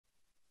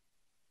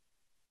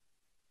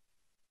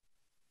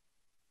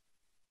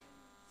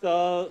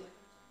So,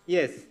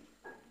 yes,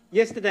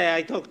 yesterday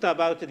I talked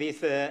about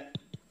this,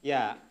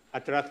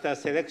 attractor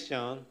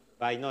selection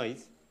by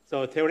noise.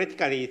 So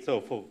theoretically,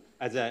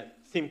 as a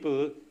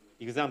simple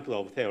example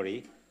of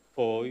theory,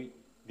 for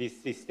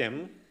this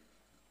system,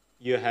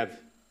 you have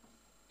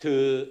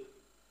two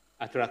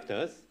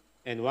attractors,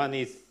 and one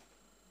is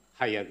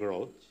higher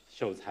growth,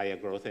 shows higher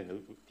growth,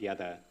 and the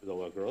other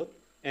lower growth.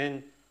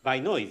 And by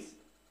noise,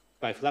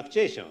 by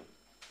fluctuation,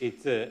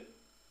 it's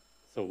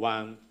so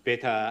one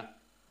better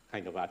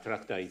kind of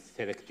attractor is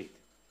selected.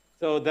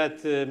 So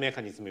that's the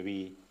mechanism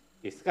we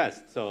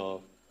discussed,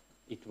 so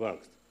it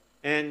works.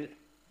 And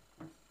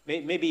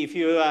maybe if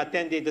you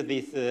attended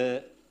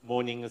this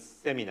morning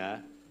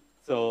seminar,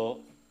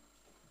 so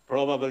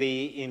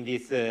probably in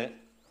this,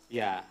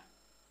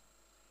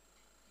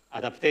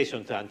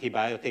 adaptation to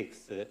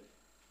antibiotics,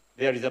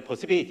 there is a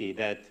possibility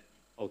that,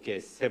 okay,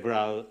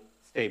 several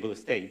stable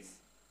states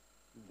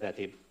that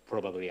it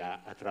probably are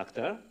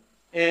attractor.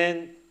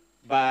 And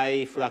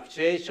by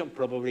fluctuation,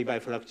 probably by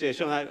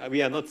fluctuation,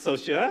 we are not so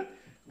sure,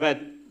 but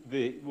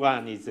the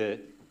one is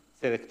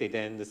selected,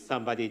 and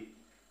somebody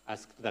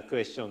asked the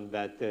question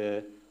that,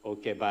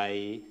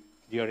 okay,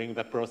 during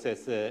the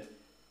process,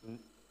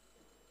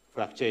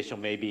 fluctuation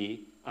may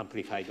be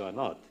amplified or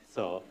not.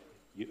 So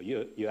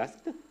you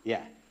asked?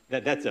 Yeah,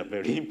 that's a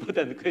very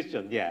important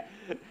question, yeah.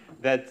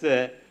 That's,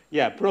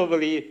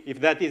 probably if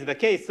that is the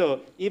case,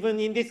 so even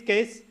in this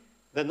case,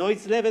 the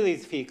noise level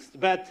is fixed,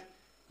 but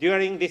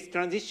during this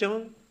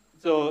transition,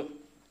 so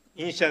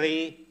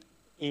initially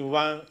in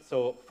one,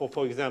 so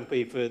for example,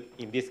 if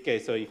in this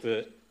case, so if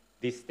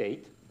this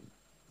state,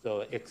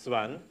 so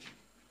X1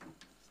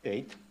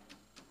 state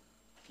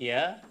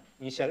here,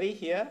 initially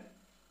here,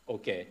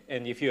 okay.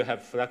 And if you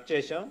have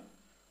fluctuation,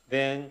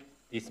 then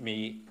this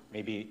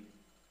maybe,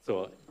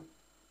 so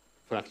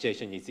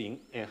fluctuation is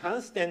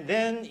enhanced, and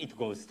then it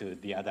goes to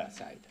the other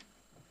side.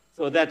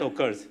 So that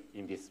occurs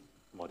in this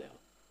model.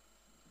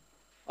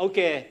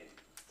 Okay,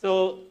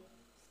 so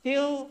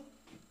still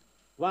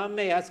one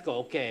may ask,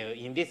 okay,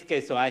 in this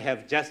case, so I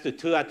have just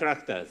two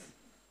attractors.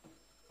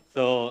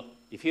 So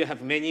if you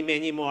have many,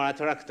 many more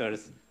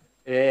attractors,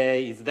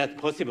 is that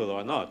possible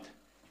or not?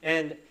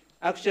 And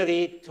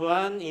actually,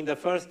 Tuan, in the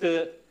first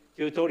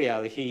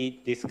tutorial,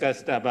 he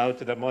discussed about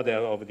the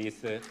model of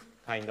this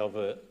kind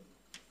of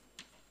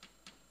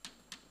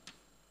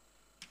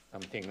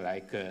something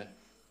like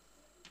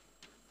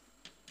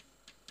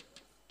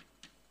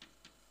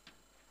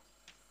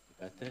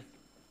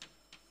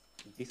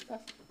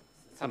discuss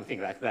something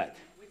like that.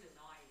 With the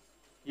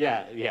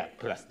noise. Yeah,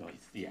 plus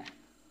noise.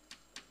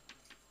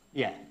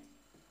 Yeah.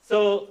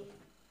 So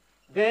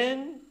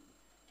then,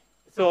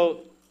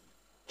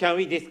 can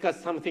we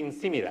discuss something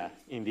similar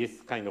in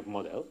this kind of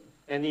model?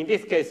 And in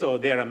this case, so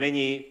there are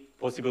many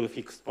possible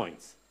fixed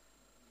points,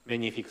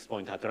 many fixed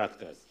point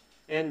attractors.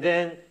 And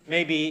then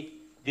maybe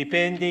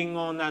depending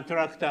on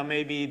attractor,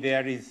 maybe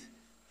there is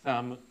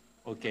some,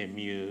 okay,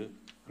 mu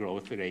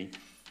growth rate.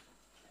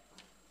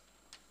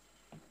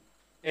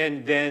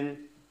 And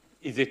then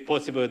is it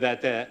possible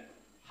that a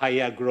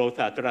higher growth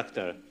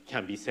attractor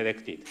can be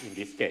selected in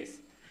this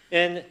case?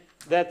 And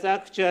that's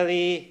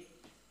actually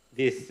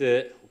this,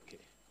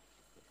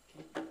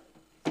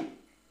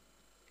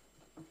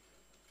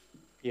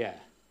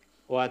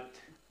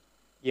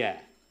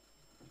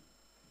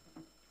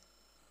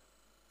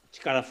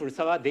 Chikara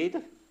Furusawa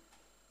did.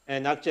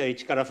 And actually,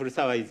 Chikara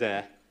Furusawa is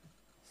a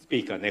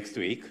speaker next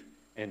week,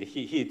 and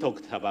he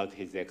talked about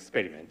his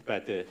experiment.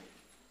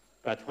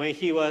 But when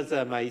he was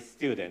my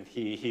student,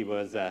 he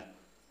was a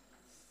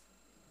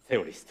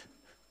theorist.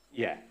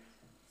 Yeah.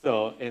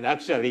 So, and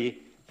actually,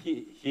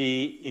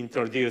 he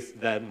introduced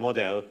the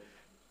model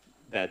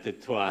that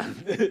Tuan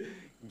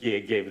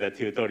gave the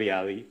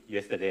tutorial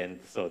yesterday, and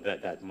so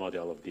that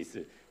model of this,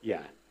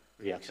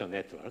 reaction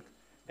network.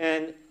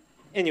 And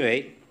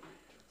anyway,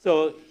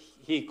 so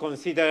he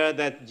considered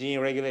that gene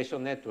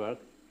regulation network,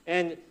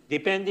 and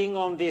depending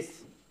on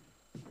this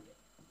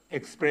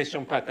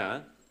expression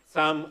pattern,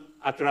 some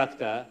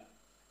attractor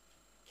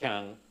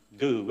can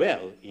do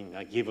well in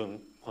a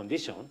given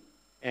condition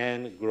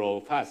and grow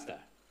faster.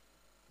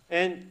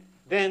 And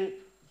then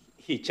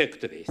he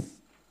checked this.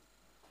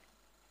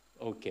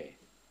 Okay.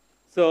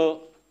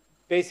 So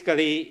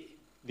basically,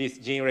 this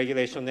gene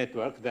regulation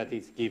network that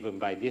is given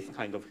by this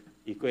kind of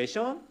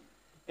equation.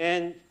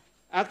 And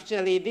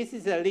actually, this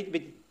is a little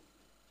bit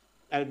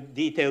a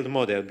detailed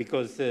model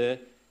because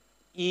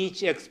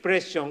each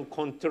expression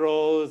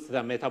controls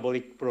the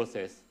metabolic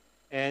process.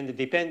 And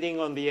depending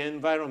on the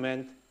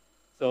environment,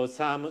 so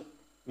some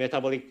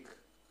metabolic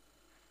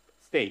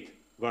state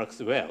works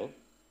well.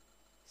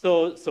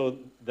 So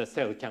the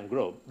cell can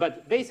grow.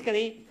 But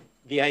basically,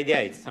 the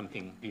idea is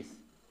something this.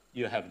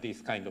 You have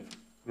this kind of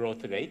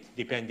growth rate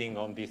depending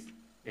on this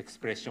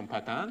expression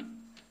pattern.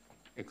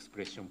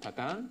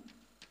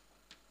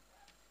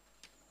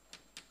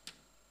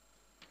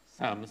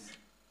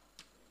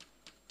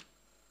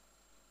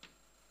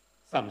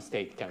 Some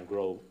state can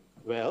grow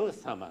well,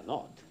 some are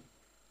not.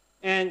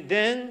 And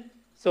then,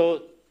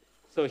 so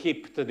he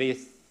put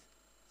this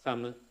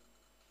some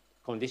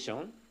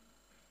condition,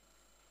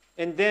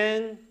 And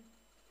then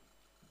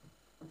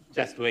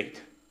just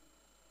wait.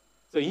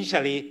 So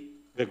initially,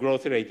 the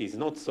growth rate is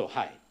not so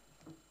high.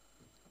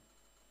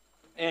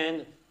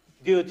 And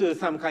due to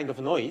some kind of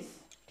noise,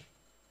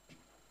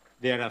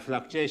 there are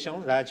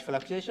fluctuation, large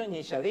fluctuation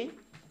initially,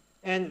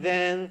 and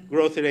then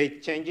growth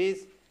rate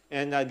changes,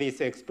 and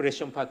this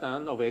expression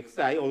pattern of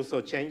xi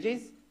also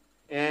changes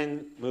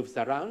and moves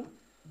around.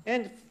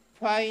 And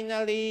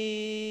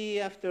finally,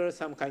 after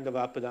some kind of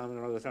up, down,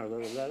 blah, blah, blah,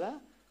 blah, blah,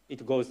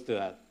 it goes to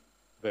a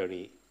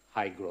very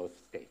high growth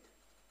state.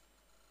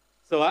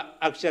 So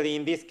actually,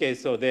 in this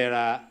case, so there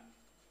are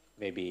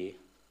maybe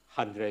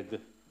 100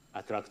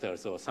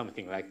 attractors or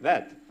something like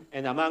that.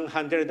 And among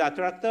 100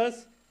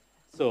 attractors,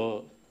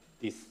 so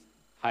this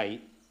high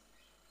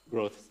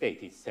growth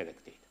state is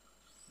selected.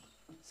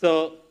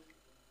 So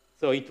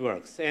it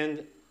works.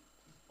 And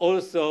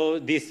also,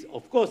 this,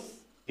 of course,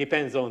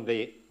 depends on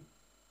the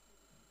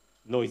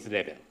noise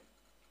level.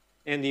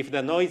 And if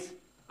the noise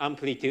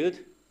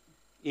amplitude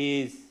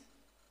is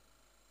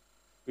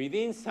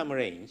within some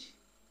range,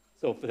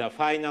 so the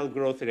final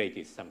growth rate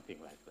is something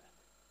like that.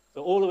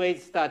 So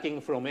always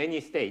starting from any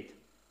state,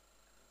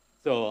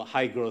 so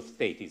high growth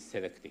state is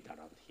selected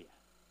around here.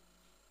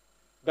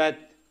 But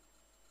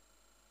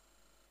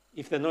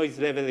if the noise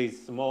level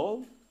is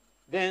small,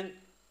 then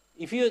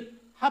if you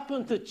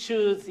happen to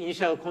choose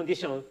initial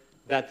condition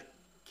that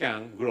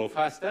can grow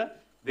faster,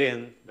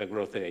 then the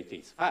growth rate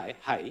is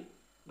high.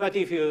 But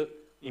if you,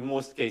 in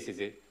most cases,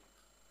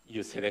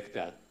 you select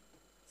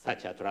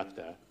such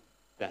attractor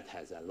that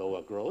has a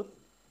lower growth,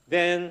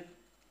 then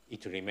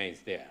it remains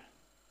there.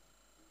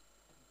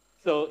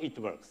 So it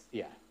works,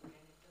 yeah.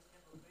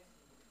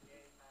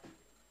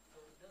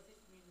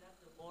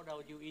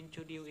 Model you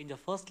introduced in the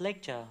first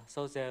lecture,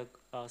 so the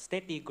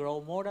steady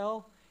growth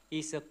model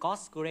is a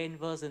coarse-grained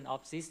version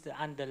of this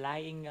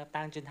underlying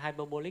tangent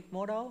hyperbolic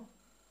model?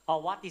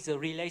 Or what is the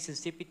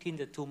relationship between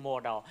the two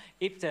models?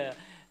 If the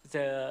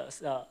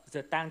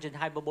tangent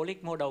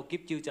hyperbolic model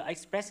gives you the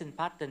expression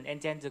pattern and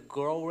then the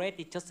growth rate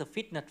is just a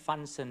fitness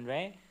function,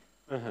 right?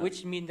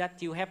 Which means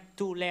that you have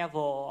two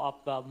levels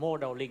of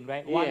modeling,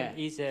 right? Yeah. One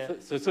is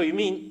so you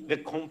mean the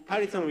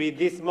comparison with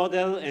this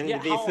model and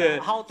this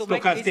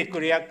stochastic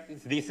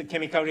this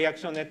chemical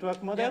reaction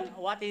network model?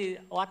 Yeah,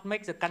 what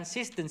makes the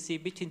consistency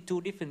between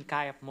two different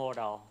kinds of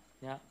model?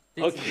 Yeah.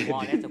 This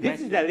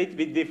is a little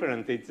bit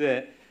different.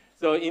 It's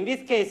so in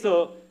this case,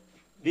 so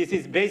this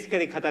is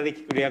basically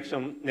catalytic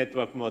reaction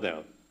network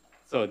model.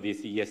 So this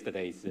is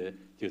yesterday's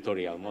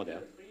tutorial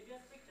model.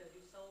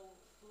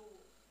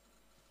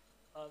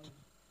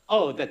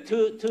 Oh, the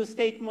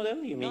two-state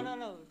model, you mean?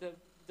 No.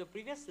 The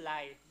previous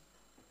slide.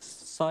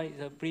 Sorry,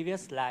 the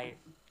previous slide.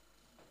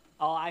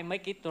 Oh, I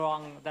make it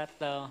wrong that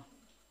there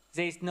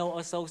is no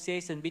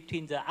association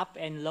between the up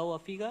and lower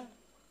figure,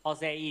 or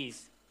there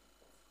is?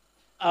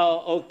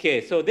 Oh,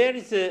 okay. So there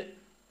is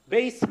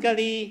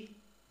basically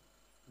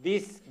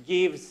this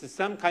gives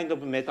some kind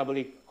of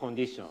metabolic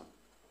condition,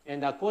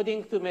 and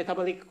according to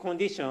metabolic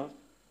condition,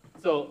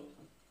 so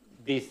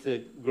this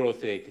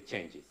growth rate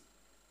changes.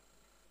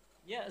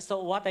 Yeah,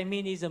 so what I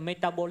mean is a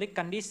metabolic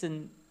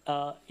condition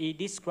is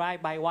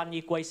described by one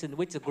equation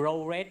with the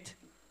growth rate.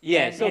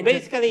 Yeah, so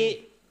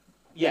basically,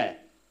 yeah,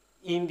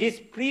 in this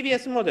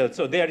previous model,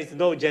 so there is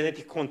no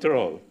genetic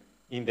control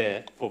in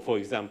the, for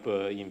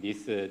example, in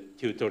this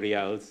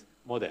tutorials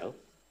model,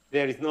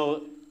 there is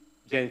no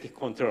genetic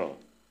control,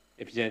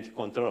 epigenetic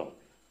control.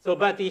 So,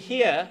 but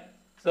here,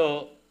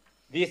 so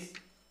this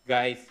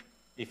guys,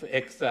 if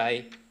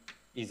xi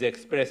is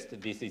expressed,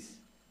 this is,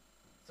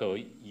 so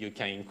you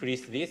can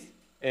increase this,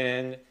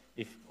 and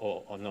if,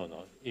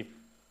 if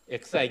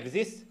xi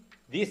exists,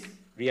 this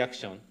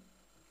reaction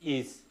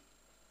is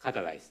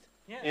catalyzed.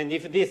 Yeah. And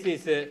if this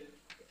is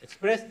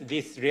expressed,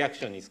 this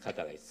reaction is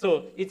catalyzed.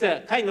 So it's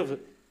a kind of,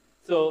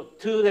 so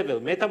two level,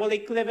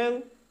 metabolic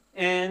level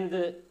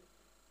and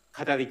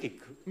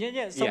catalytic.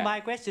 Yeah. So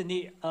my question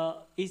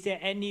is there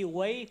any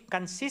way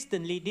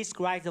consistently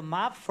describe the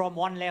map from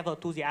one level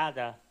to the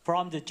other,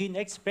 from the gene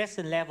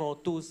expression level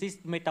to this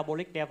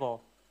metabolic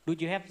level? Do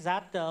you have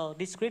that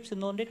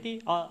description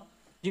already, or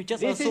you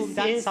just assume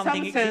that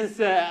something exists? This is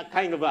in some sense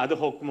kind of ad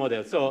hoc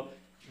model. So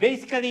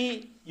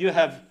basically, you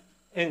have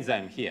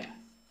enzyme here.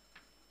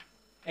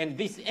 And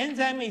this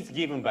enzyme is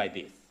given by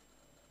this.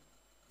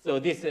 So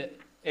this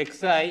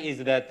xi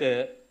is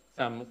that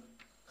some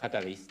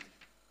catalyst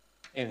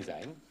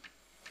enzyme.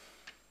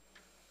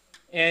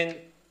 And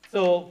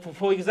so,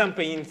 for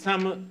example, in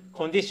some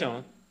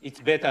condition,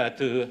 it's better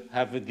to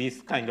have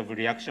this kind of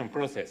reaction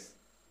process.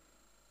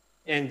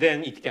 And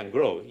then it can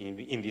grow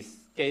in this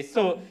case.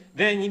 So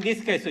then in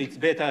this case, it's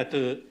better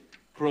to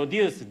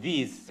produce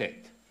these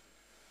set.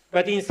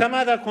 But in some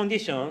other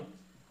condition,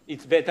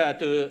 it's better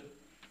to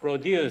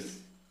produce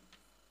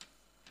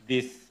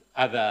this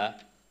other,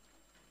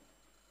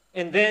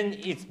 and then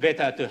it's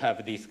better to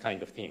have this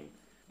kind of thing.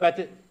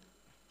 But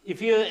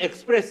if you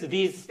express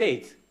these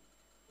states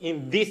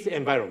in this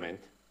environment,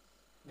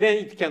 then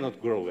it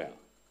cannot grow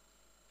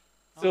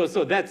well.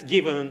 So that's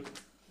given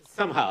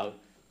somehow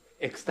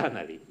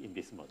externally in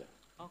this model.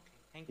 Okay,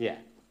 thank you. Yeah.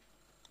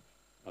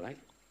 All right?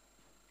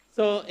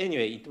 So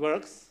anyway, it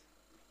works.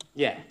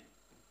 Yeah.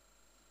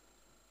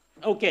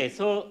 Okay,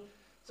 so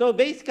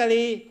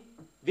basically,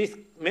 this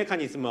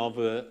mechanism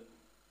of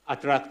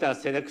attractor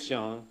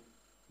selection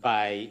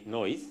by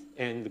noise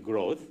and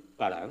growth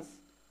balance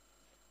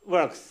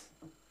works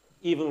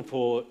even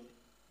for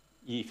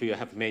if you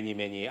have many,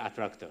 many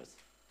attractors.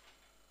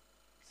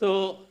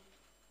 So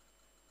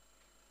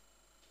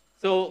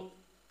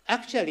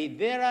actually,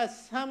 there are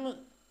some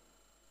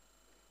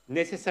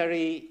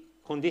necessary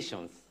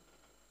conditions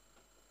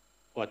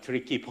or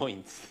tricky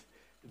points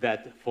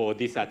that for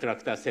this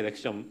attractor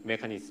selection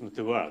mechanism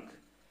to work.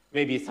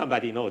 Maybe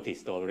somebody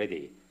noticed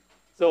already.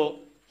 So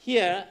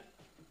here,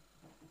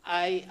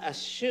 I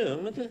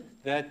assumed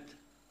that,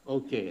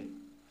 okay,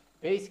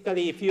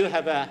 basically if you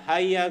have a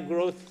higher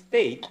growth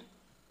state,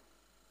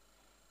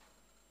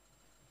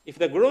 if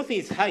the growth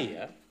is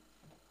higher,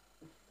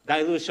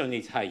 dilution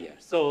is higher.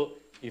 So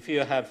if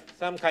you have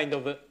some kind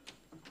of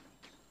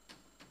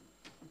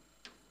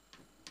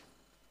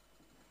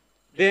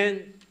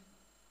then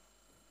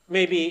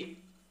maybe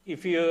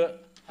if you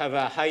have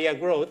a higher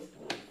growth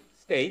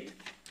state,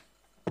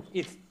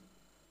 it's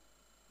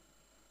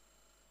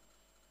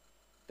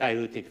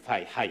diluted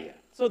higher.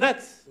 So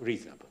that's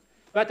reasonable.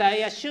 But I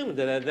assumed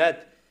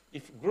that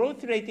if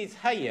growth rate is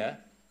higher,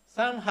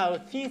 somehow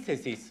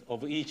synthesis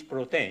of each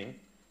protein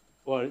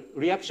or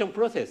reaction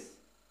process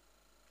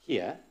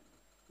here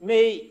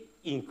may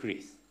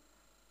increase.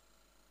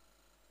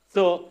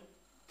 So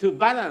to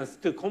balance,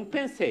 to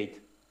compensate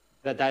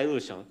the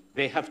dilution,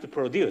 they have to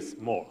produce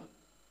more.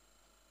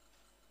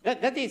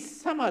 That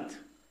is somewhat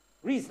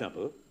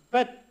reasonable,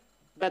 but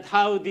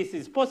how this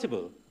is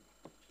possible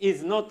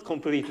is not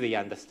completely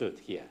understood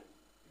here.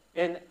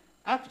 And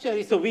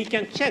actually, so we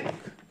can check,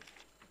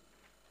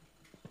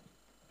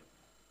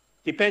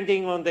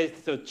 depending on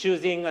this, so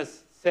choosing a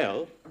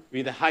cell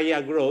with a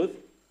higher growth,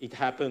 it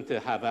happens to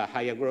have a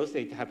higher growth,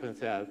 it happens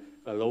to have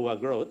a lower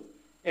growth,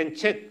 and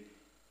check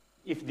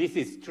if this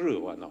is true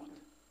or not.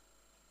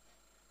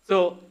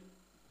 So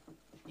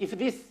if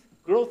this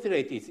growth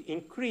rate is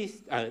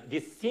increased,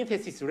 this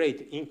synthesis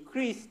rate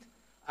increased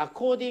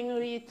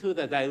accordingly to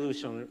the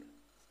dilution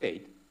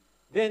state,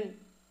 then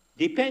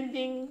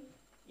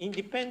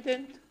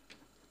independent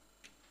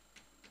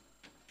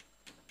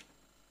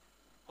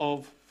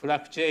of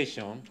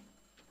fluctuation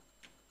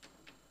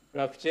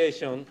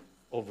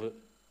of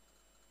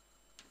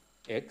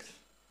x,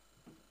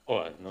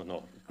 or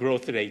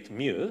growth rate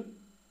mu,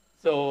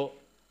 so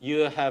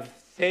you have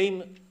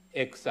same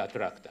x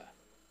attractor,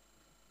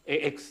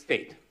 x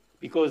state,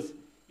 because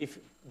if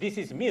this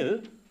is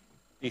mu,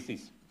 this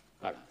is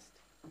balanced.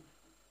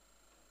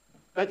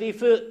 But if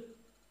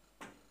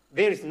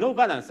there is no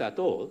balance at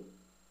all,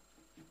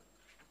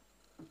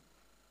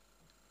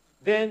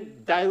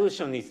 then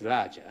dilution is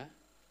larger.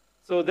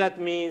 So that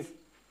means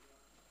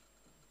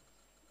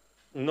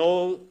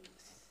no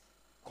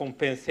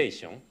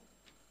compensation.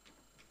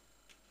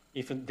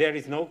 If there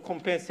is no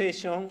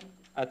compensation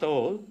at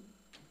all,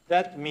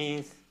 that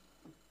means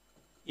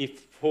if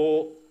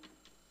for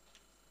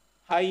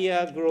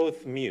higher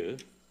growth mu,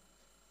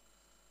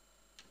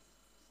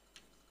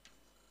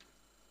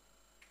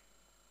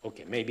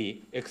 okay,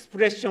 maybe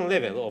expression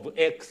level of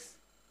x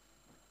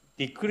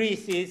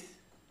decreases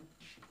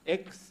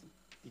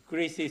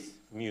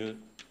mu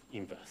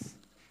inverse.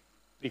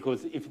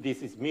 Because if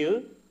this is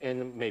mu,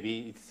 and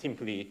maybe it's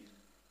simply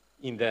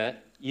in the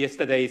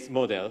yesterday's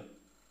model,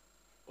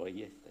 or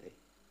yesterday,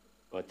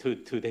 or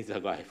two days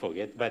ago, I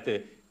forget, but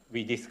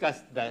we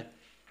discussed the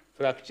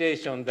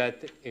fluctuation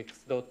that x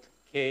dot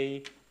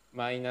k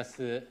minus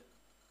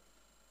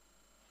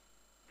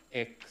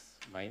x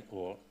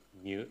or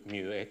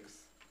mu x.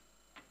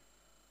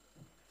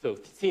 So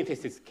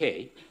synthesis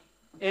k,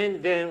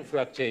 and then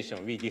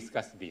fluctuation. We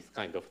discussed this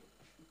kind of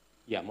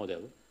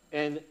model.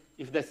 And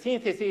if the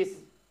synthesis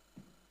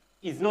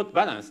is not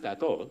balanced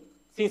at all,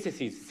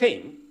 synthesis is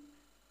same,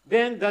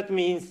 then that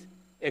means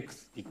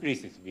x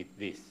decreases with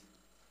this.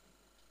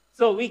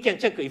 So we can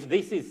check if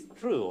this is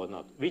true or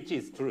not, which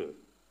is true.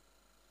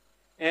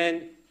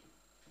 And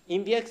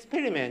in the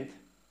experiment,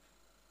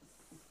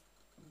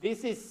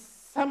 this is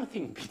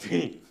something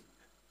between.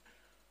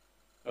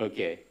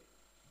 Okay.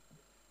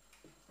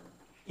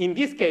 In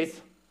this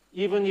case,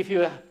 even if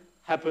you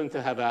happen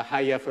to have a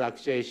higher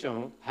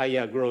fluctuation,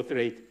 higher growth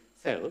rate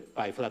cell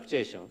by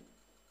fluctuation,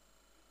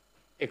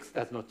 x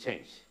does not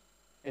change.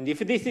 And if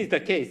this is the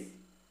case,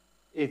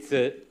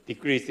 it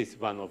decreases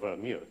 1 over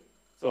mu.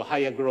 So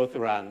higher growth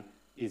run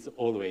is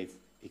always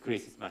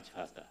decreases much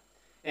faster.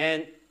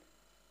 And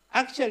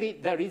actually,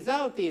 the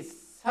result is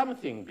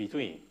something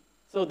between.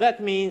 So that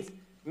means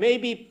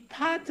maybe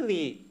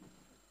partly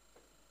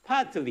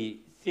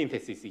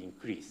synthesis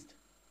increased,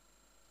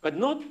 but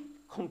not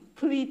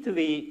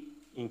completely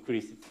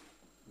increased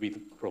with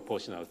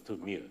proportional to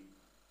mu.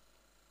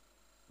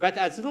 But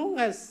as long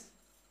as,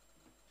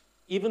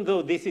 even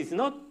though this is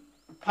not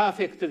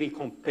perfectly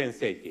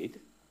compensated,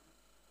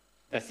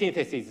 the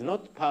synthesis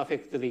not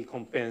perfectly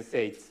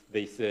compensates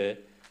this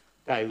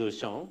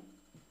dilution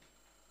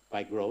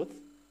by growth,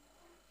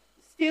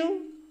 still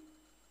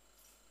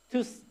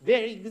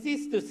there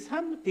exists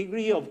some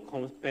degree of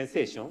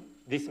compensation,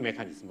 this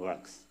mechanism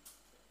works.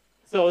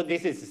 So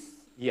this is,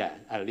 yeah,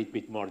 a little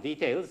bit more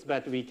details,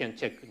 but we can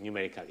check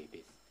numerically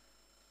this.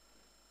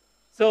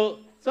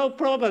 So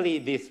probably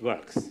this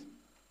works.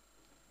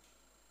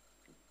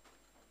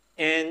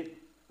 And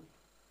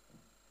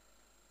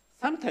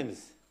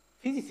sometimes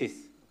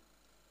physicists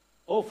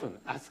often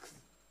ask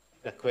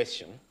the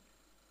question,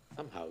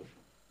 somehow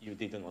you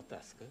did not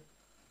ask.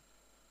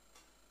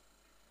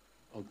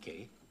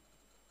 Okay.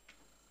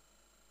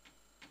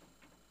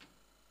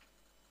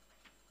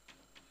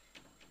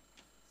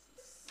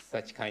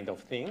 Such kind of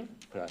thing,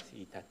 plus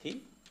eta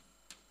t.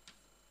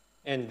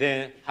 And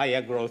then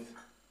higher growth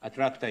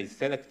attractor is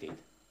selected.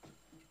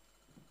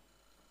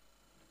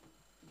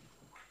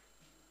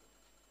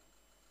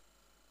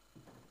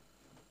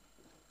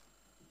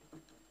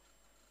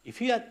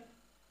 If you are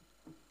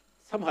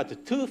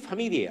somewhat too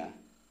familiar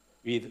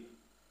with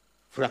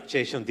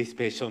fluctuation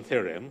dissipation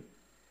theorem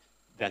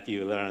that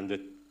you learned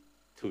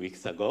 2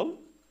 weeks ago,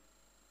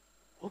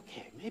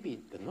 okay, maybe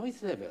the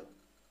noise level,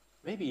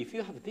 maybe if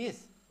you have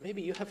this,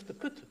 maybe you have to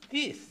put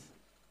this.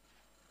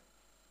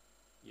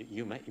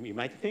 You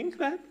might think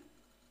that.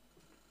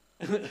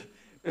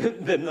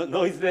 The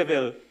noise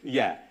level,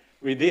 yeah,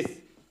 with this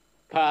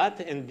part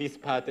and this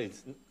part,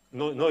 is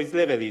noise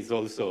level is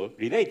also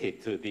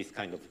related to this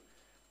kind of,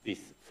 this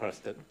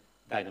first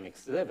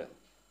dynamics level.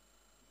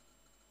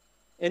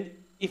 And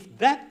if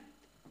that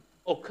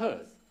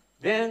occurs,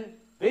 then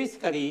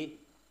basically,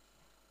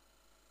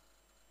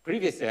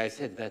 previously I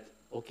said that,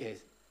 okay,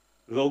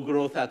 low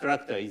growth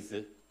attractor is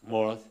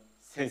more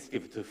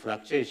sensitive to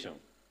fluctuation,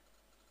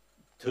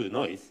 to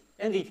noise,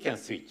 and it can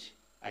switch,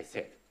 I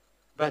said.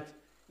 But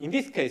in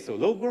this case, so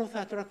low growth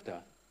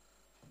attractor,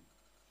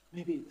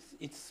 maybe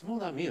it's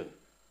smaller mu.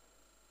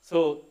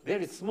 So there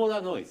is smaller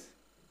noise.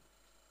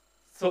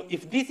 So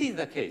if this is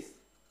the case,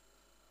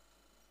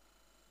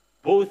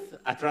 both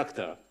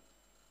attractors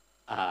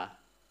are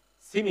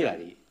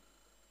similarly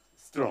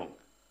strong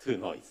to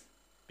noise,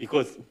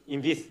 because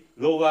in this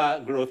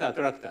lower growth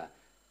attractor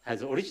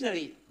has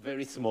originally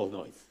very small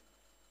noise.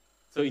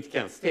 So it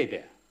can stay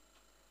there.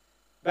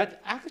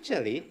 But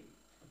actually,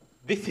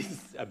 this is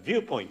a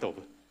viewpoint of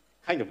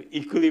kind of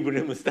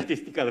equilibrium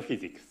statistical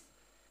physics.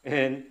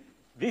 And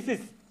this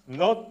is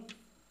not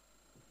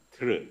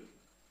true.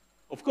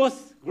 Of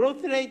course,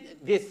 growth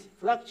rate, this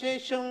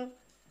fluctuation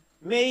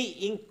may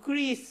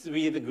increase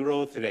with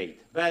growth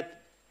rate,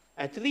 but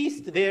at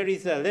least there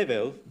is a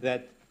level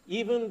that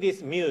even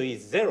this mu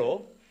is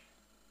 0,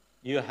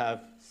 you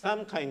have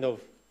some kind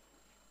of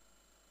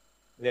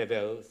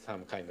level,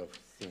 some kind of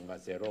sigma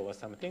 0 or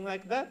something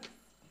like that.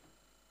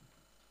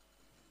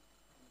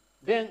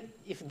 Then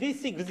if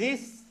this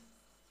exists,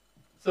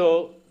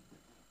 so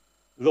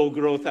low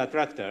growth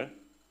attractor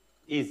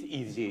is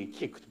easily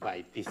kicked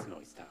by this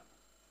noise term.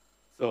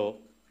 So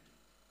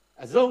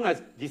as long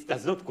as this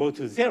does not go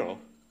to 0,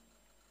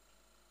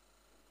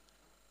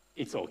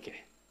 it's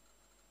okay.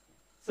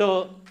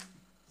 So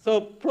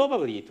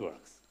probably it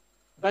works.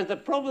 But the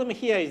problem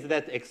here is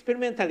that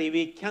experimentally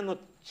we cannot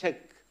check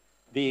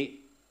the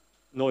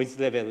noise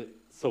level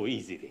so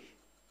easily.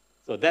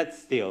 So that's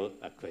still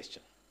a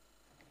question.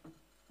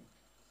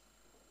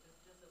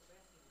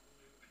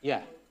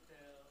 Yeah.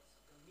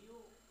 The mu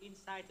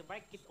inside the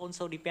bracket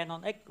also depend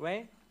on x,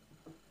 right?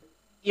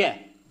 Yeah.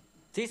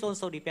 This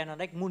also depend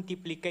on x,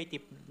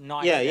 multiplicative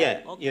noise. Yeah,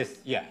 yeah, okay. yes,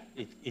 yeah,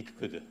 it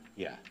could,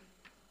 yeah.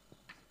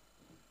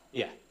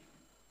 Yeah.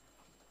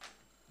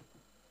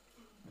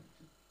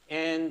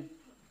 And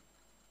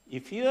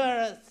if you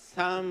are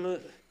some,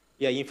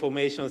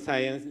 information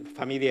science,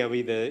 familiar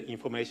with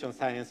information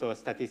science or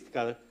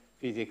statistical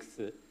physics,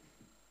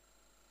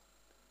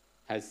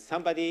 has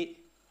somebody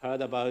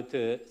heard about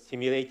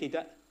simulated,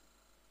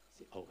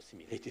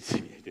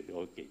 simulated,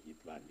 okay,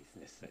 one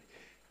is necessary.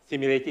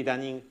 Simulated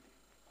learning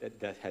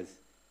that has,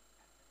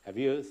 have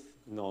you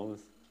known?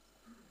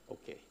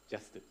 Okay,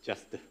 just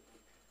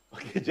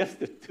okay, just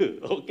 2,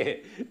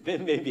 okay.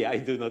 Then maybe I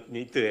do not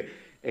need to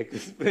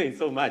explain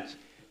so much.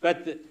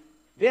 But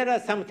there are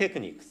some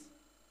techniques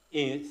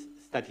in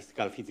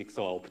statistical physics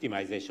or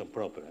optimization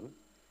problem,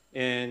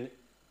 and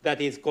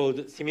that is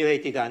called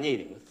simulated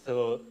annealing.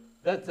 So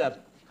that's a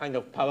kind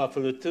of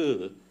powerful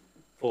tool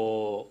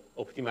for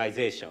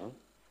optimization.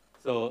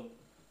 So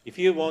if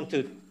you want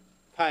to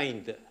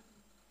find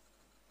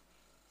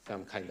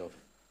some kind of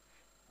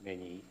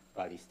many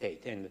valley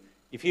state, and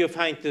if you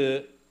try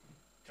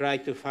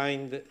to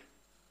find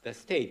the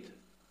state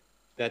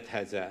that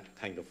has a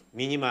kind of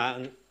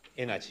minimum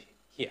energy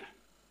here.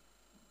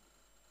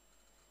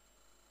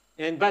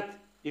 But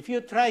if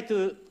you try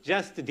to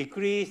just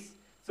decrease,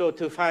 so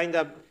to find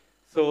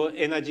so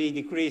energy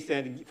decrease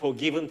and for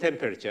given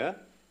temperature,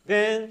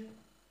 then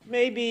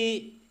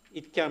maybe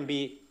it can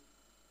be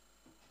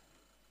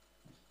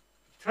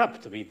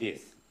trapped with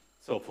this.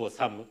 So for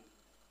some,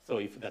 so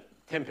if the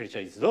temperature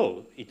is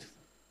low, it's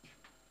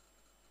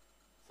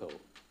so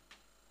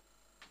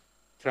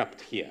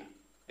trapped here.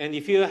 And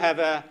if you have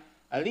a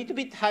little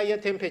bit higher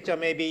temperature,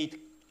 maybe it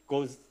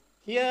goes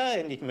here,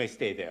 and it may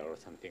stay there or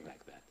something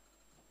like that.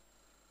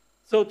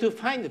 So to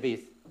find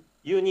this,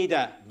 you need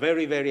a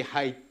very, very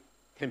high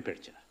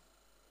temperature,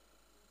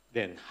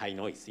 then high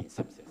noise in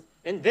some sense.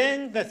 And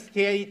then the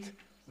state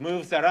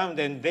moves around,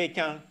 and they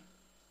can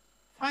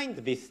find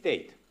this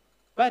state.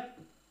 But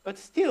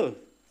still,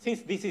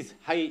 since this is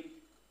high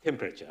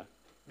temperature,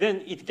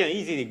 then it can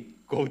easily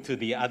go to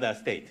the other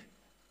state.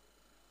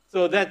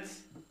 So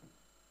that's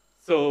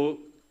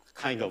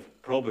kind of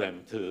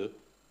problem to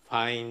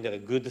find a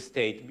good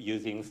state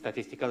using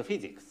statistical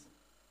physics.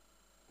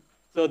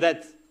 So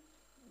that's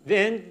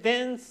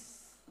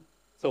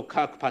so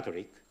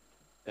Kirkpatrick,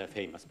 the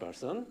famous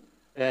person,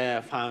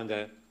 found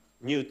a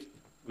new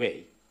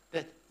way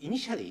that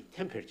initially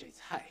temperature is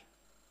high,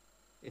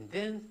 and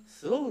then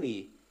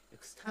slowly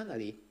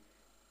externally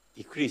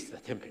decrease the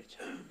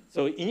temperature.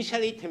 So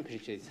initially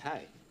temperature is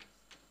high,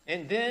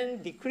 and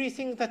then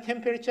decreasing the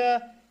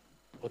temperature,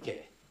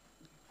 okay,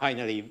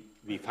 finally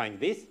we find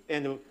this,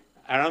 and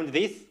around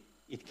this,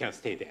 it can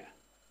stay there.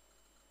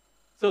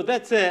 So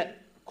that's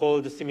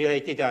called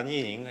simulated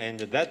annealing, and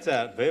that's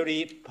a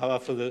very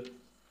powerful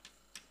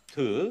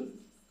tool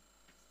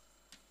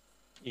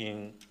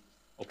in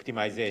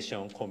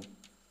optimization,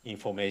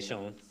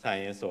 information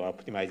science, or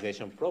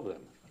optimization problem.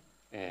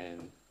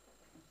 And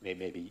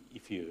maybe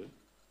if you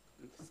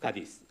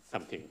study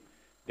something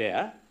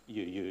there,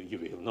 you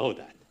will know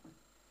that.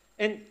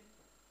 And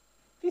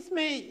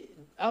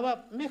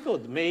our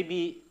method may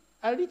be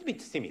a little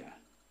bit similar.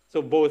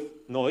 So both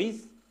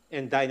noise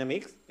and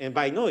dynamics, and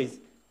by noise,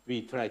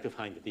 we try to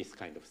find this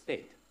kind of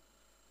state.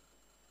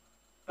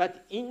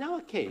 But in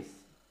our case,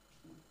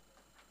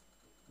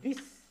 this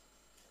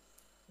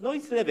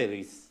noise level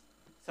is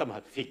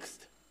somewhat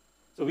fixed.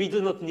 So we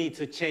do not need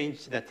to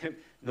change the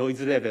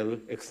noise level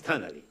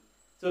externally.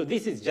 So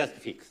this is just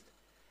fixed.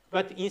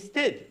 But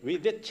instead,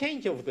 with the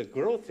change of the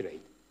growth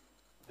rate,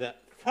 the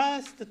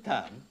first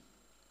term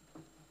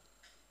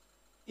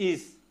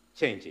is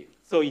changing.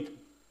 So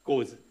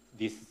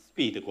this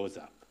speed goes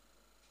up.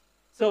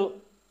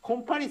 So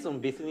comparison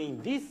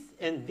between this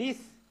and this,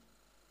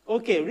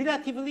 okay,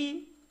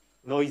 relatively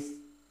noise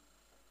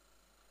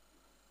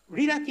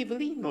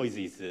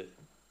is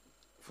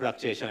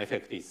fluctuation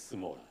effect is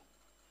smaller.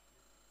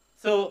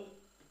 So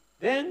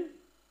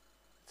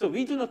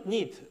we do not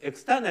need to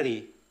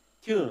externally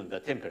tune the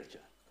temperature.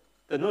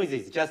 The noise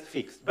is just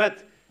fixed.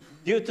 But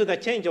due to the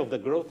change of the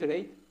growth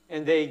rate,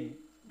 and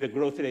the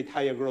growth rate,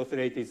 higher growth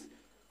rate is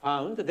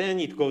found, then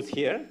it goes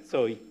here,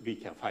 so we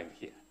can find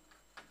here.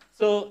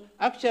 So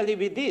actually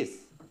with this,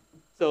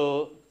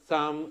 so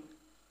some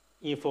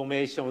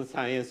information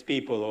science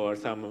people or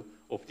some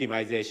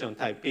optimization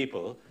type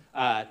people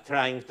are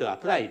trying to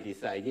apply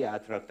this idea,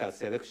 attractor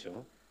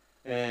selection,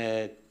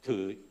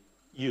 to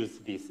use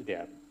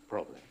their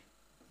problem.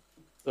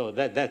 So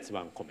that's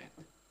one comment.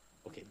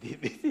 Okay,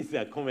 this is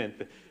a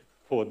comment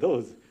for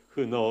those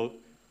who know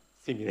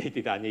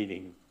simulated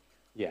annealing.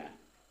 Yeah,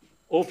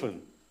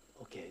 often,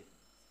 okay,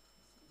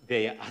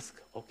 they ask,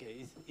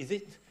 okay, is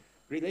it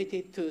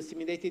related to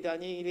simulated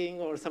annealing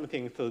or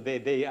something? So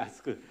they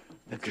ask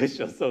the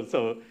question.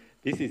 So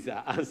this is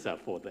the answer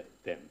for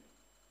them.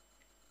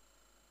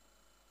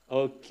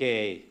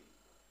 Okay.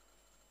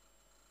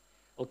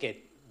 Okay,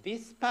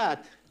 this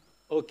part,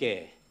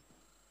 okay.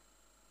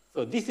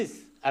 So this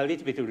is a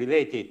little bit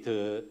related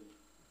to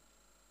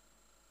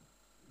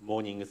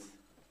morning's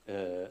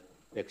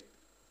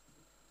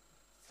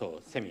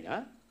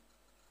seminar.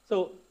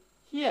 So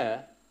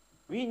here,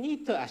 we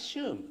need to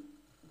assume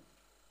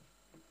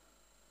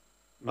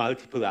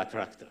multiple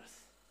attractors.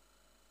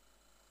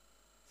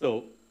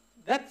 So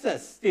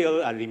that's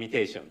still a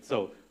limitation.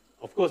 So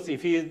of course,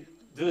 if you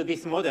do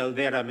this model,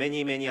 there are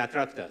many, many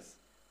attractors.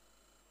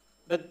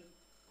 But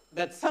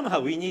that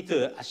somehow we need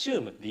to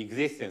assume the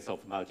existence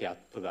of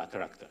multiple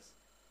attractors.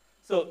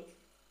 So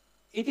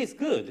it is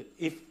good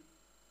if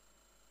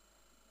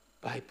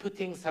by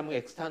putting some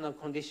external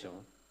condition,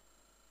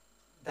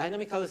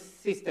 dynamical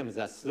systems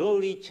are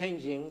slowly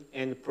changing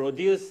and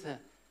produce a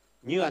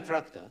new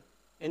attractor.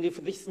 And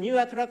if this new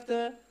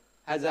attractor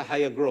has a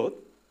higher growth,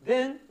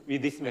 then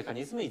with this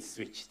mechanism, it's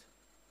switched.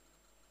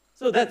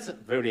 So that's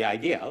very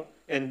ideal,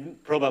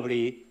 and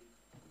probably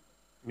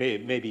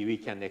maybe we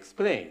can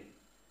explain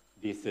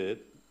this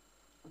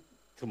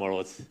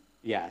tomorrow's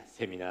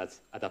seminar's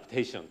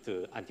adaptation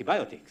to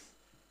antibiotics.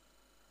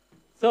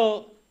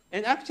 So,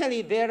 and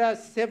actually there are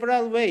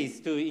several ways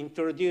to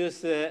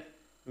introduce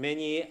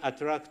many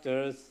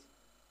attractors.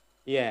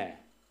 Yeah,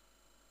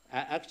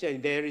 actually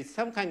there is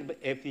some kind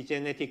of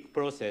epigenetic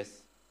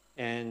process,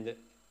 and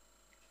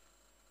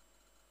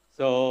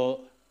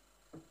so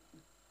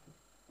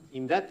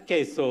in that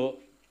case, so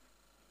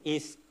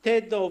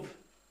instead of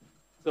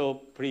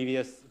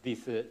previous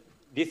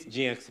this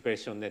gene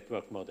expression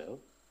network model,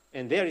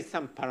 and there is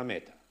some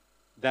parameter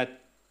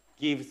that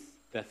gives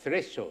the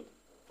threshold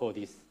for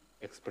this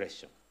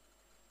expression.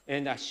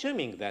 And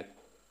assuming that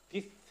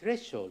this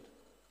threshold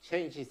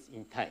changes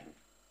in time,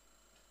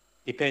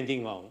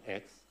 depending on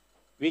X,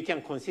 we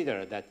can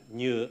consider that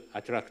new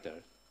attractor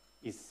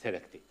is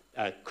selected,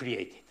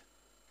 created.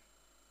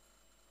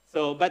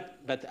 So, but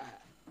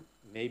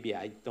maybe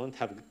I don't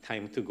have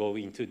time to go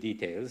into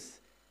details.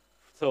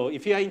 So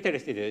if you are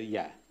interested,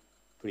 yeah,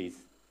 please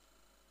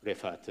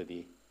refer to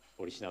the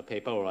original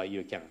paper, or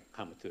you can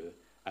come to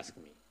ask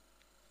me.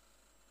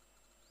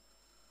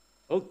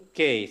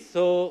 Okay,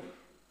 so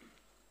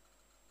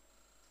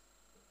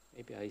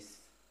maybe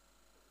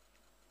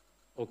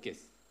okay,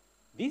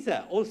 these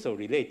are also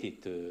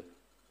related to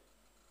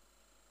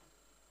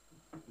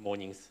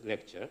morning's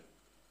lecture,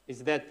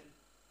 is that,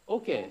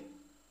 okay,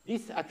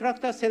 this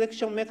attractor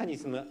selection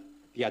mechanism,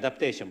 the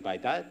adaptation by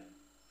that,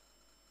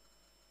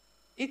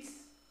 it's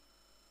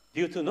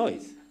due to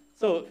noise.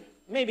 So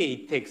maybe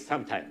it takes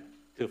some time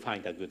to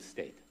find a good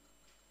state.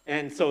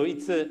 And so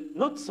it's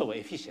not so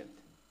efficient.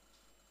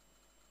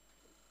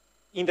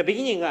 In the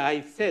beginning,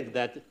 I said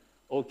that,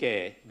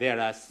 okay, there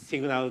are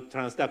signal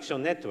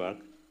transduction network,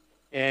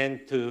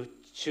 and to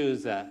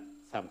choose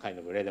some kind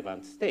of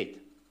relevant state.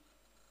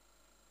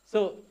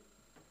 So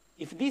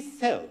if this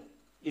cell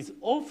is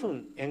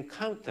often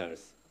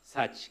encounters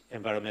such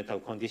environmental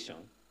condition,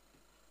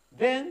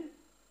 then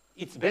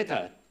it's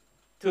better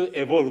to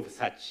evolve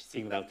such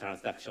signal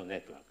transduction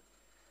network.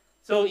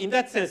 So in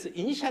that sense,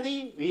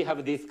 initially, we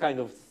have this kind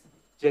of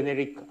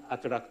generic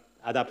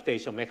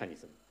adaptation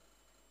mechanism.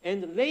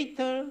 And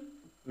later,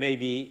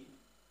 maybe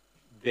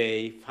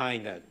they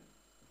find an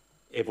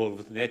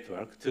evolved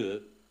network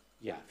to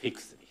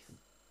fix this.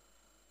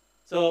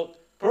 So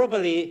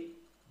probably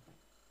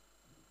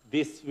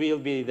this will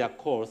be the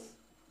course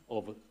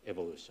of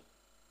evolution.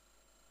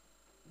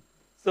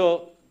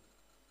 So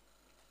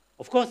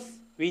of course,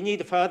 we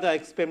need further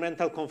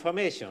experimental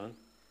confirmation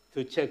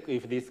to check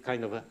if this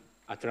kind of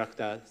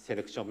attractor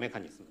selection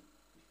mechanism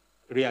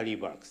really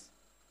works.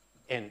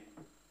 And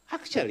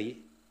actually,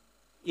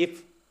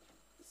 if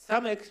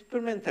some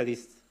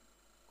experimentalists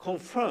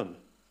confirm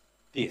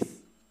this,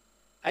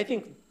 I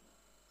think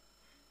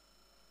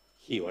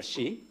he or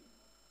she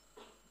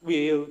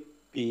will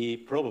be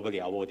probably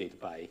awarded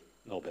by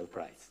Nobel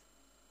Prize.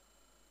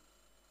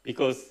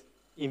 Because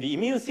in the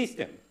immune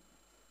system,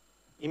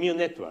 immune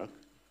network,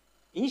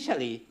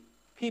 initially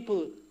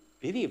people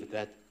believed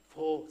that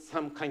for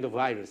some kind of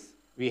virus,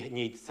 we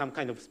need some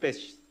kind of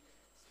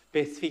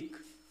specific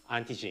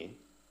antigen.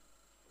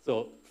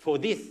 So for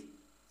this,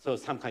 so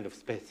some kind of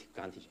specific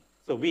antigen.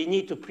 So we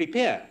need to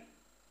prepare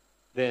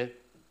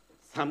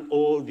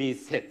all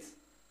these sets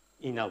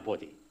in our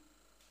body.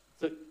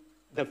 So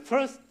the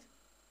first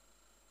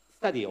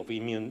study of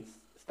immune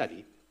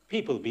study,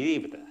 people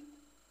believed that.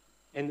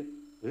 And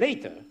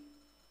later,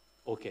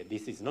 okay,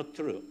 this is not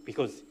true,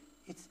 because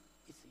it's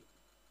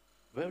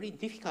very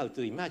difficult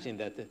to imagine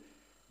that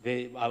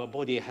our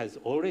body has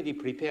already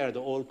prepared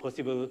all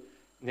possible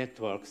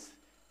networks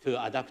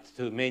to adapt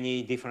to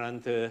many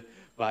different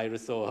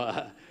virus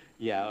or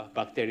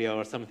bacteria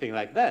or something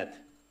like that.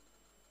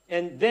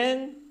 And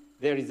then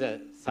there is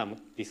some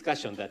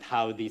discussion that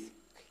how this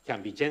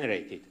can be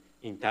generated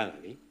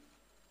internally.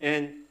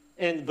 And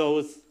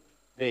those,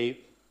 they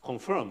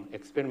confirm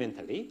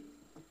experimentally.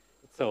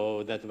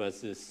 So that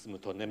was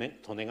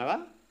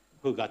Tonegawa,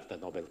 who got the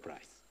Nobel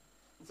Prize.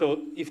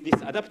 So if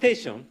this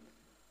adaptation,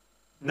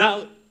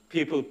 now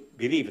people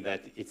believe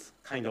that it's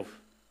kind of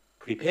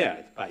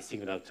prepared by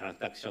signal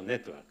transduction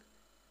network.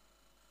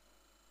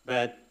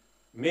 But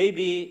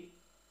maybe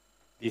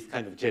this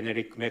kind of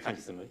generic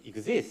mechanism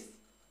exists.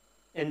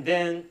 And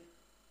then,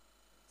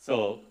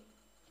 so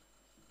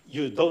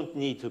you don't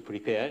need to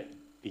prepare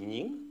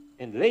beginning,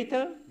 and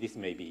later this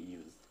may be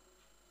used.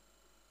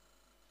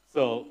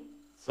 So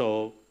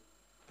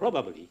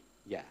probably,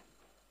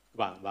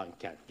 one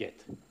can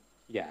get,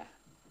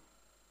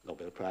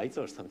 Nobel Prize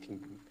or something.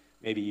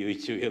 Maybe you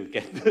will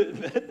get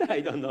that,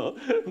 I don't know.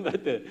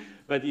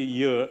 But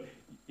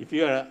if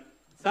you are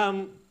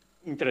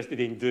interested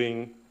in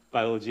doing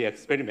biology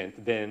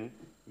experiment, then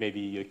maybe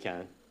you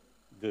can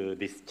do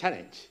this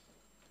challenge.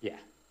 Yeah.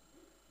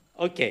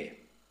 Okay.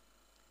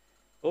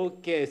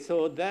 Okay,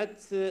 so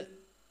that's the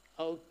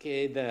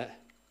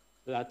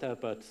latter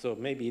part. So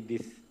maybe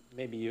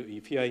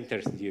if you are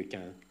interested, you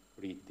can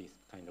read this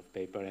kind of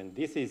paper. And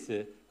this is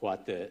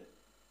what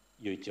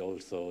Yuichi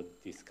also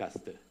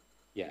discussed,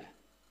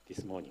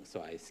 this morning.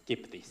 So I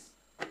skipped this.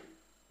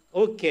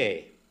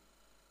 Okay.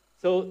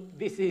 So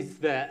this is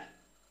the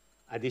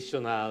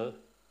additional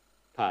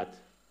part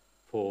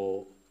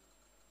for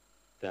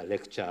the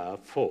lecture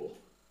 4.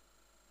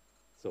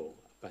 So,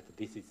 but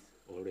this is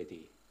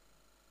already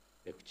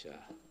lecture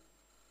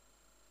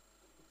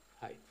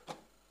 5. So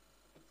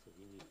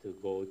we need to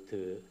go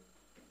to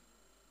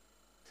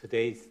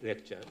today's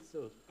lecture.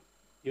 So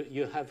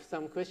you have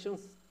some questions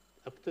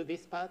up to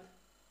this part?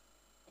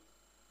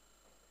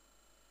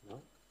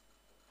 No?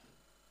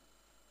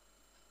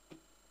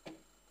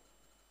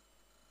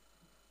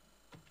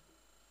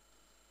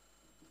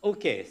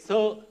 Okay,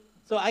 so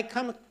I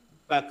come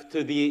back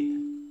to the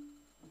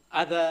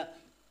other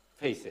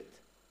facet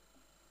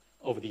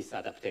of this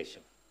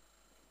adaptation.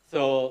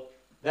 So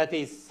that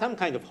is some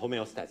kind of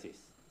homeostasis.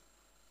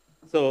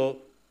 So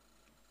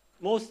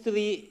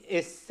mostly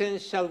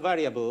essential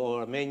variable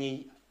or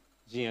many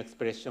gene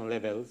expression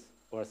levels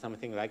or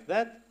something like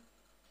that,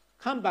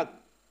 come back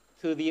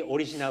to the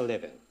original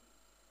level,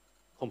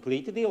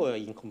 completely or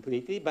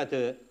incompletely, but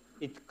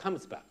it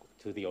comes back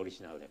to the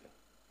original level.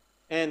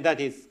 And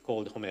that is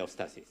called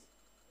homeostasis.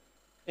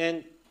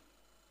 And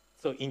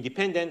so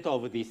independent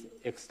of this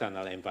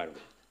external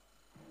environment.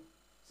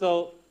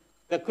 So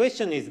the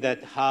question is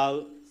that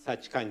how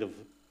such kind of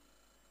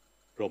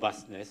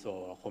robustness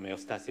or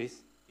homeostasis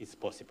is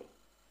possible.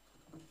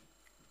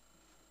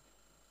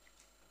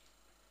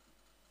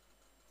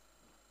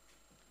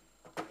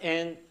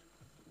 And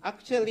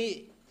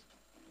actually,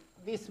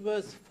 this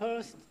was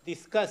first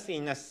discussed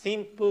in a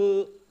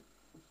simple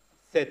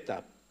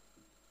setup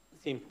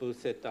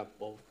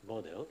of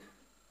model.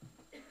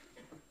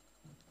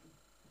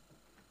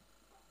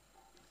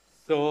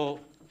 So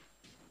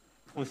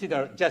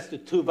consider just a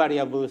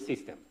two-variable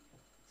system.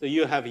 So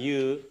you have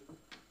U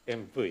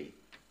and V.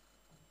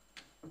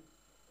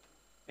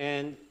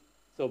 And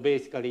so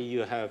basically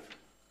you have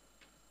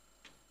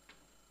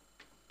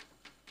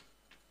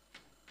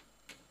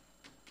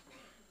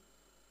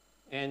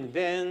and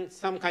then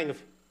some kind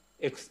of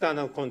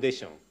external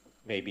condition,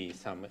 maybe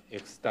some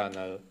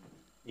external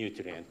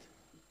nutrient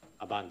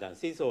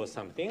abundances or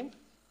something.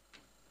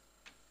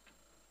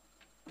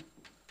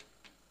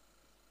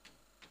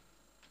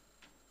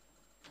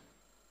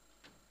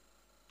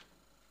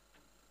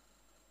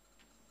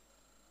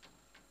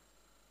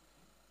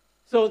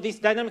 So these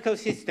dynamical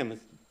systems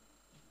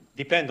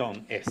depend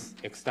on S,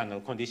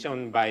 external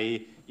condition.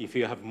 By if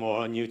you have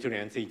more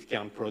nutrients, it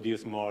can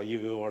produce more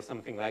U or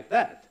something like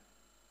that.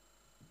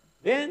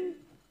 Then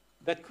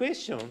the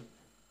question,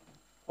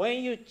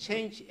 when you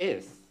change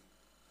S,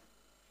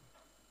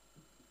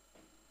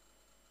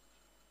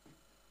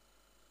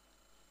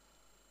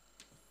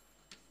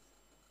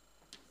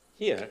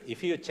 here,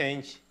 if you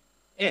change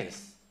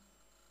S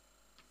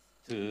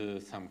to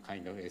some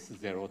kind of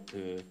S0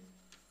 to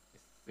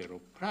S0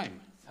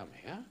 prime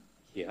somewhere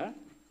here,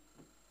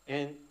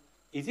 and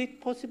is it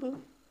possible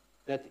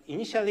that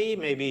initially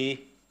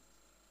maybe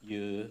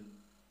you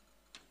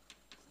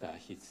start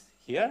hits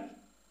here,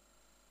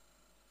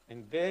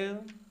 and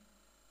then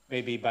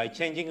maybe by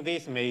changing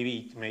this, maybe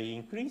it may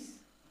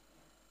increase.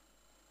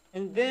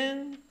 And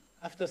then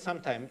after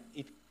some time,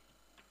 it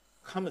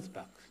comes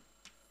back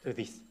to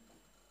this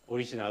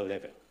original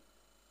level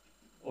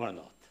or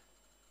not.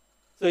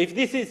 So if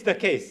this is the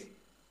case,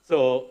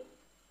 so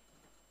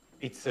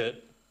it's a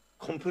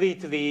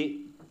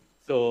completely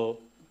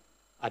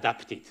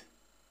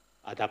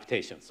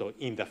adaptation. So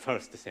in the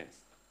first sense,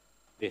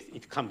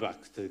 it comes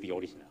back to the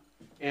original.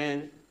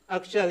 And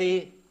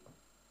actually,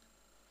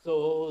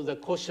 so the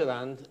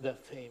Koshland, the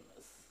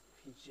famous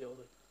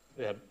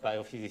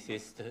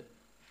biophysicist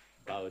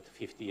about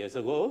 50 years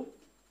ago,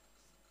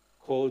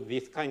 called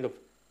this kind of,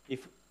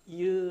 if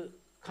U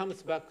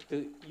comes back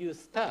to U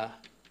star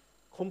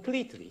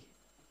completely,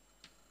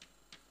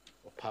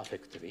 or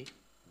perfectly,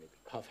 maybe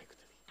perfectly.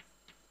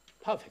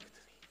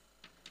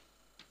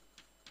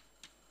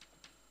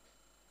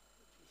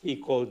 He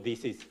called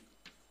this is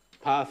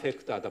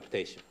perfect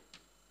adaptation.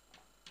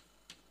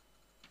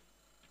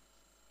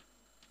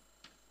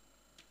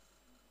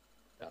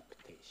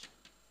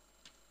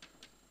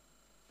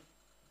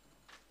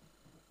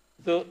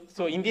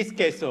 So in this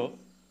case, so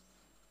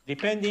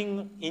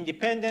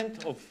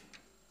independent of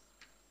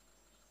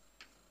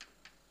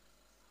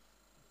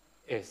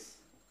S,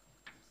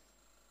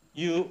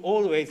 U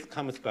always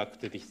comes back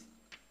to this.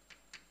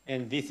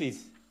 And this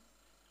is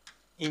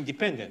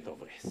independent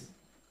of S.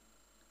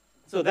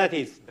 So that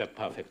is the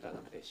perfect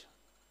adaptation.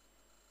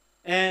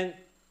 And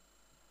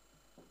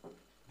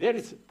there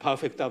is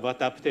perfect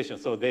adaptation,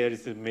 so there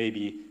is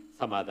maybe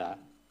some other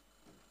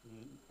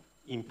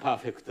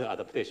imperfect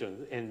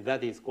adaptation, and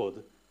that is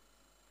called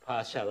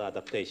partial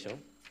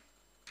adaptation.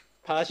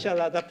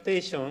 Partial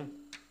adaptation,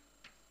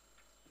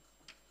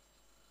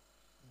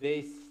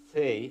 they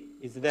say,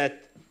 is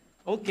that,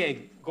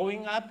 okay,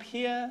 going up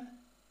here,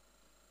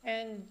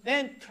 and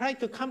then try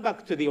to come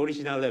back to the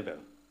original level,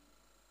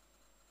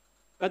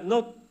 but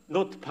not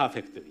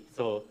perfectly.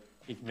 So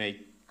it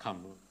may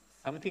come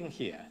something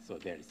here, so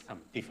there is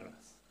some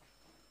difference.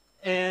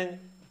 And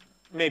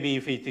maybe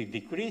if it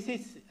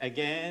decreases,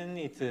 again,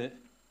 it's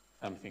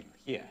something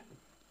here.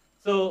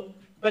 So,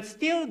 but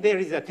still there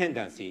is a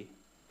tendency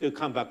to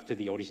come back to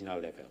the original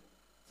level.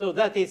 So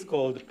that is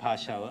called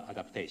partial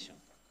adaptation.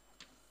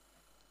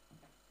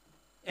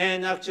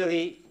 And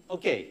actually,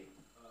 okay.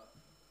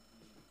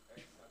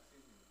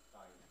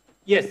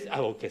 Yes,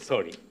 okay,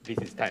 sorry, this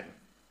is time.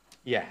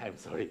 Yeah, I'm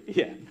sorry,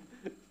 yeah.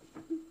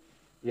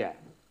 Yeah,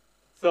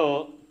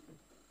 so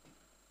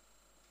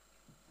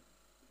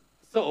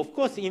of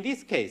course, in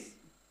this case,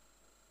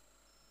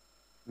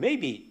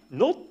 maybe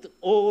not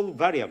all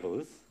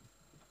variables.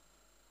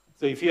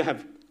 So if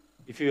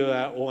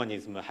your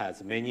organism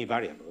has many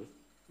variables,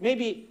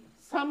 maybe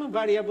some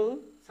variable,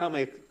 some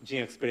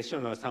gene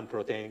expression or some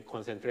protein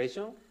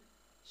concentration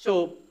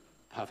show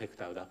perfect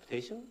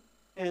adaptation,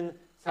 and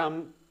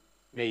some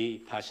may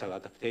partial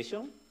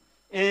adaptation,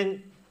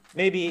 and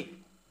maybe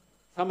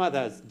some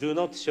others do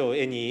not show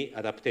any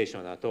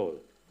adaptation at all.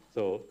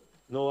 So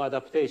no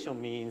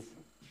adaptation means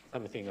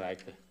something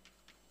like,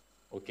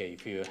 okay,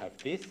 if you have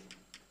this,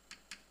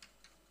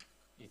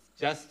 it's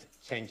just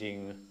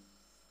changing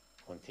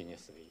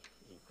continuously,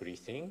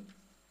 increasing.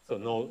 So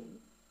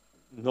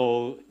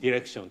no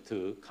direction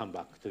to come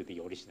back to the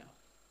original.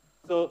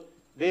 So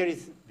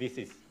this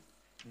is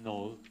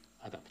no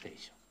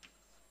adaptation.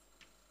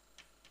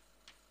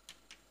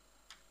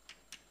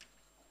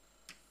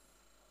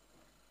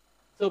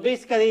 So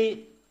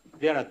basically,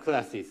 there are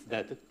classes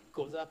that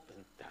goes up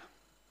and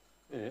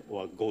down,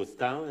 or goes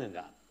down and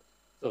up.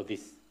 So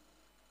this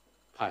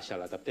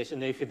partial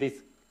adaptation, if this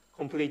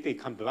completely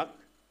comes back,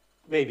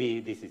 maybe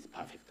this is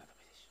perfect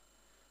adaptation.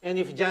 And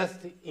if just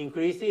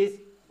increases,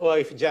 or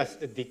if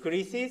just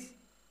decreases,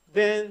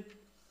 then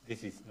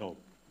this is no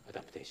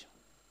adaptation.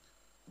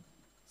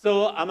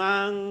 So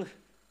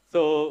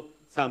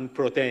some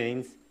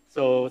proteins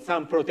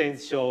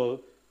show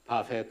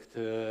perfect,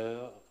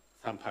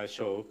 some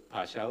show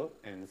partial,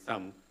 and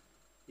some,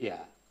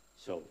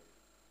 show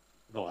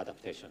no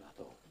adaptation at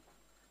all.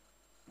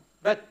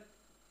 But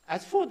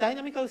as for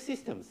dynamical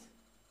systems,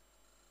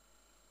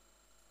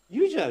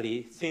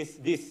 usually, since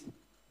this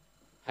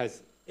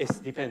has S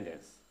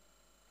dependence,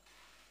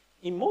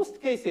 in most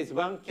cases,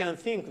 one can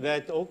think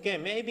that, okay,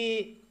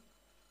 maybe,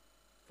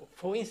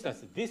 for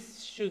instance,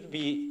 this should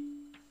be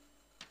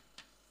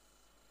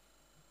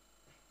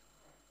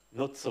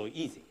not so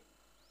easy,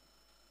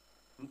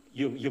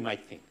 you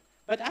might think.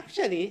 But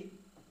actually,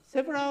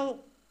 several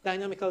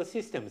dynamical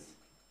systems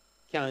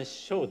can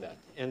show that.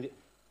 And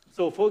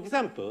so, for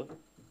example,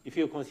 if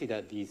you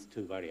consider these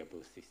two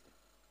variable systems,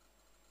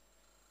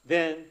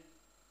 then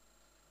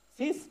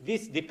since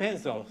this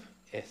depends on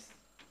S,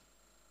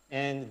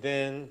 and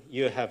then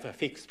you have a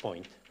fixed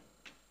point,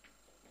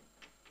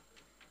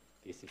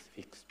 this is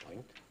fixed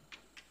point.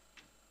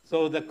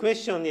 So the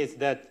question is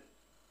that,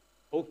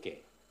 okay,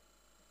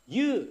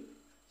 U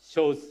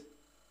shows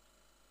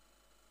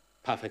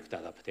perfect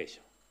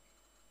adaptation,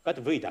 but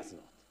V does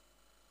not.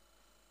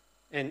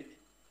 And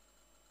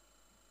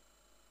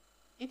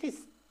it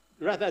is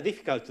rather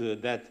difficult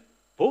that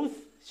both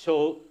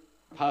show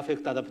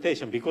perfect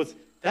adaptation, because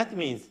that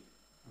means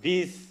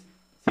these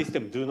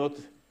systems do not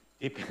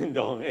depend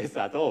on S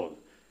at all.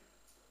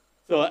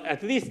 So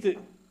at least,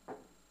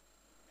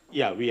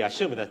 we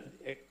assume that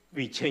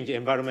we change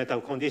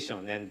environmental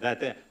condition and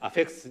that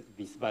affects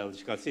this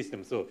biological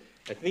system. So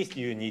at least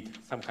you need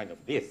some kind of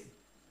this.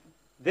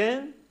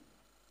 Then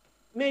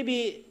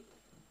maybe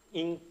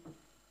in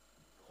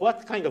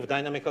what kind of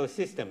dynamical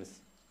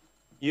systems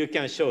you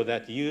can show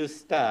that U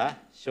star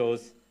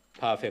shows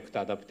perfect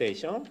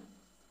adaptation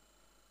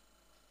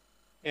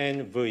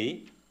and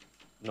V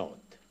not.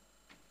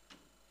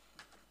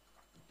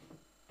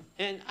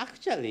 And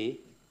actually,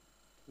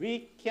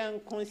 we can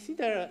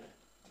consider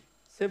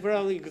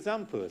several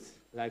examples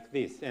like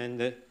this.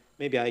 And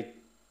maybe I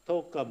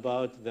talk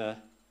about the,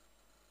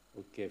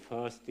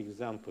 first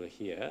example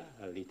here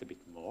a little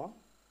bit more.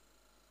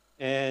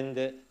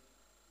 And,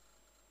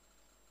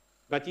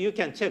 but you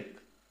can check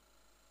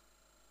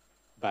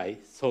by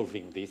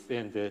solving this,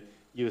 and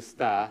U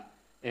star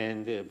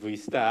and V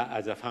star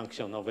as a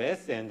function of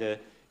S, and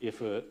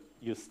if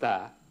U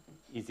star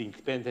is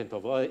independent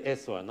of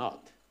S or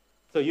not.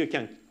 So you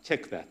can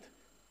check that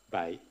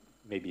by,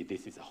 maybe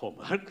this is a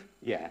homework,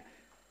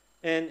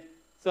 And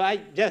so I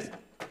just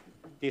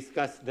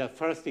discussed the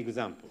first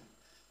example.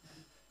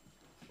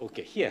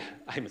 Okay, here,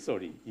 I'm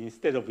sorry,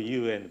 instead of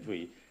U and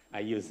V,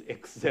 I use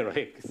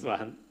X0,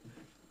 X1.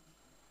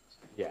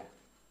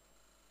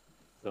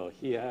 So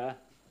here,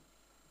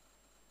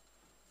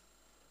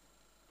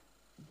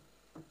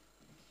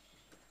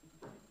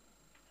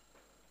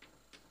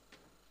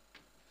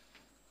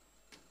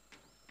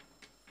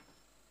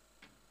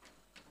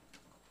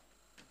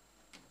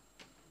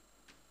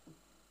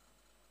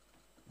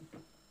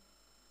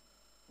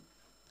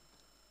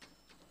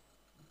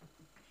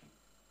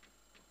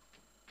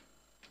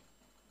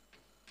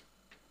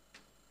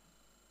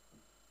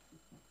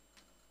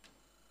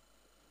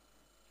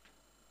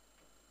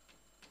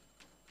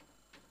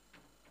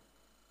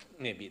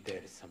 maybe there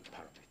is some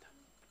parameter.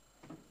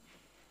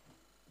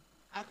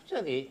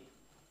 Actually,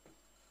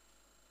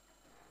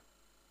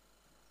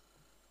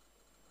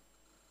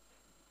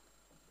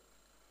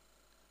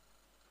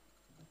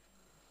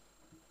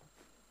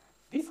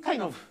 this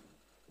kind of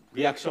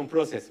reaction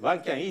process,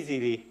 one can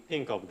easily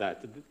think of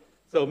that.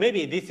 So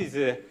maybe this is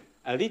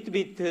a little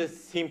bit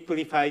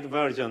simplified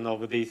version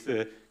of this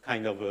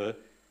kind of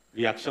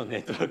reaction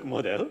network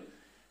model.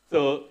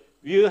 So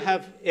you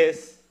have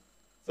S,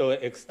 so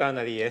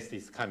externally S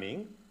is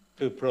coming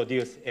to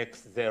produce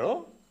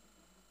X0.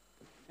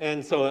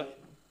 And so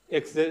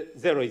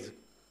X0 is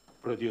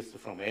produced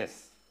from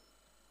S.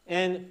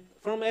 And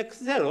from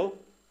X0,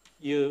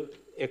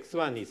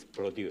 X1 is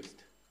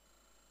produced.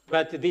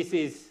 But this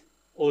is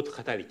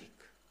autocatalytic.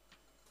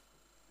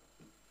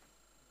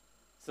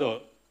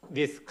 So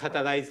this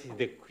catalyzes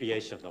the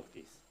creation of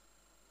this.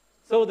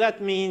 So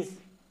that means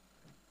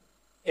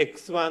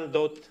X1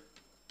 dot,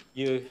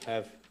 you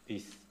have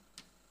this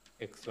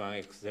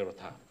X1, X0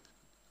 term.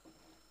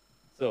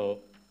 So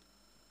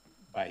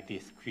by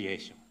this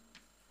creation.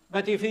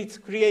 But if it's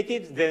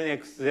created, then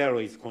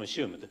x0 is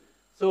consumed.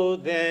 So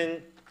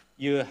then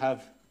you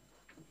have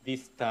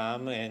this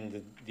term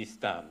and this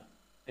term.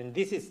 And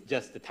this is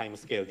just the time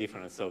scale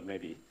difference, so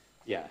maybe,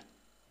 yeah,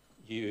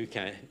 you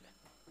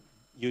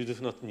do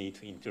not need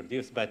to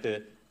introduce, but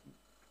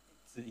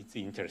it's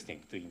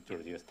interesting to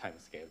introduce time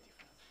scale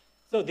difference.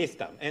 So this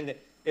term, and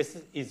S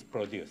is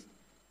produced.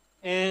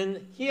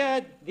 And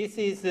here, this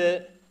is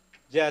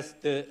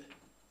just,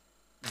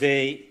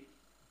 they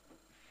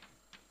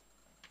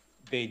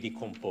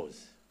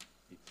decompose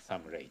at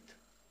some rate.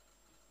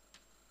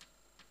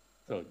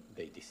 So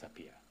they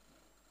disappear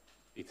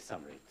with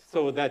some rate.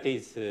 So that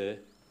is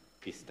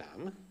this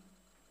term.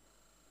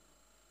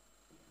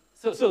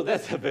 So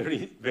that's a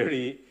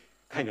very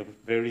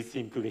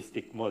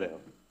simplistic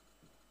model.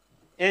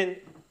 And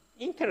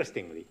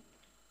interestingly,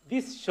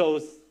 this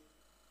shows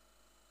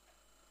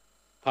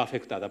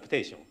perfect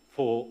adaptation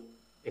for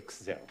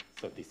x0.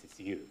 So this is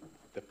U,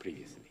 the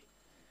previously.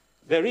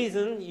 The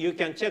reason you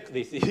can check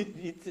this,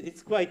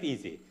 it's quite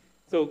easy.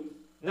 So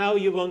now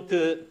you want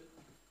to,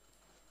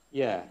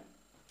 yeah,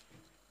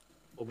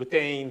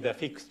 obtain the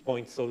fixed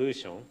point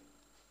solution.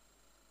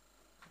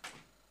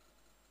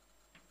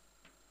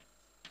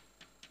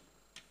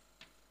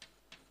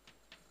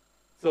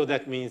 So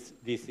that means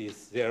this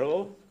is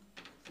 0,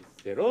 this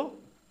is 0.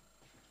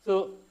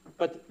 So,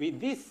 but with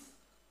this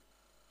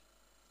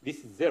is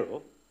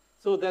 0.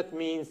 So that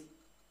means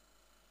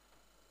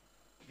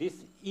this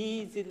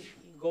easily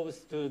goes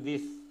to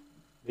this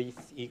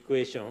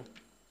equation,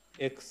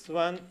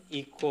 x1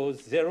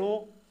 equals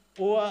 0,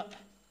 or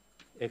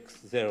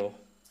x0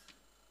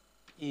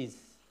 is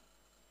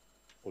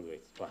always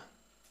 1.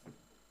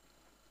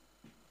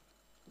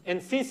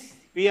 And since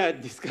we are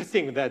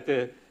discussing that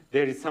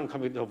there is some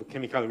kind of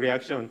chemical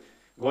reaction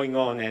going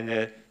on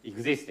and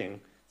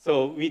existing,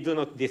 so we do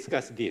not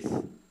discuss this.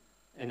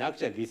 And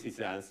actually, this is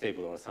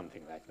unstable or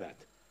something like that.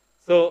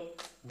 So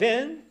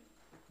then,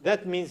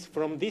 that means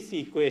from this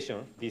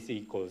equation, this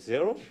equals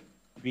 0,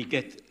 we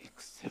get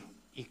x0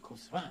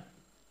 equals 1.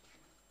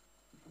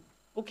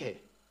 Okay,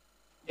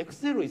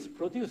 x0 is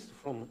produced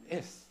from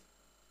S.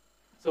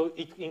 So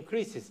it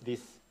increases,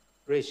 this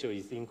ratio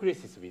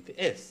increases with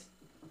S.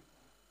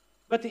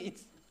 But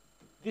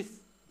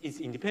this is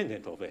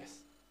independent of S.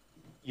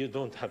 You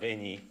don't have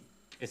any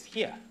S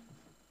here.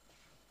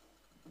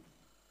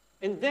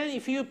 And then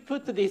if you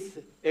put this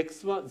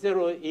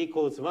x0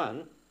 equals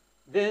 1,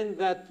 then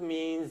that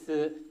means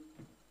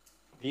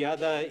the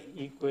other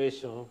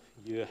equation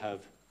you have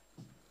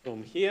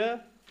from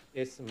here,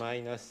 S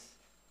minus,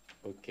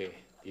 okay,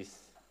 this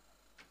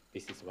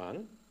is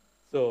 1.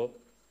 So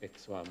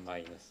x1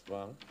 minus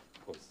 1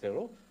 equals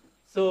 0.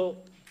 So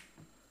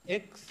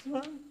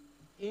x1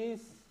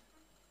 is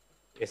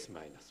S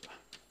minus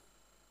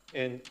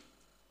 1. And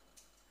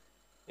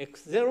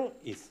x0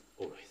 is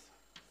always 1.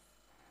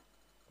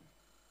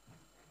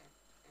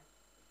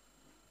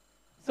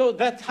 So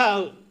that's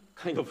how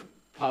kind of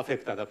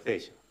perfect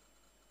adaptation.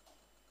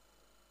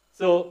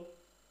 So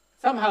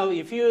somehow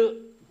if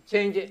you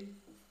change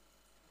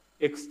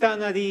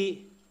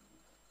externally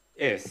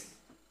S,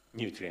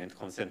 nutrient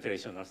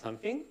concentration or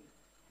something,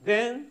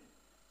 then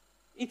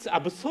it's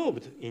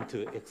absorbed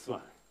into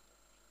x1.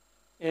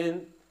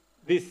 And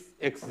this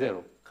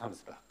x0 comes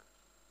back.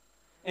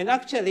 And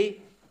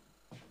actually,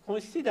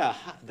 consider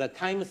the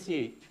time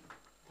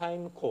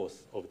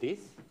course of this.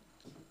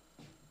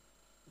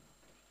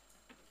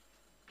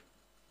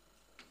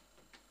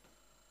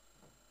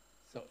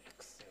 So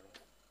x0,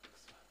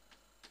 x1.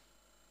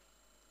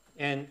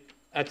 And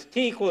at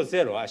t equals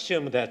 0,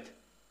 assume that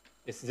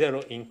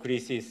S0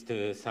 increases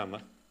to some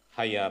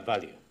higher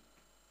value.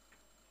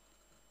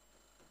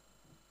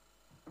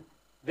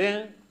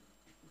 Then,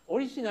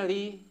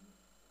 originally,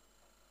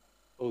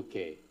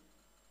 okay,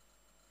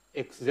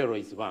 x0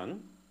 is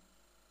 1.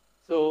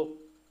 So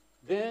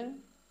then,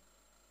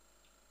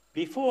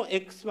 before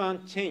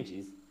x1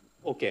 changes,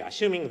 okay,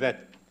 assuming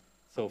that,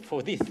 so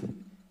for this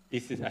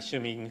is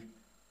assuming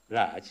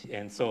large,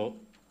 and so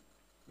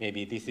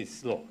maybe this is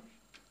slow.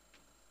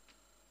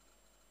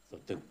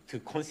 So to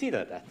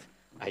consider that,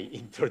 I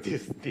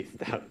introduced this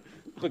term.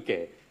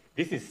 Okay,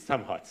 this is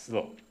somewhat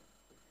slow,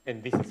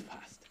 and this is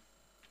fast.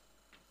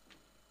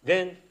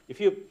 Then, if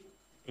you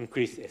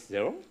increase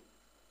S0,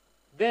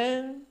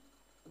 then,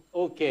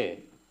 okay,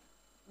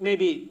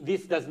 maybe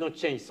this does not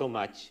change so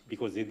much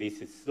because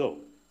this is slow.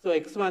 So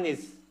x1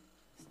 is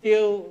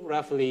still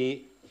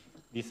roughly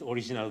this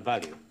original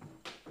value.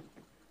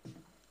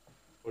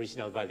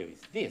 Original value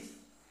is this.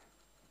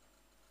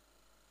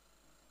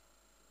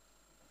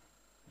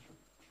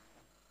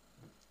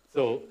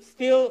 So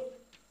still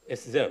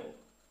S0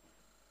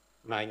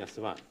 minus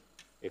 1,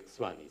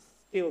 x1 is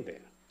still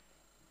there.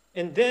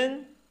 And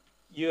then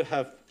you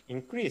have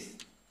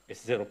increased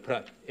S0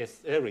 plus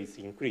S0 is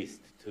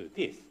increased to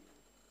this.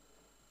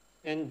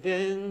 And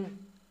then,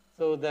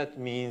 so that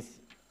means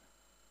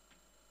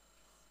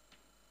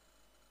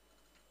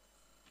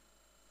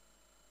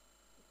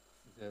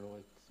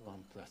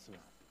x1 plus 1.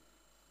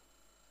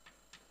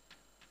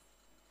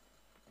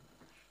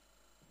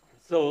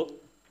 So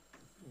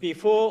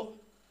before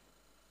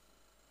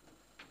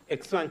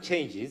x1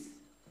 changes,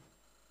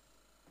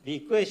 the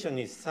equation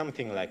is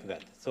something like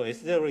that. So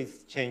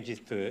S0 changes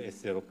to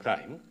S0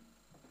 prime.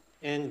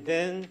 And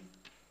then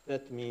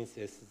that means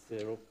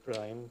S0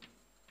 prime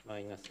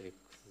minus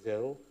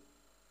X0.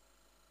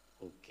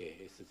 Okay,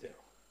 S0.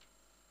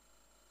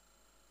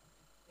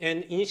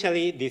 And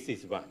initially, this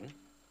is 1.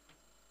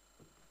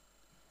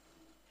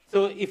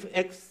 So if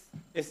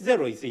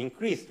S0 is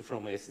increased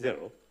from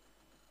S0,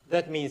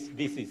 that means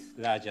this is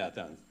larger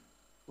than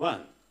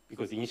 1,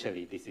 because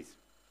initially this is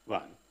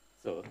 1.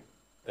 So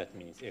that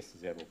means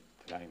S0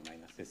 prime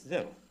minus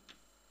S0.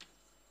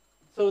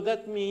 So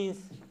that means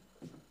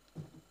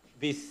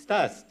this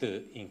starts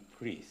to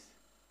increase.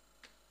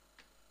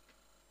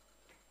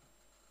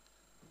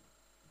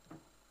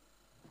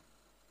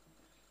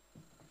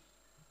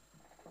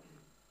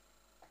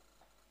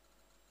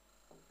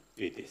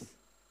 It is.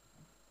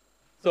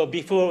 So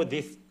before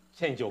this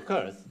change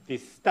occurs,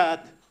 this start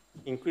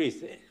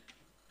increase.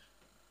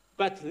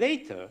 But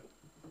later,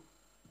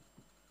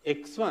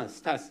 x1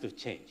 starts to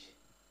change.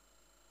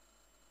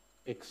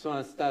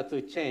 x1 starts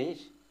to change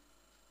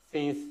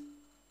since,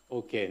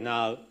 okay,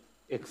 now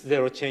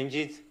x0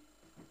 changes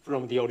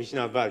from the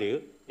original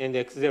value, and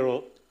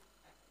x0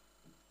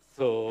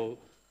 so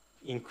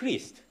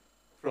increased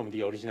from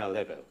the original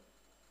level.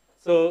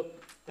 So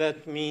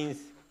that means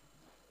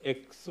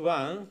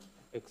x1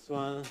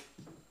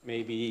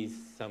 maybe is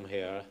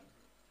somewhere,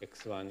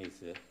 x1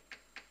 is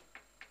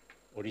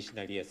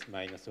originally as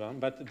minus 1,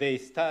 but they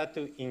start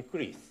to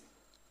increase.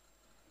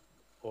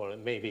 Or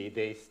maybe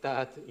they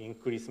start to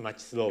increase much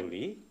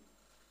slowly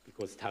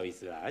because tau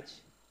is large.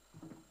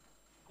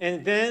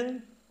 And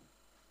then,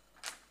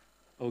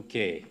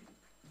 okay,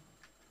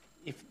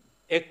 if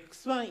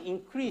x1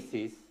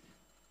 increases,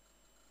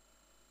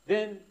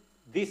 then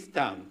this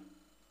term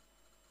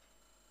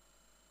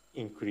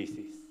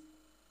increases.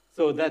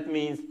 So that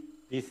means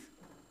this,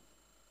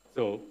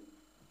 so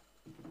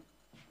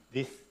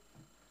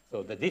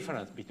the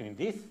difference between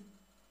this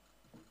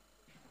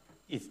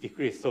is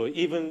decreased. So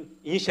even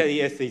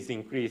initially S is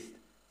increased,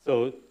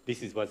 so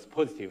this is what's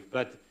positive,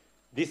 but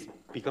this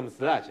becomes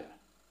larger.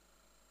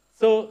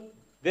 So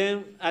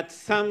then at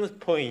some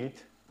point,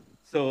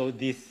 so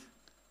this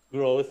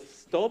growth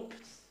stops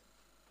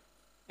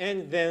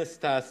and then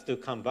starts to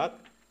come back.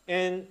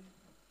 And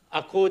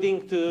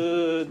according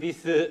to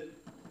this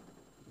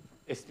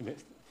estimate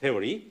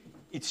theory,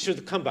 it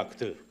should come back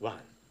to 1.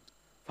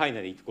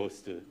 Finally, it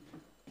goes to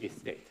this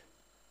state.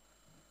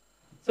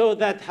 So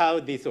that's how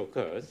this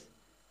occurs.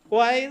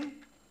 While,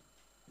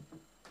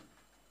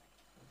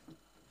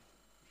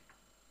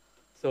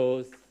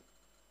 so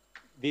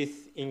this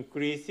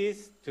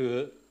increases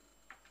to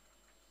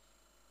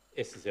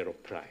S0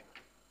 prime.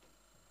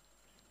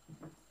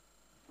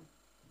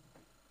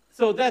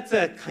 So that's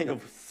a kind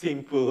of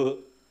simple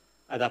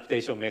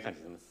adaptation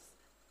mechanism.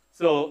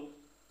 So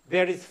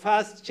there is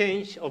first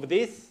change of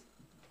this,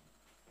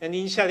 and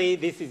initially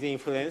this is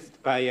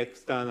influenced by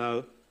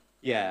external,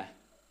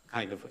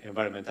 kind of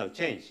environmental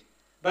change.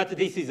 But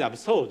this is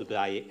absorbed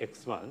by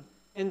x1,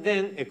 and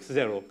then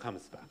x0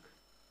 comes back.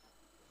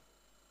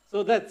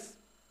 So that's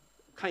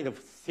kind of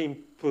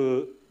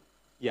simple,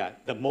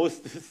 the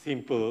most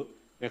simple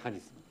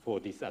mechanism for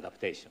this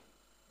adaptation.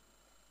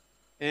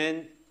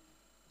 And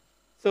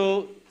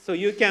so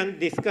you can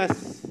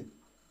discuss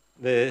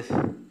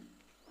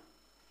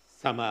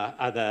some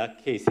other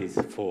cases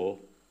for,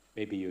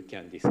 maybe you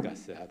can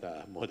discuss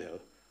other model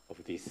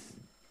of this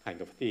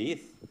kind of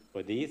these.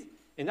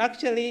 And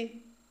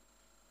actually,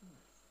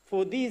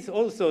 for these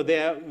also,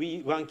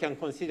 one can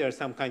consider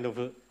some kind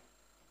of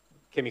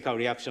chemical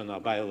reaction or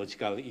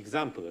biological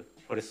example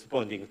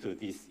corresponding to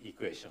this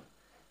equation.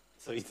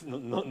 So it's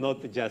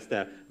not just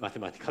a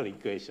mathematical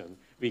equation.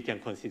 We can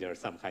consider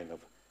some kind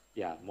of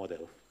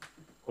model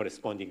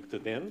corresponding to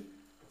them,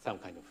 some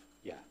kind of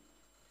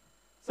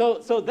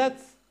So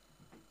that's,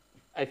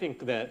 I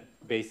think, the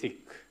basic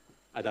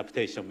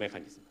adaptation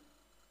mechanism.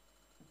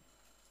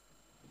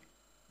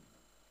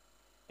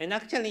 And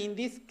actually, in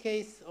this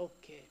case,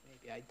 okay,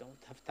 maybe I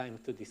don't have time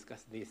to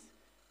discuss this.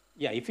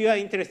 If you are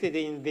interested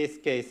in this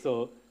case,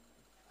 so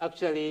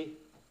actually,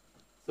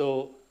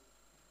 so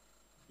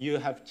you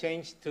have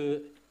changed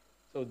to,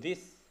 so this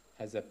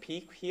has a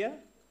peak here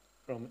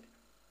from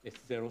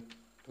S0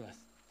 plus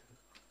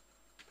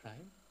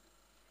prime.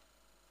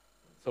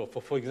 So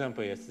for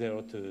example,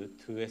 S0 to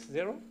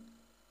 2S0.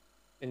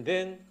 And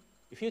then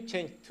if you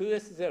change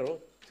 2S0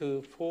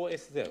 to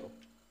 4S0,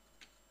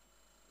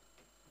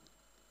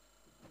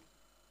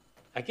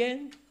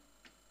 again,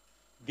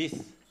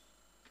 this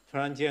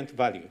transient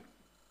value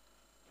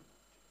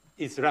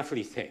is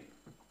roughly same.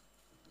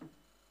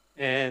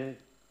 And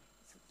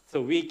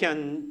so we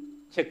can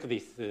check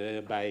this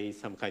by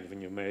some kind of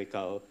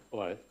numerical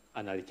or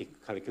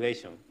analytic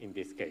calculation in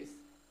this case.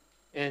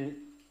 And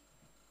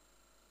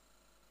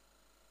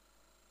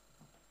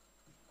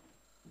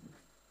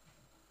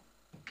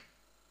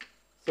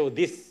so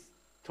this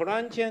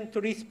transient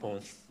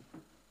response,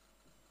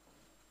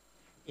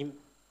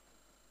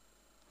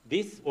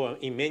 this, or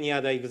in many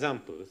other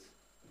examples,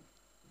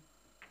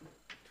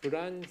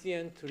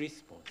 transient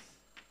response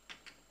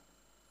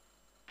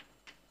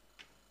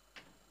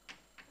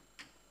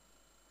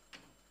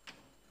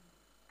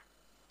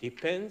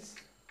depends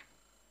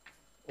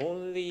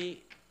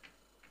only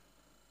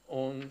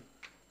on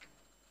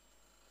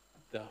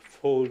the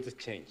fold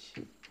change.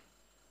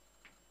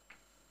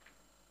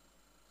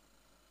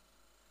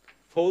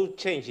 Fold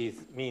changes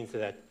means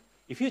that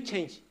if you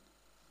change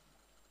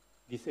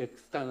this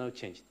external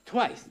change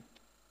twice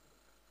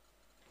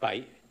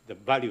by the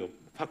value of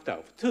factor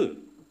of 2,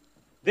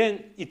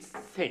 then it's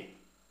same.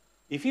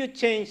 If you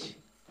change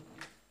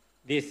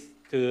this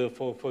to,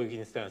 for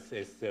instance,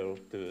 S0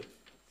 to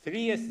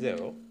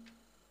 3S0,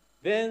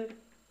 then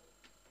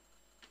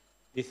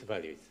this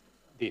value is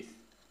this.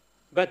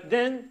 But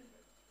then,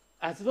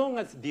 as long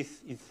as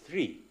this is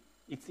 3,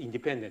 it's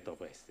independent of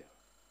S0.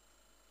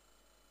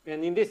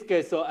 And in this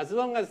case, so as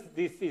long as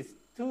this is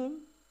 2,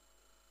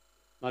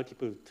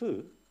 multiple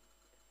 2,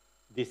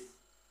 this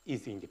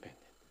is independent.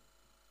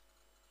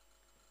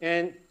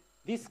 And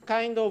this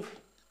kind of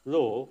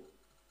law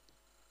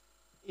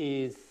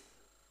is,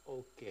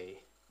 okay,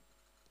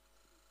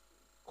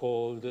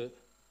 called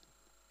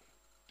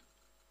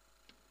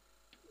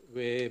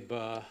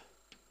Weber-Fechner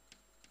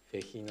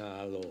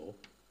law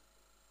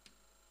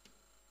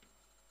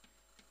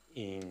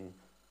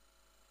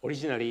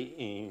originally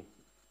in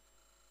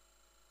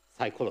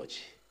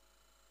psychology.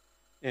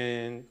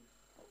 And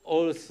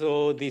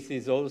also, this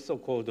is also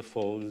called the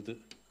fold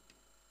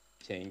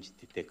change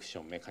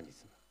detection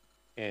mechanism.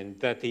 And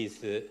that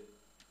is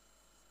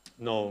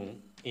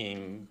known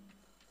in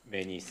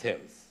many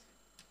cells.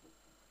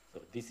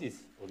 So this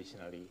is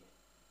originally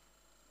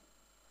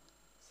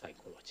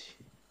psychology.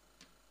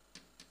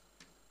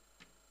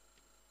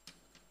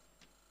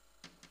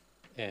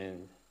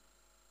 And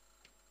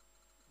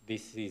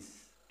this is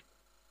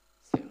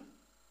cell.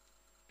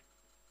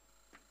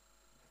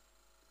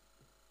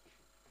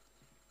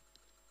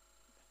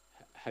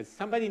 Has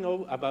somebody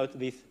know about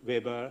this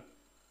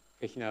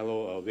Weber-Fechner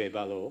law or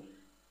Weber law?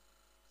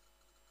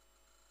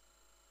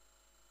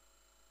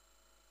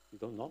 You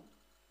don't know?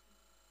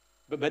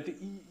 But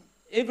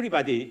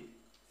everybody,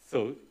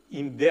 so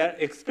in their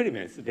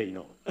experiments, they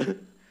know.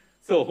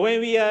 So when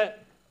we are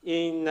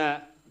in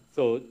a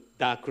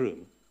dark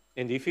room,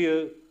 and if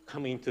you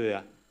come into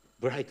a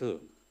bright room,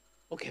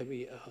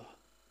 okay,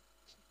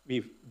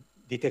 we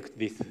detect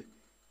this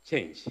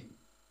change.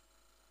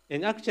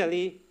 And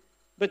actually,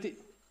 but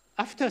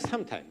after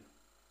some time,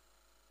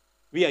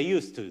 we are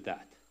used to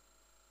that.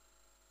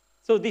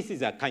 So this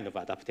is a kind of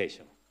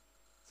adaptation.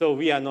 So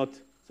we are not,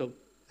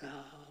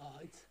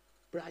 it's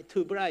bright,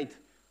 too bright.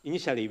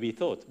 Initially we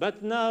thought,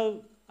 but now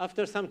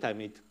after some time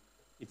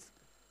it's,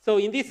 so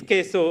in this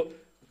case, so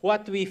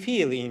what we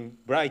feel in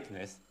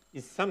brightness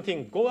is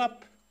something go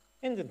up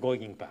and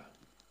going back,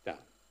 down.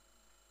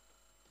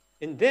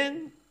 And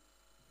then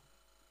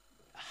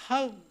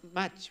how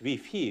much we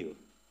feel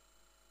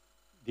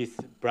this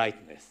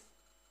brightness.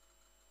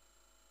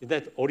 Is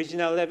that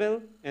original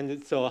level?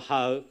 And so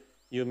how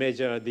you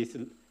measure this,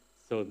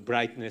 so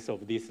brightness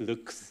of this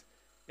lux.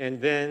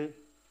 And then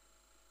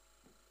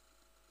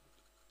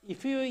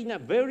if you're in a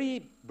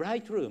very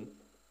bright room,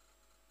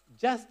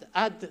 just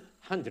add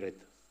 100,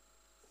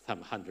 some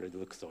 100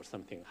 lux or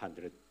something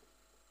 100.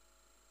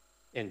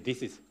 And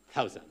this is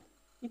 1,000.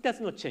 It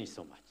does not change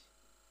so much.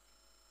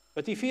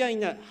 But if you are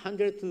in a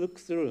 100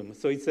 lux room,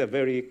 so it's a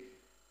very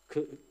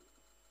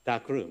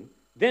dark room,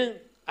 then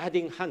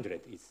adding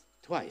 100 is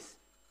twice.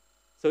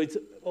 So it's,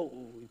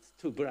 it's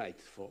too bright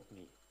for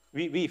me.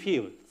 We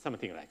feel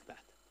something like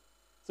that.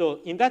 So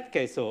in that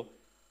case, so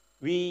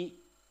we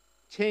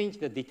change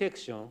the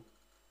detection,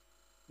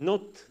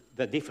 not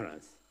the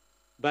difference,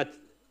 but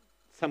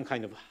some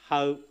kind of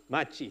how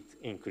much it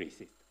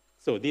increases.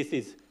 So this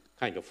is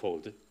kind of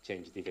fold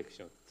change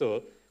detection.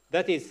 So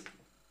that is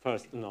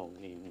first known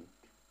in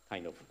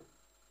kind of,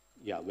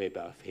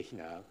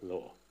 Weber-Fechner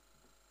law.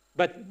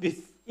 But this,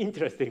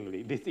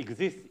 interestingly, this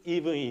exists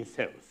even in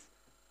cells.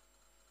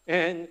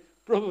 And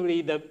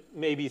probably the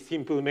maybe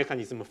simple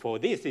mechanism for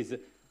this is,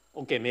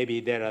 okay,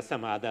 maybe there are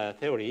some other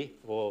theory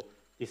for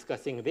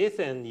discussing this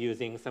and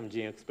using some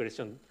gene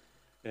expression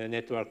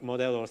network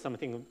model or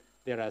something.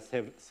 There are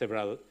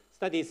several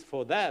studies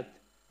for that.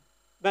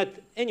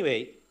 But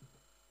anyway,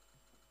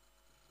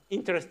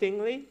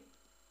 interestingly,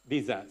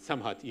 these are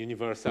somewhat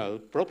universal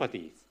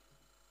properties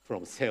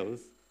from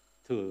cells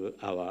to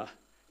our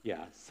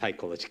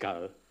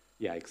psychological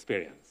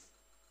experience.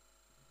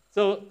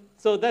 So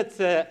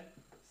that's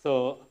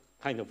so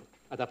kind of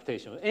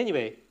adaptation.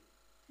 Anyway,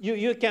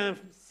 you can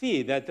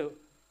see that,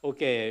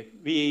 okay,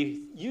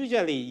 we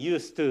usually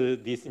used to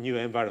this new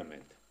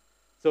environment.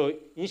 So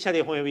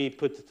initially when we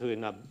put to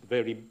in a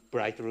very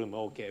bright room,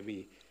 okay,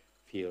 we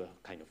feel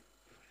kind of,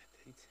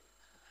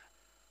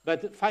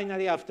 but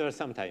finally after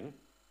some time,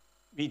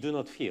 we do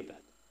not feel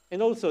that.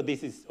 And also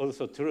this is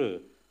also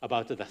true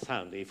about the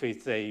sound. If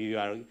it's you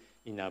are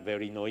in a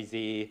very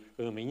noisy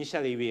room,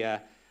 initially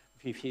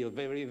we feel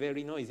very,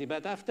 very noisy,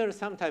 but after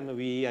some time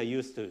we are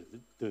used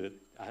to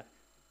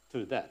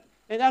to that.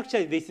 And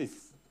actually, this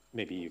is,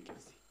 maybe you can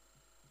see.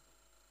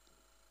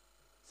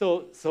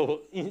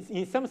 So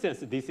in some sense,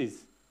 this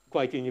is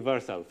quite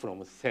universal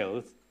from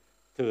cells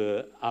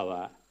to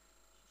our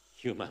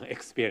human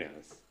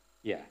experience.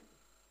 Yeah.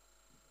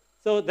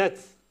 So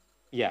that's,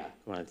 yeah,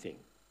 one thing.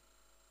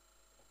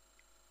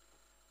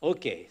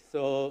 Okay,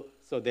 so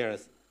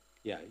there's,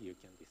 yeah, you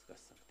can discuss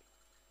something.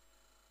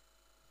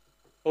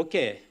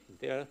 Okay, is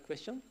there a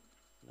question?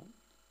 No?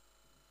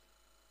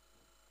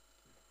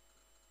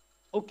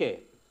 Okay,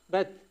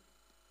 but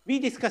we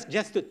discussed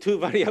just a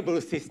two-variable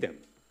system.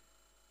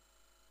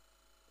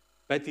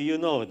 But you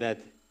know that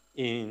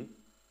in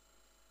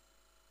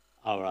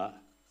our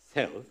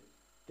cells,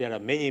 there are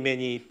many,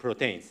 many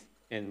proteins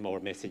and more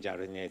messenger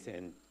RNAs.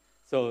 And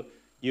so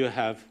you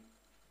have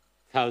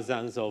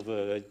thousands of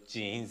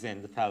genes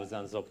and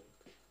thousands of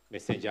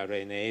messenger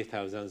RNA,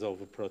 thousands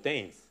of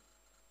proteins.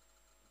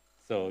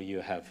 So you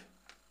have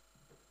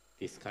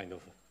this kind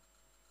of,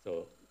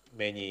 so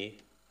many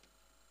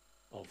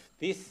of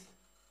this.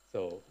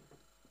 So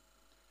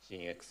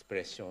gene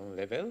expression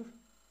level.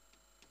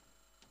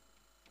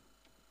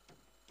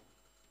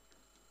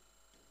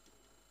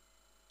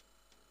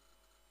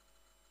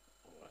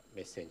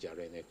 Messenger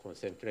RNA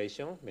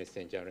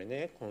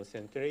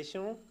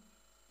concentration,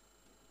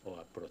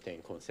 or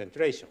protein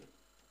concentration.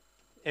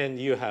 And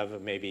you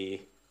have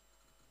maybe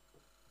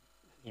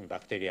in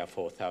bacteria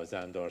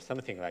 4,000 or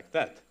something like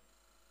that.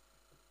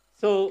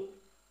 So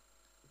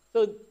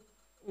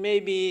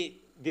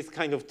maybe this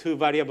kind of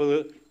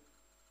two-variable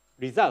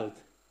result,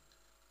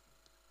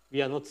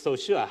 we are not so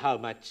sure how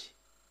much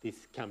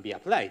this can be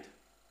applied.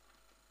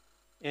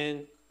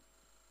 And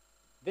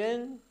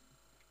then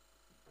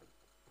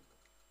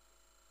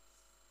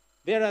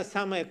there are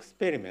some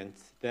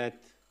experiments that,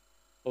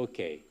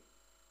 okay,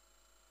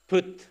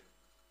 put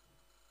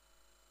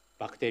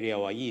bacteria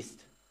or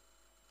yeast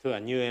to a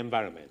new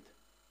environment.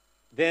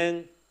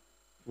 Then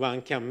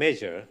one can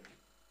measure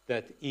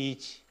that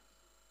each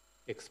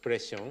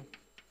expression,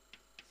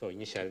 so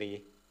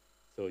initially,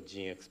 so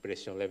gene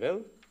expression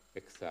level,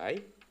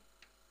 xi,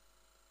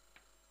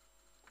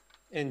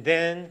 and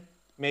then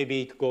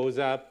maybe it goes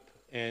up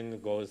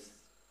and goes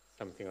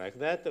something like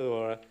that,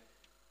 or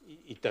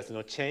it does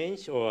not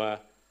change, or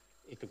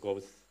it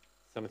goes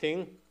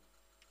something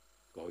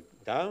going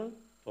down,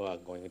 or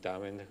going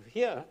down and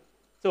here.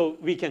 So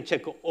we can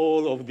check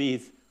all of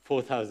these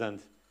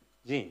 4,000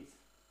 genes.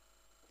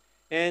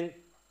 And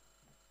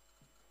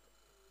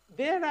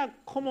there are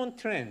common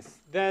trends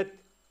that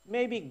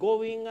may be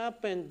going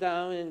up and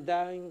down,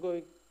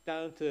 going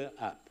down to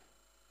up.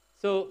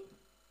 So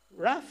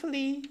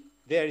roughly,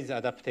 there is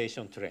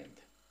adaptation trend,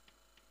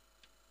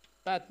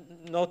 but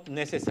not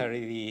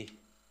necessarily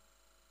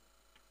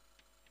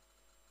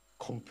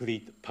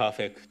complete,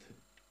 perfect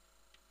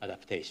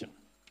adaptation.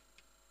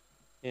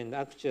 And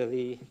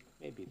actually,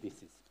 maybe this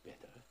is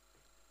better.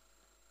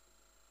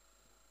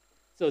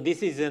 So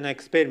this is an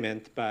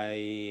experiment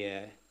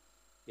by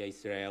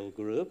Israel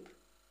group,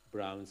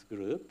 Brown's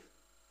group.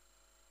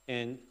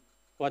 And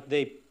what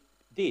they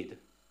did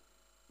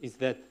is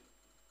that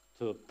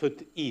to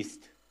put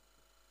yeast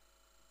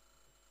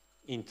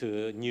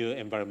into new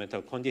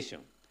environmental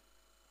condition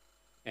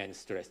and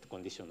stressed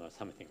condition or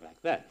something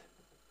like that.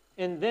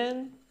 And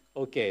then,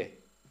 okay,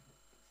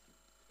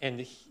 and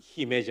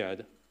he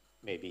measured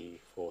maybe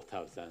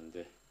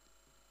 4,000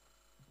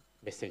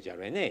 messenger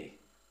RNA.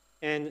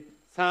 And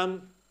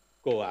some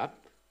go up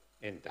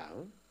and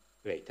down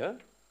later,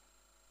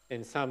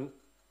 and some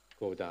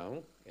go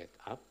down and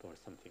up or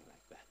something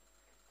like that.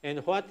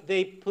 And what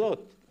they plot,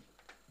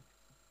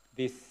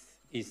 this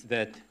is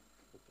that,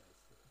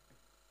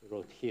 I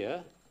wrote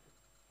here,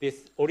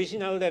 this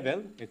original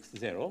level,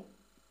 x0,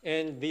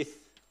 and this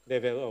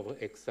level of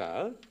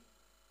xr,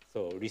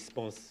 so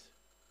response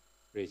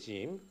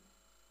regime,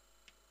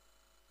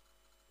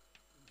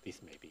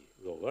 this may be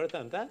lower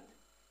than that.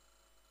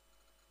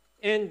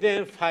 And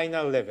then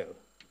final level.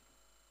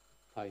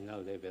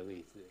 Final level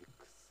is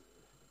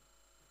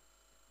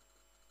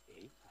xa,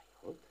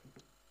 I hope,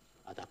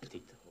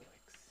 adapted or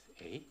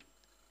xa.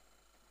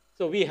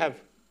 So we have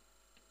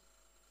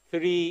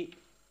three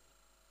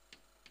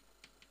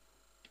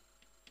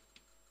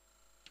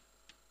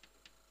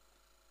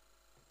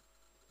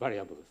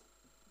variables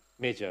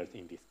measured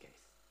in this case.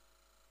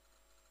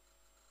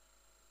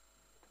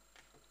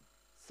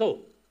 So,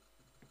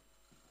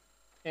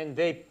 and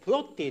they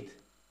plotted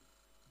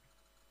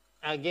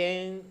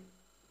again.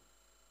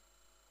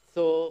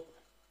 So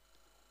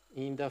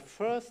in the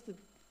first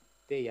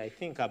day, I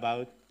think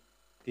about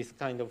this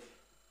kind of,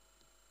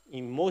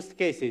 in most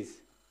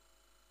cases,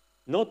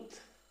 not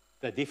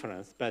the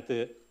difference, but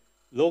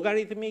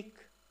logarithmic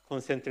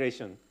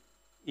concentration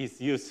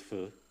is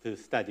useful to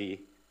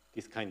study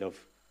this kind of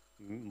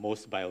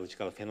most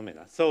biological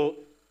phenomena. So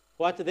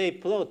what they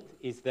plot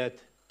is that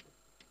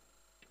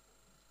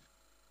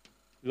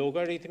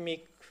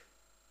logarithmic,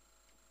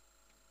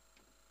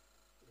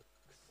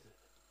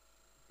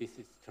 this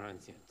is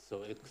transient,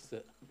 so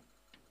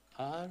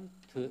xr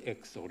to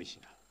x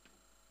original.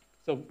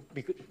 So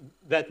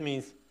that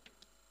means,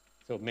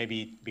 So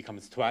maybe it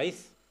becomes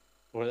twice,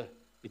 or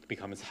it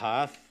becomes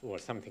half, or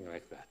something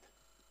like that.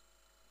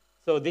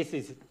 So this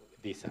is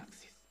this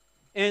axis.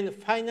 And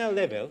final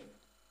level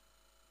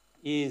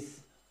is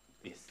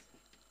this.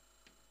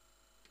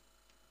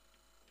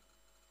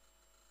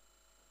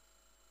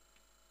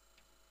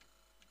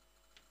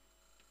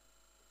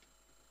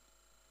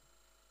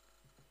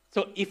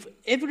 So if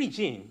every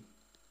gene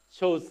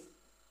shows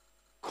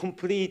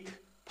complete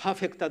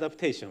perfect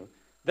adaptation,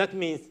 that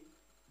means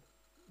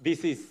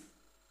this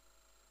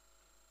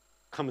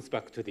comes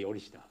back to the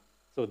original.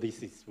 So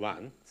this is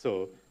 1,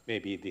 so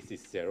maybe this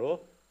is 0.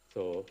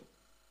 So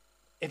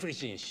every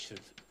gene should.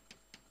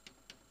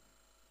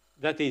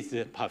 That is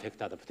a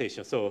perfect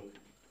adaptation. So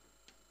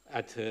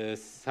at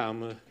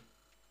some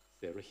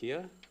 0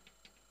 here,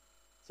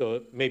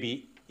 so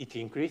maybe it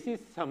increases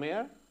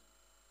somewhere,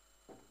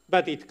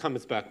 but it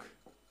comes back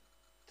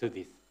to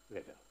this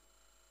level.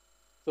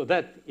 So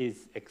that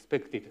is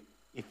expected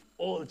if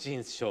all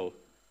genes show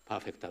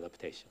perfect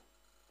adaptation.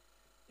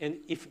 And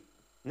if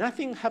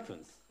nothing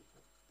happens,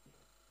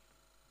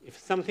 if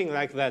something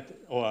like that,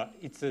 or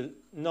it's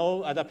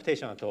no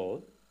adaptation at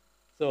all,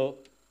 so,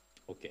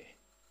 okay,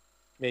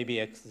 maybe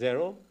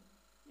x0,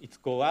 it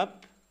go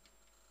up,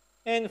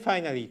 and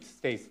finally it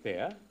stays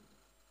there.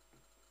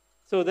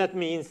 So that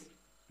means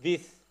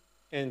this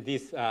and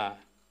this are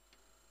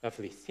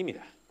roughly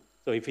similar.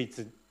 So if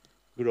it's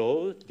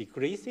grows,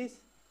 decreases,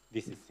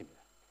 this is similar.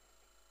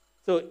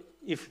 So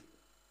if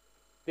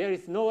there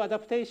is no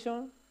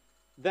adaptation,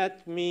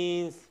 that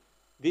means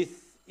this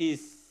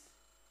is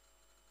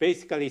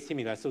basically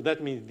similar. So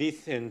that means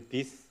this and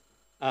this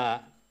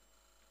are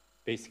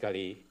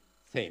basically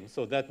same.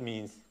 So that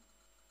means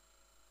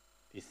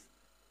this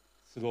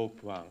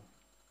slope 1.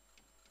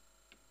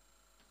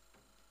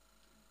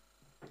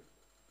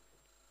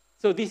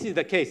 So this is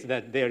the case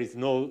that there is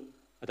no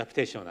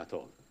adaptation at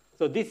all.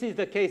 So this is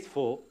the case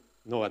for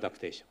no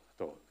adaptation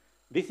at all.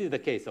 This is the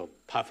case of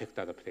perfect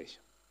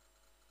adaptation.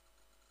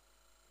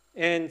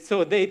 And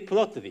so they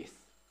plot this,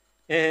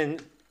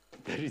 and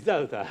the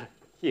results are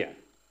here.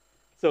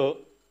 So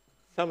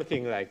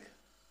something like,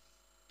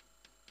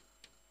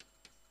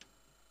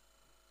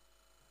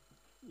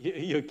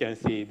 you can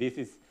see this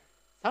is,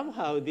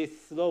 somehow this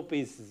slope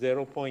is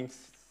 0.6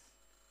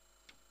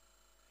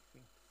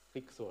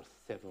 or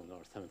 7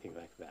 or something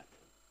like that.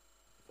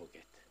 I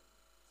forget,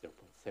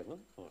 0.7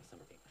 or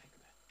something like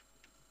that.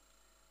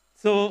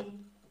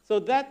 So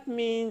that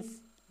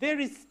means there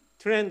is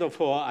trend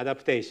for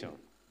adaptation,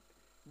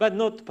 but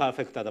not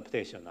perfect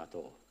adaptation at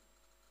all.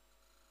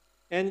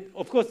 And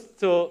of course,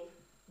 so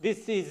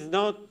this is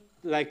not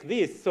like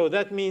this. So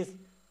that means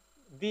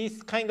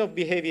this kind of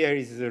behavior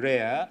is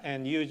rare,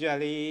 and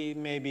usually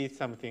maybe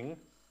something.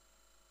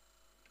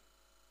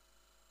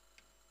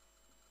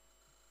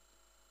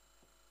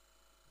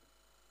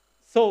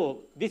 So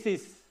this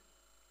is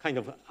kind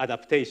of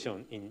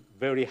adaptation in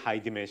very high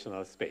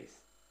dimensional space.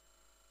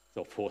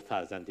 So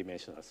 4,000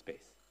 dimensional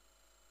space.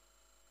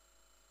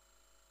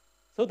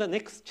 So the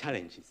next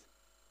challenge is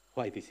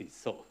why this is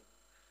so.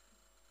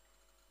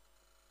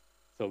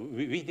 So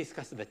we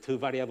discussed the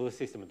two-variable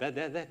system.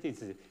 That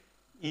is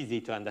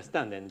easy to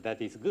understand, and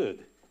that is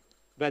good.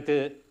 But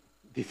this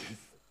is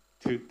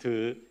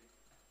too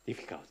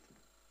difficult.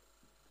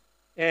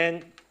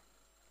 And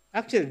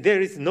actually,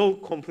 there is no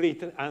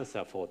complete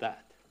answer for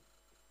that.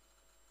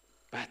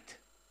 But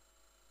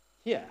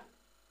here,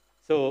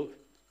 so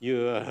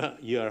you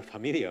are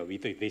familiar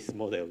with this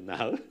model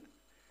now.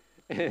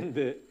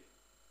 And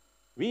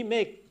we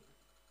make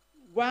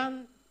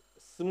one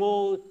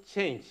small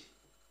change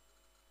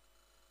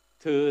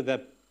to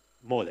the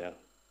model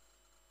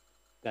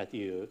that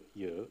you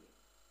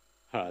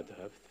heard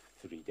of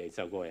 3 days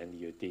ago, and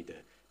you did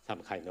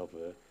some kind of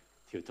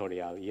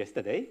tutorial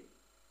yesterday.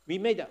 We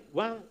made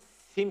one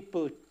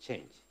simple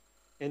change.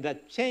 And the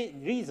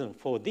reason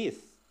for this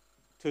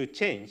to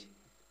change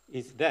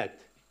is that,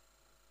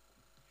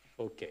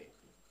 okay,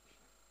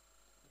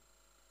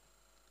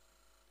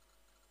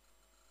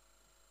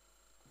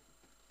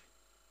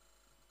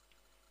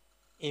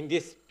 in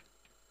this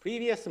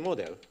previous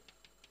model,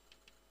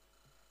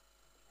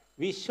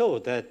 we show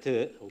that,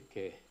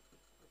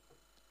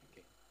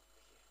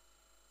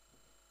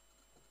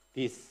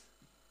 this,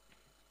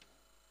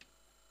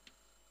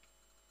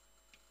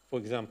 for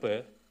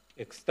example,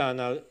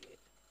 external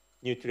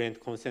nutrient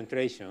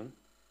concentration,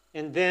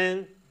 and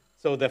then,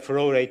 so the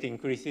flow rate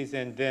increases,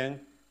 and then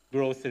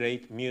growth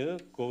rate mu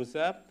goes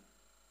up,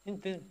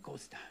 and then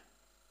goes down.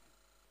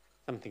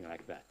 Something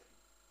like that,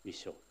 we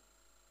show.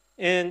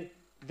 And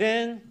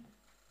then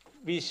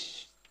we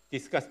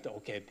discussed,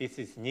 okay, this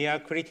is near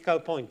critical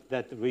point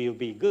that will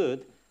be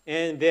good,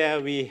 and there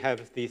we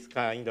have this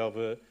kind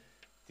of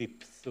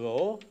dip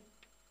slow.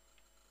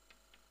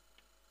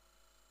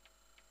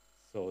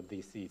 So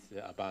this is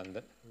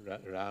abundant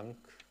rank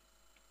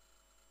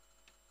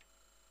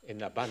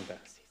and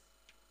abundances,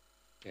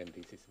 and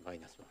this is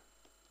 -1.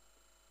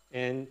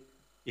 And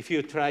if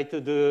you try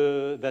to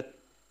do that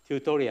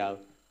tutorial,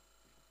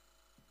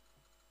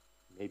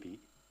 maybe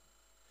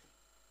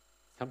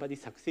somebody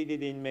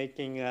succeeded in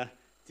making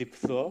zip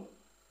flow?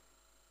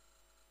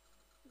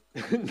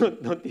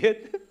 not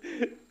yet.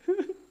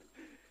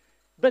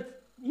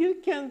 But you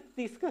can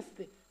discuss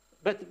it.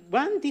 But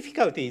one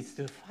difficulty is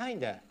to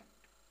find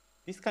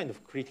this kind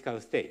of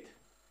critical state.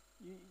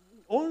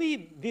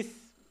 Only this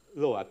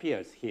law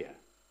appears here.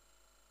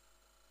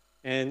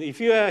 And if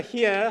you are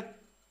here,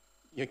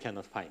 you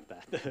cannot find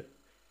that.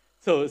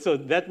 so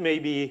that may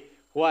be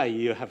why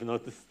you have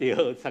not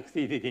still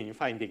succeeded in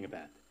finding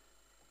that.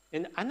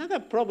 And another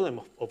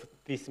problem of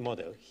this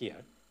model here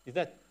is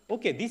that,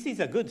 okay, this is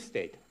a good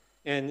state.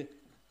 And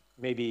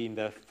maybe in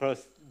the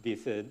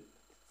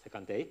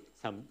second day,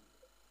 some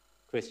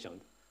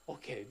question,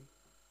 okay,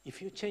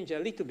 if you change a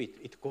little bit,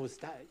 it goes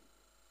die.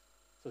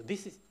 So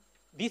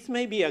this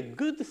may be a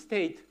good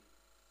state,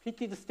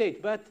 fitted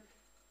state, but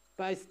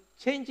by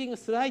changing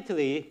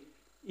slightly,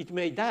 it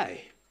may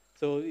die.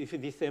 So if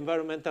this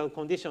environmental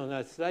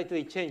condition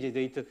slightly changes,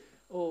 it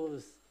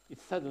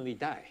suddenly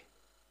dies.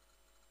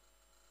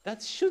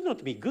 That should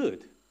not be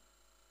good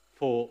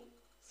for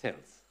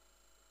cells.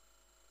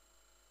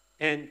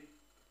 And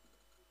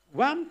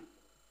one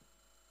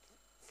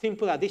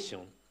simple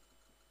addition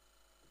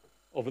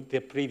of the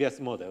previous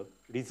model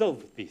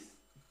resolved this.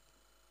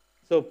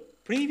 So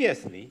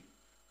previously,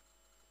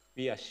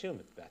 we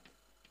assumed that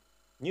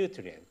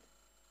nutrient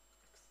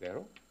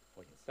X0,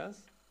 for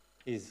instance,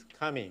 is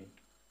coming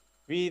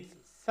with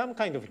some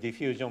kind of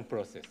diffusion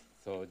process.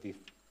 So the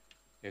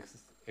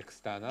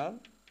external.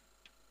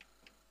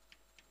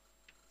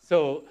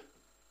 So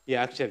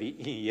yeah, actually,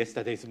 in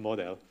yesterday's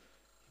model,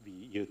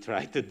 you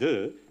try to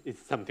do is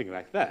something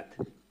like that.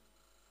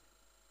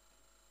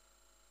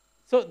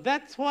 So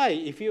that's why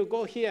if you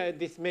go here,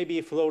 this maybe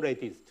flow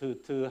rate is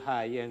too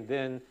high, and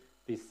then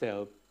this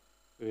cell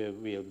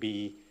will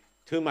be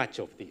too much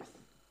of this.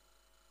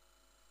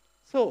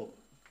 So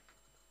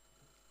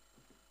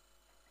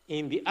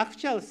in the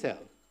actual cell,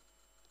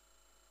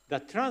 the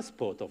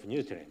transport of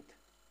nutrient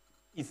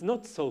is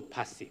not so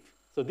passive.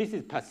 So this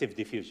is passive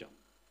diffusion.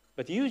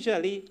 But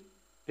usually,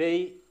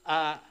 they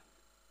are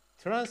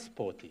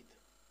transported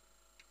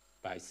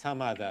by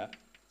some other,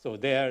 so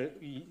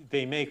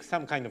they make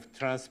some kind of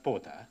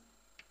transporter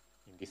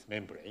in this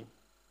membrane.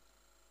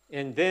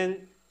 And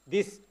then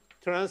this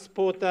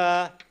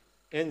transporter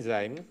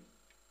enzyme,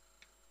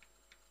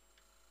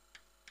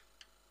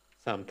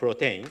 some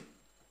protein,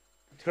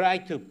 try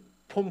to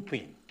pump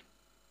in.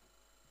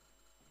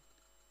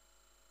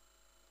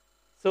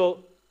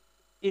 So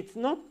it's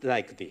not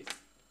like this.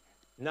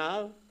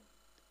 Now,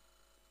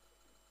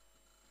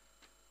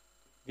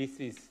 this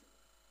is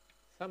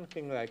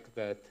something like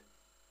that,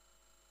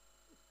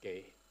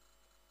 okay.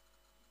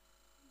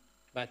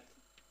 But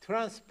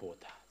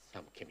transporter,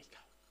 some chemical.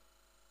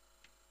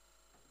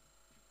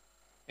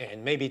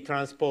 And maybe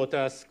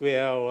transporter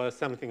square or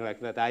something like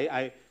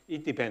that.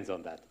 It depends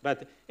on that.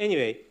 But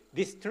anyway,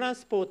 this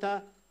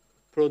transporter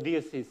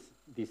produces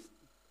this,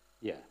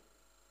 yeah.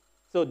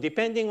 So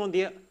depending on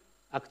the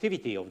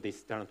activity of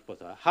this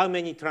transporter, how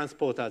many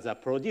transporters are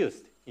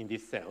produced in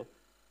this cell,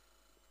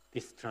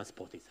 this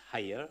transport is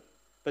higher.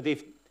 But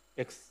if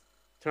X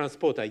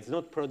transporter is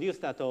not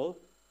produced at all,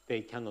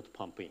 they cannot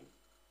pump in.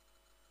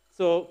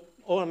 So,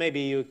 or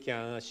maybe you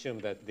can assume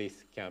that this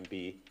can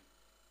be,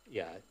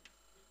 yeah,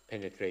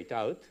 penetrate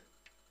out.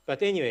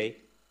 But anyway,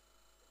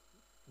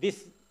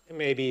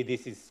 maybe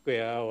this is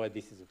square or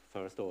this is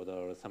first order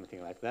or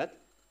something like that.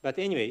 But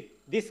anyway,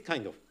 this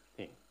kind of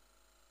thing.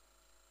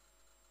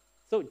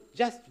 So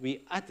just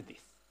we add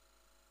this.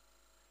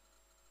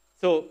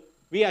 So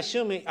we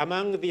assume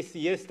among this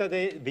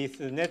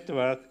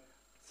network,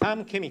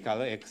 some chemical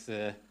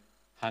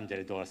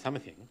X100 or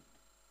something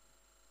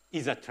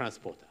is a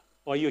transporter.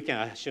 Or you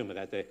can assume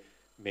that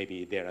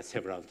maybe there are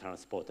several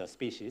transporter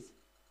species.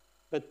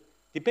 But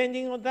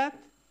depending on that,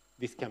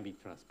 this can be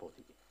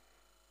transported.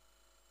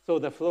 So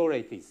the flow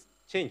rate is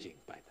changing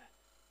by that.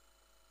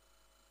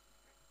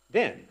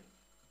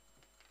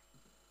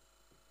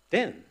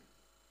 Then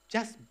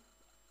just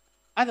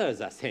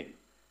others are same.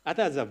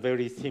 Others are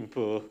very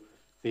simple,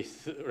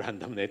 this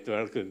random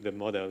network, the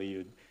model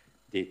you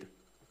did.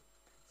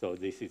 So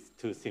this is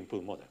too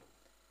simple model.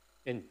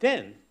 And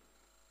then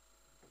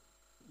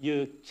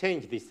you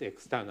change this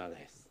external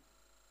S.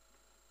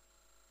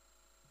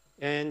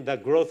 And the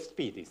growth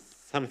speed is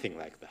something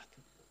like that.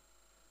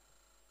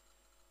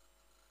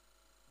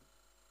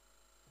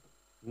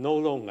 No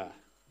longer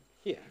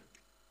here.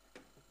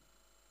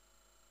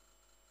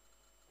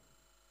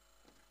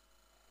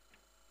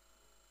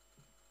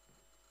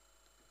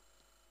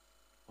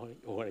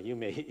 Or you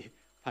may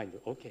find,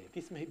 okay,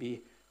 this may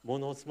be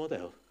Monod's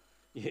model.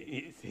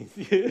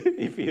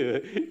 If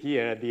you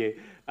hear the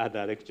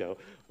other lecture,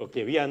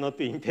 okay, we are not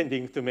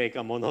intending to make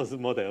a Monod's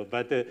model,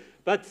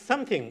 but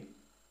something,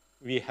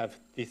 we have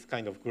this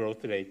kind of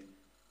growth rate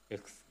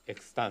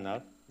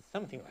external,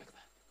 something like that.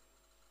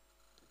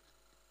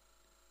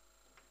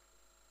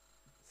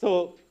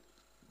 So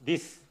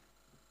this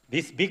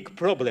big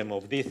problem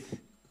of this,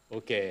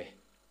 okay,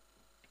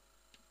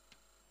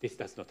 this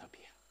does not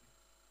appear.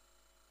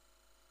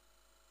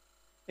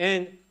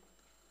 And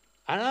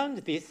around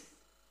this,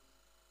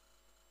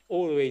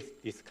 always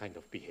this kind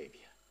of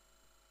behavior.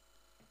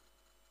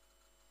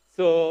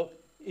 So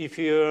if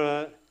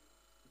you're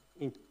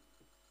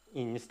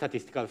in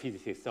statistical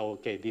physics,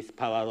 okay, this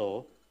power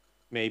law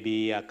may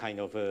be a kind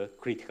of a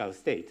critical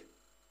state.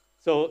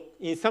 So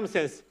in some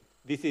sense,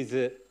 this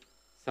is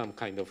some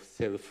kind of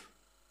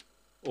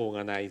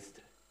self-organized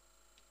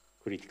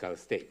critical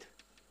state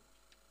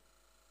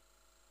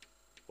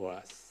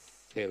or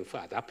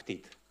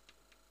self-adapted.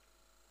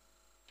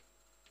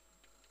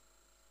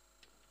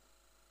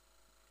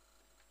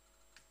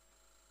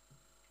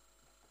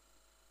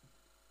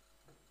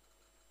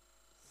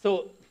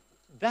 So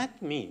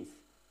that means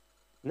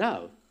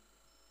now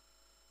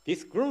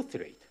this growth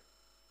rate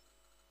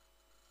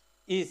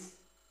is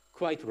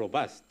quite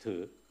robust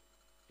to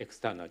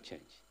external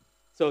change.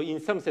 So in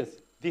some sense,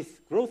 this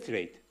growth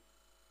rate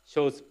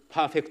shows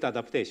perfect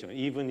adaptation,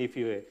 even if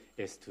you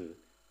is too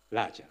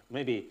larger.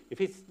 Maybe if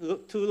it's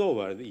too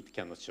lower, it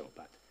cannot show.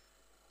 But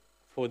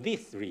for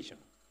this region,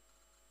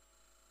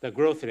 the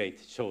growth rate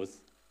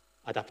shows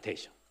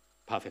adaptation,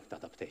 perfect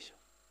adaptation.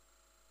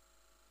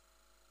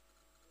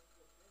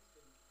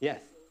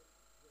 Yes?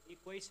 The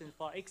equation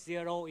for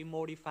x0 is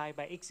modified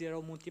by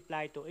x0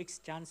 multiplied to x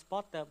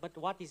transporter, but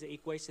what is the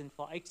equation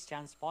for x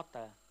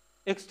transporter?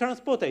 X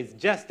transporter is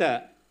just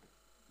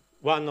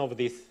one of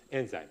these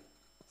enzymes.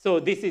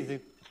 So this is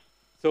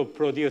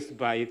produced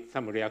by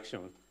some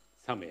reaction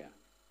somewhere.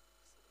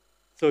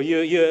 So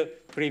you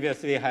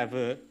previously have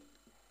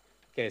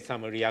okay,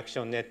 some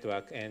reaction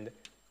network, and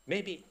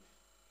maybe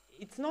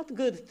it's not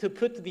good to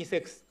put this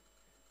X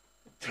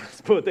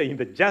transporter in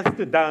the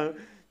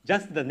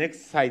just the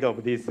next side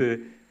of this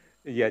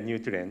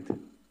nutrient.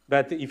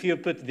 But if you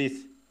put this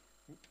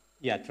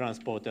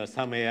transporter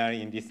somewhere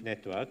in this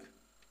network,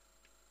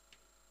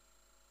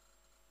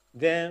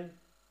 then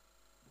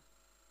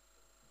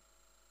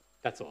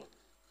that's all.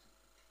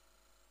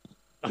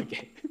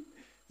 Okay.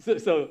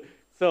 So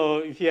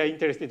if you are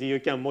interested, you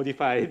can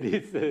modify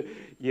this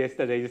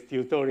yesterday's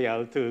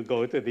tutorial to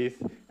go to this.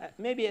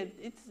 Maybe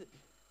it's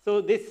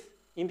so this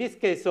in this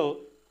case.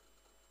 So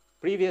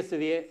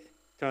previously,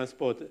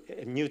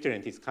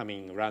 nutrient is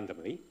coming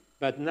randomly,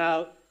 but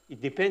now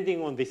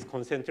depending on this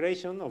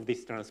concentration of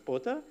this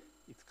transporter,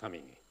 it's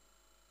coming in.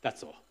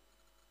 That's all.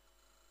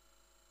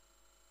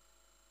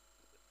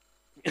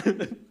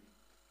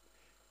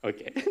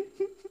 Okay.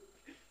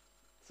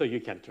 So you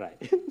can try.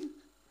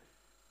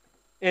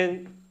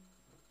 And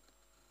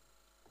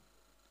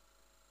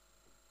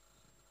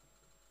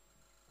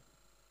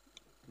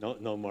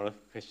no more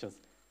questions.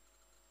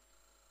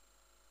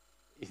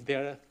 Is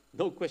there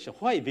no question?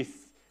 Why this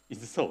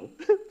is so?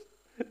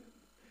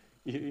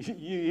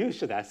 you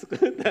should ask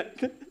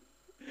that.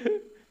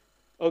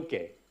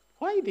 Okay.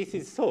 Why this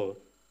is so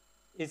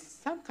is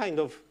some kind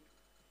of,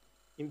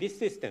 in this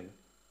system,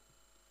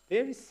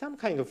 there is some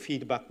kind of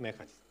feedback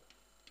mechanism.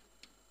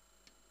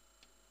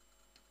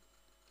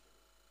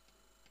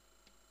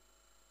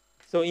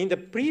 So in the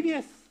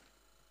previous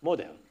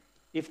model,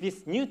 if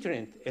this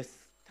nutrient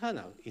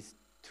external is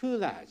too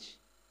large,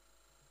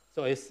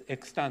 so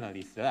external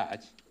is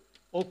large,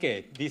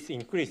 okay, this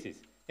increases.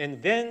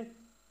 And then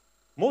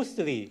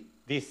mostly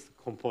this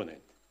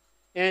component.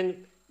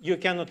 And you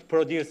cannot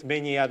produce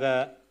many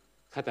other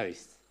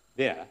catalysts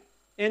there.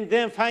 And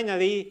then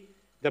finally,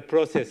 the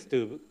process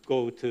to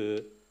go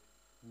to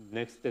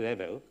next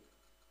level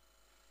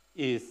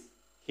is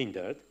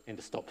hindered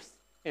and stops.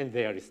 And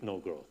there is no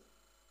growth.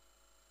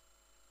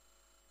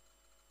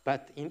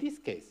 But in this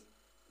case,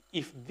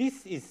 if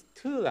this is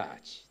too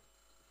large,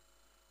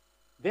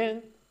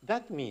 then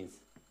that means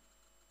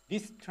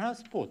this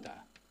transporter,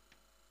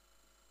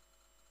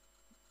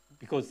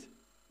 because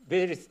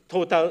there is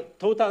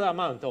total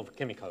amount of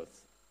chemicals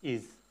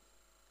is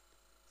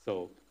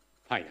so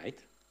finite.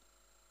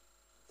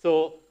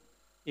 So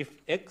if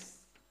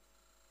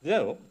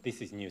X0,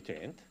 this is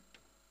nutrient,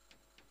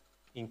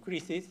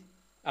 increases,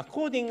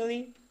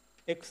 accordingly,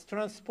 X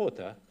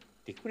transporter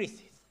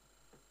decreases.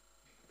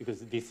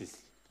 Because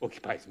this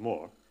occupies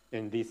more,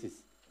 and this is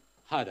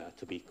harder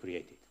to be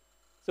created.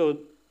 So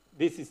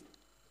this is,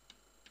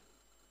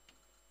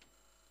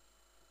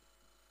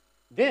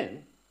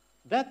 then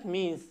that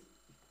means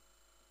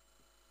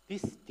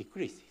this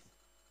decreases.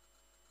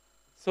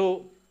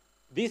 So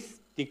this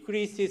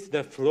decreases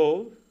the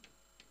flow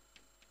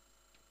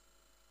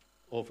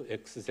of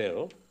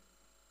X0,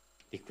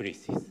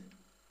 decreases.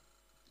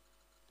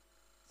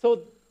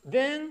 So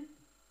then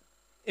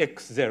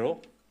X0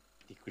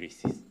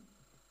 decreases.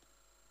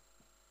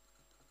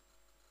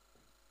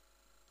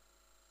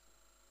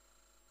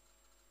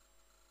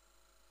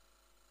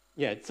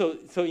 Yeah,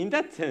 so in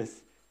that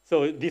sense,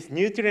 so this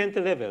nutrient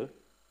level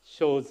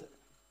shows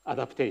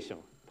adaptation,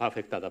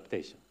 perfect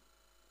adaptation.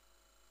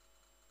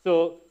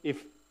 So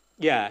if,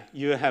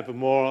 you have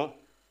more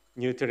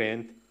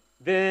nutrient,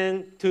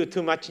 then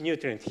too much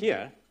nutrient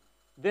here,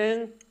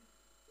 then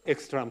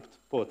X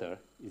transporter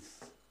is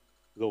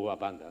low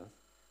abundance.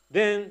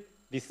 Then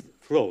this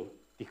flow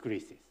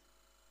decreases.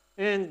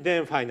 And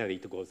then finally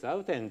it goes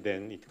out, and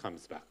then it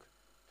comes back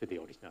to the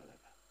original level.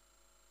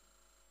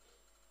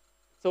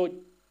 So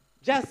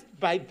just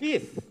by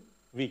this,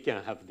 we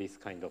can have this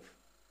kind of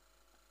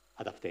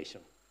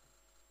adaptation.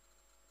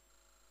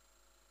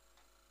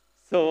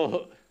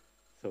 So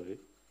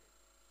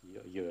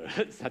you're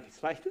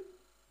satisfied?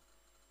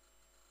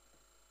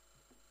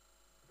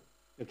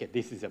 Okay,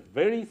 this is a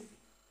very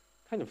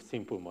kind of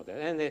simple model.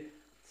 And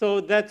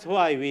so that's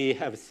why we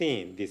have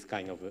seen this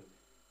kind of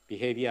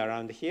behavior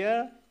around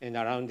here, and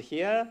around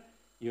here,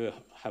 you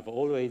have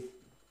always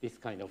this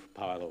kind of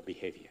power law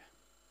behavior.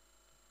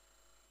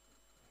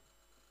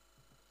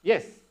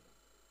 Yes?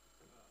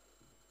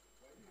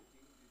 Why do you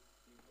think this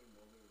simple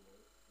model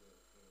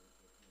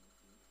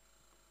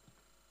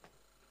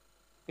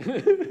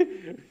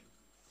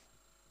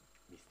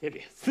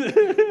Mysterious.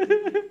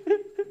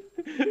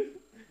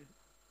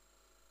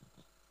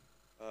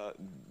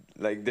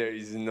 Like there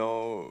is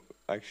no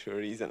actual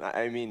reason.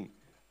 I mean,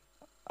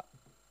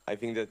 I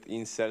think that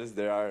in cells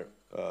there are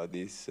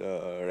these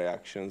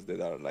reactions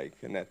that are like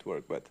a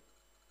network, but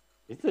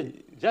it's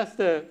just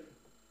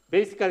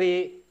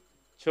basically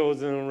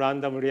chosen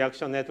random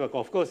reaction network.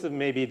 Of course,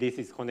 maybe this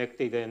is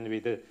connected and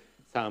with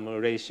some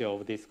ratio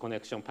of this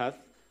connection path,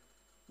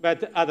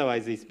 but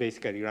otherwise it's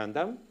basically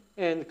random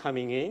and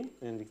coming in,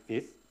 and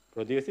this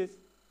produces.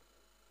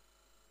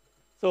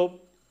 So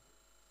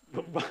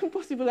one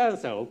possible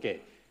answer,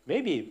 okay,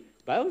 maybe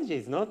biology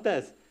is not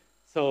as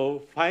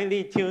so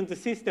finely tuned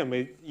system.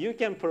 You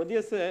can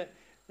produce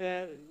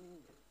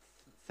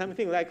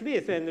something like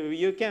this, and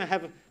you can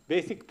have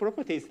basic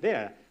properties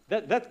there.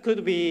 That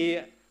could be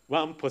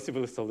one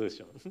possible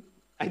solution.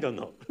 I don't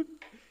know.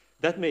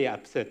 That may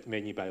upset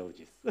many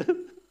biologists.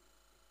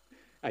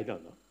 I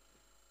don't know.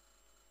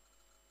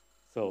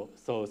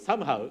 So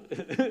somehow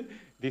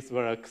this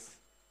works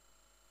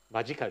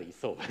magically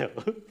so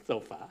well so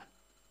far.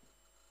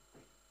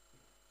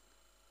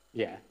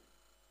 Yeah.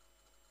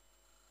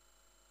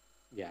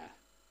 Yeah.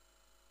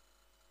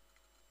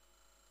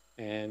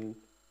 And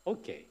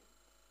okay.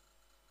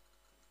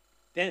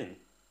 Then,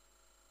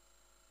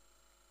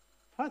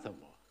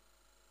 furthermore,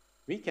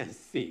 we can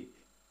see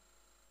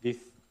this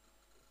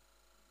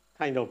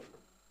kind of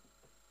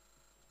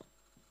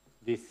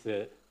this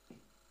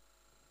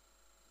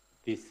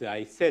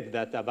I said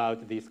that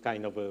about this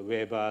kind of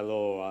Weber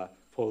law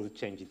fold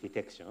change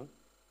detection.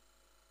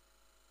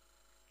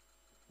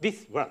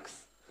 This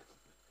works.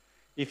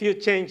 If you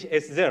change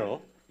S0,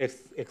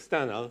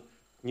 external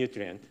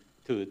nutrient,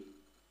 to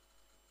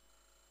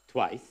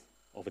twice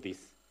of this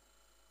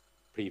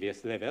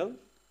previous level,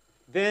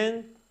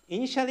 then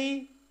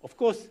initially, of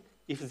course,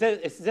 if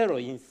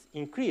S0 is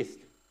increased,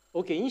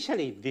 okay,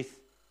 initially this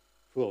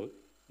flow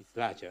is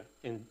larger,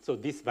 and so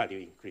this value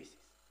increases.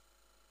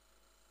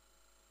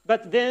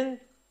 But then,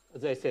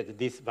 as I said,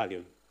 this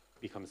value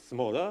becomes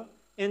smaller,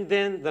 and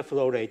then the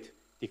flow rate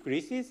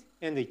decreases,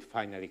 and it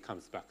finally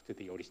comes back to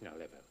the original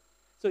level.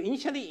 So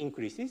initially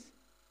increases,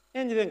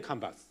 and then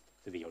comes back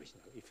to the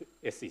original if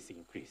S is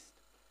increased.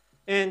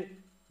 And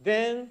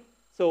then,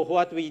 so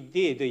what we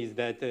did is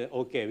that,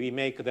 okay, we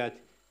make that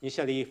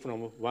initially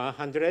from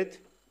 100,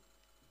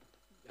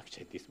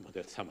 actually this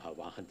model somehow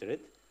 100,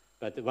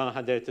 but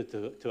 100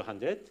 to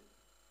 200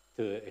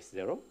 to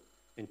S0,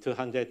 and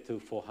 200 to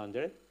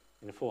 400,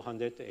 and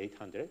 400 to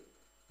 800.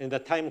 And the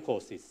time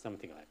course is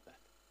something like that.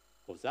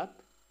 Goes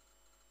up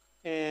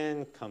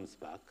and comes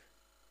back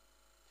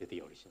to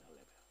the original level.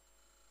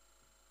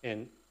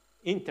 And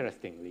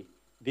interestingly,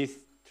 this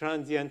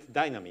transient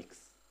dynamics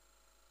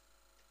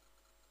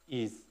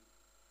is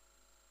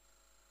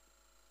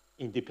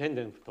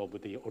independent of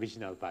the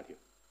original value.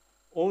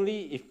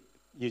 Only if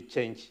you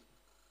change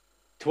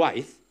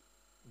twice,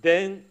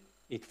 then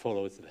it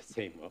follows the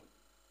same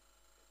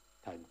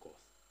time course.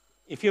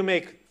 If you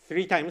make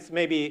 3 times,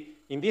 maybe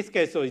in this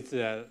case, so it's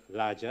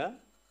larger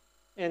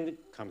and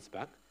comes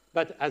back.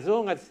 But as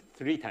long as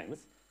 3 times,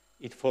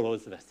 it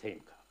follows the same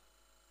curve.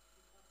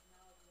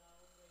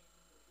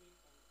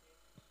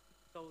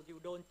 So you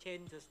don't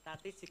change the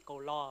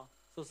statistical law.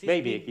 So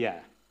maybe, yeah.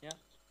 Yeah.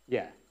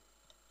 Yeah.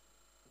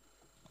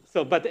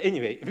 So, but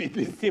anyway, with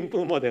this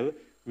simple model,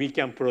 we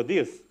can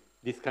produce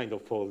this kind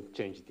of fold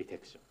change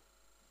detection.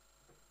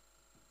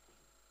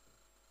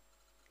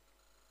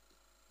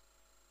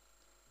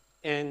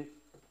 And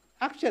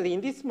actually,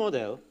 in this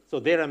model, so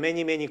there are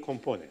many, many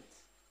components.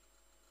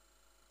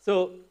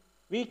 So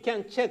we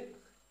can check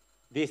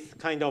this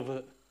kind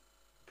of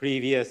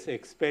previous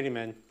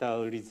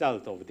experimental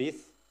result of this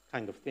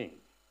kind of thing.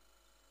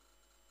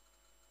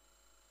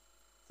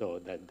 So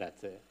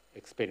that's an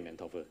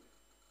experiment of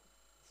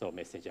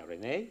messenger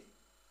RNA.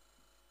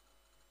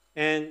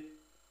 And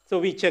so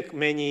we check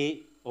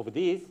many of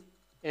these,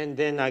 and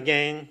then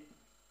again,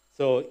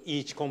 so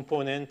each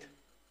component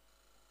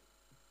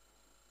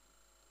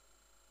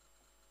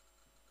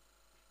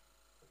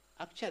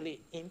actually,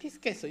 in this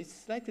case, so it's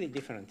slightly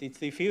different.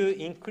 It's if you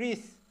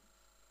increase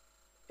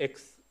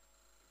X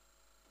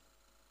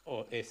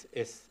or S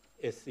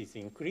is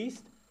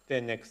increased,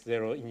 then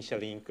X0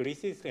 initially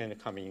increases and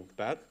coming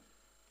back.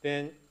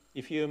 Then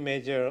if you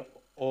measure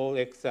all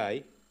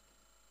Xi,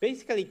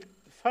 basically it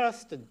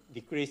first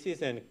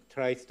decreases and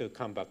tries to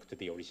come back to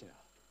the original.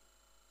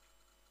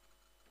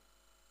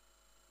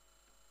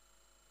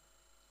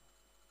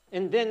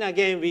 And then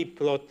again, we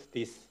plot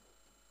this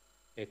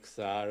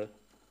XR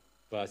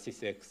versus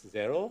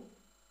X0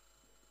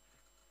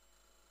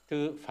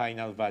 to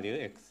final value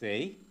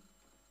XA.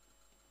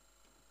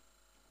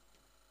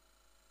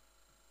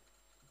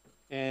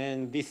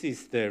 And this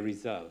is the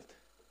result.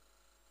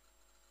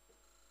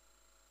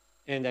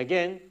 And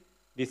again,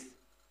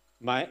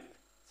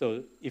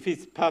 so if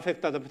it's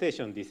perfect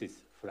adaptation, this is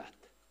flat.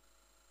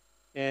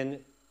 And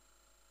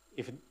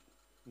if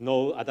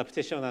no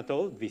adaptation at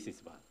all, this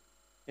is 1.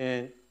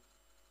 And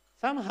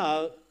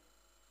somehow,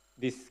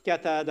 this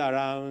scattered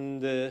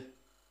around the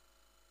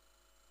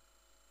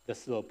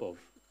slope of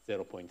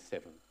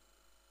 0.7.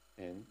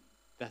 And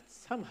that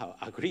somehow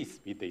agrees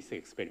with this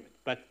experiment.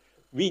 But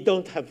we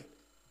don't have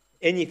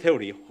any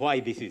theory why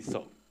this is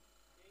so.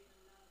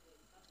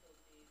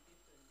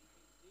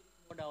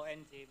 Model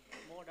and the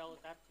model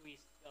that we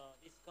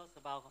discussed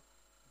about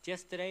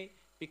yesterday,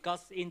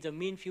 because in the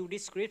mean field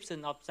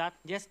description of that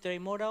yesterday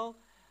model,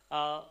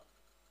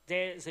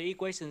 the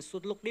equation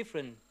should look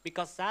different,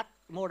 because that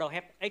model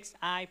have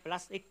xi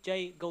plus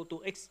xj go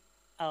to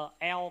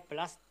xl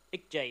plus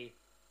xj.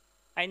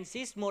 And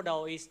this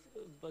model is,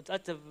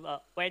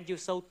 when you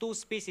show two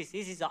species,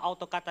 this is an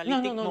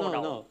autocatalytic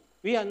model. No.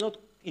 We are not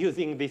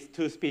using this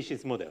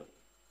two-species model.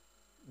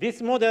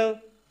 This model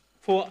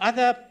for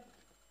other,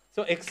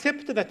 so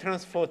except the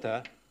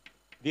transporter,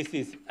 this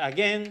is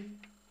again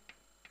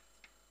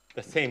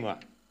the same one.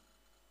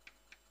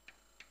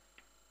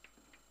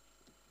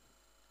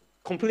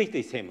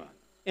 Completely same one.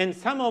 And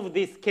some of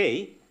this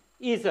K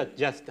is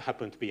just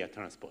happen to be a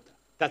transporter.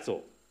 That's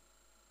all.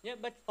 Yeah,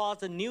 but for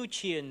the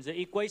nutrient,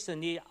 the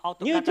equation is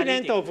autocatalytic.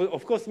 Nutrient,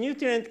 of course,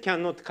 nutrient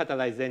cannot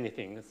catalyze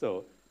anything,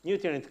 so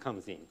nutrient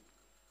comes in.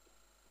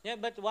 Yeah,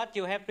 but what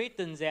you have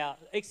written there,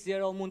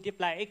 x0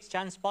 multiply x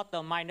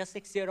transporter minus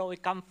x0 is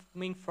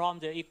coming from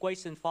the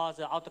equation for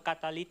the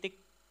autocatalytic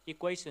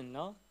equation,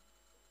 no?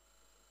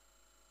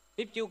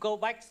 If you go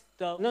back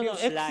the No,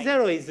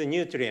 x0 is a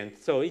nutrient,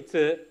 so it's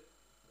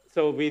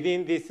so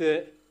within this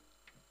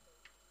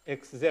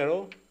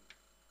x0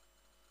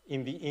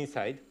 in the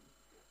inside,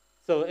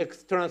 so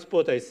x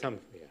transporter is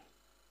somewhere.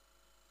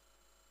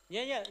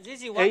 Yeah,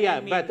 this is what I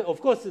mean. But of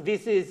course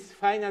this is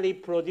finally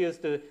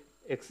produced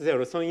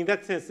x0. So in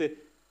that sense,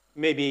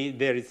 maybe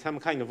there is some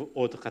kind of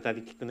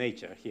autocatalytic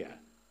nature here.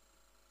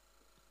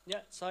 Yeah,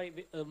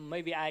 sorry,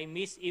 maybe I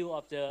missed you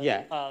of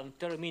the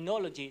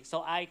terminology.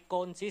 So I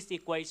call this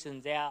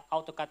equation their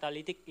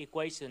autocatalytic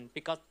equation,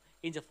 because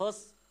in the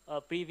first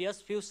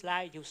previous few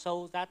slides you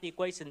show that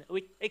equation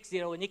with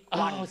x0 and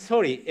x1. Oh,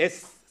 sorry.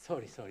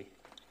 Sorry.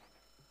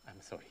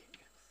 I'm sorry.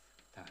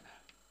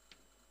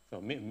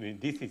 So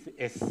this is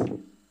S.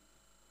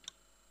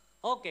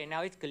 Okay,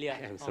 now it's clear.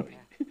 I'm sorry.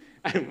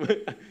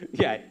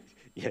 Okay.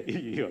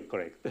 You are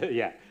correct.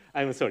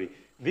 I'm sorry.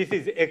 This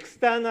is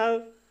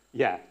external,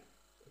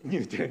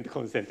 nutrient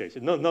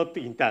concentration. No, not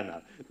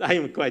internal.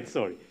 I'm quite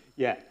sorry.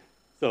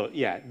 So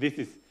this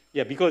is,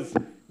 because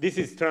this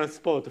is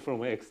transport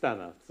from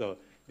external. So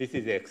this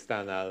is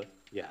external,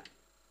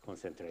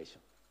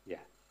 concentration.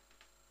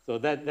 So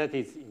that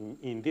is,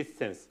 in this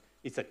sense,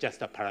 it's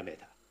just a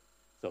parameter.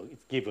 So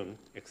it's given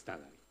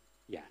externally.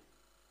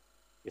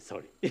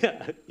 Sorry.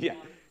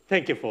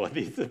 Thank you for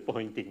this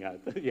pointing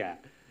out.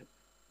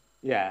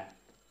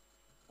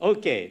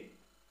 Okay.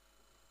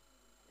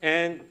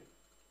 And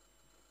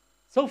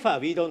so far,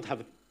 we don't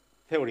have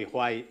theory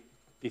why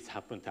this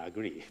happened to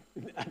agree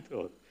at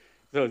all.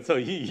 So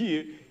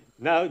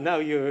now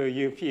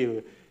you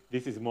feel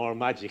this is more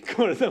magic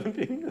or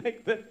something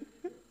like that.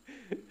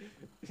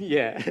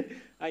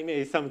 I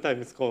may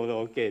sometimes call,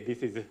 okay,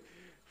 this is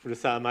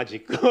Flusser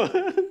magic.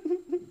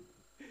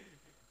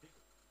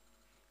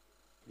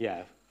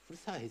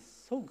 Flusser is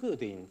so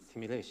good in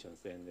simulations,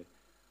 and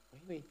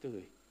when we do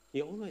it,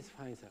 he always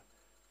finds a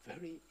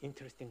very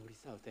interesting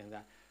result. And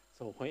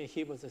so when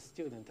he was a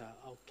student,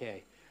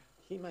 okay,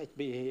 he might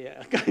be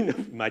a kind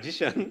of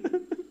magician.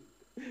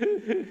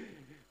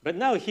 But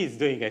now he's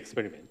doing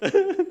experiment.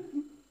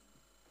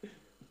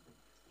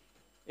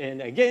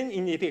 And again,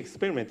 in the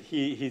experiment,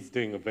 he's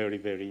doing a very,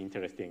 very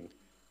interesting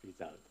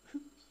result.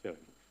 Sure.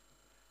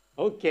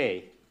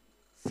 Okay.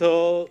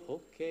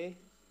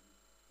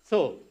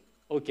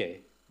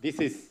 This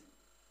is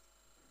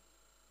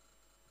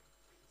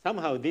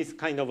somehow this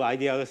kind of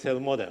ideal cell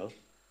model.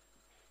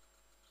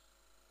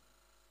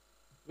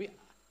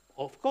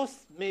 Of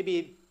course,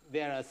 maybe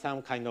there are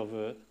some kind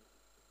of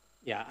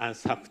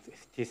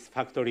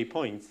unsatisfactory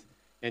points,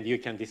 and you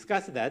can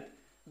discuss that.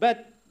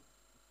 But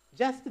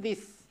just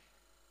this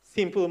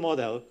simple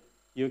model,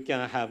 you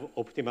can have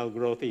optimal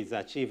growth is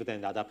achieved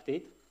and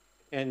adapted,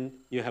 and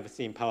you have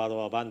seen power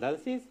law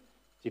abundances,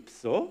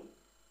 gypso,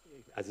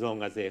 as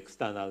long as the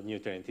external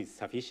nutrient is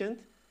sufficient,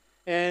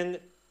 and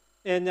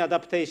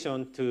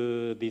adaptation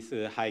to this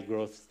high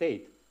growth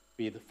state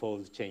with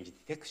fold change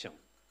detection.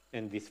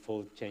 And this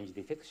fold change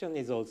detection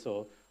is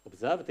also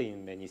observed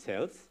in many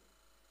cells,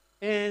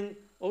 and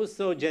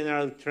also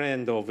general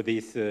trend of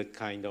this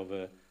kind of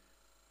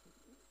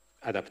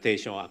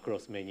adaptation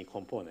across many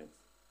components.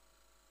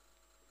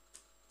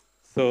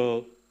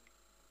 So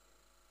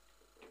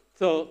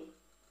So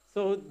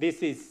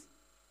this is,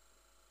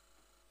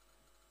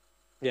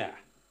 yeah,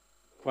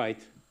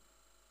 quite,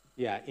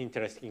 yeah,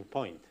 interesting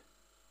point.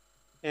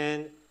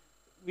 And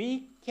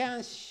we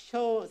can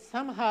show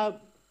somehow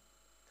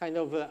kind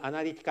of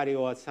analytically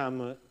or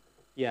some,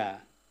 yeah,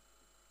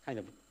 kind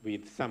of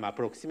with some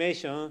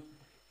approximation,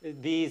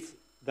 these,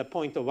 the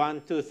point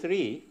 1, 2,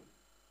 3,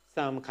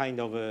 some kind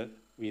of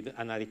with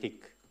analytic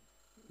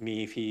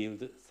mean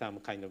field, some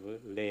kind of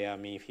layer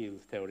mean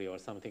field theory or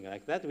something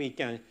like that, we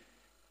can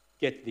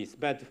get this.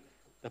 But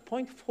the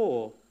point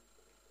 4,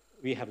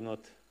 we have not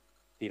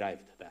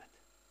derived that.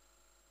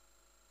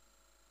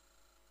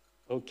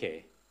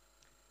 Okay.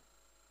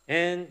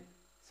 And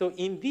so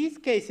in these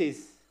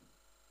cases,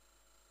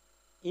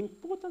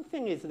 important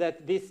thing is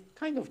that this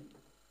kind of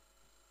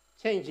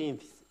change in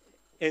this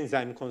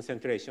enzyme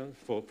concentration,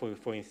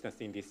 for instance,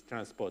 in this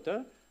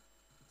transporter.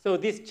 So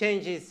this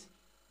changes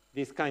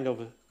this kind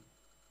of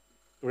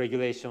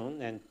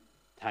regulation and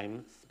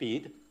time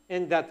speed,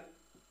 and that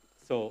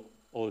so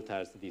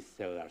alters this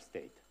cellular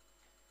state.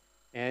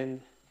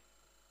 And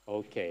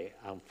okay,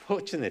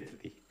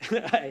 unfortunately,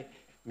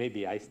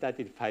 maybe I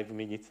started 5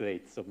 minutes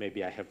late, so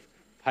maybe I have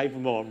 5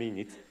 more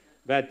minutes.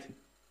 But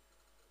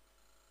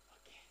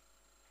okay,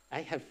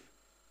 I have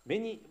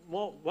many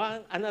more,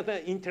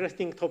 another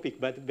interesting topic,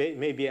 but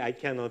maybe I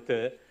cannot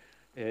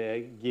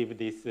give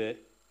this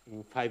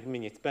in 5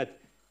 minutes. But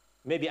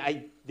maybe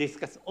I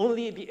discuss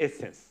only the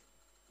essence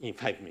in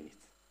 5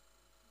 minutes.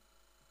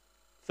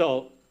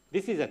 So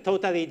this is a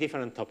totally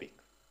different topic.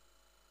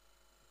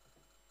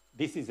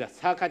 This is a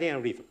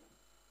circadian rhythm.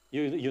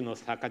 You know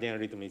circadian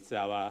rhythm is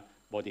our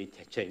body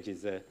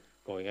changes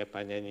going up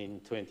and then in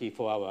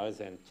 24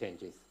 hours and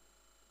changes.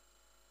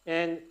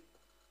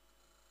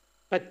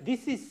 But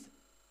this is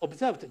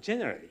observed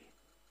generally,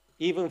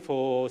 even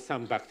for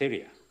some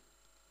bacteria.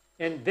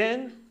 And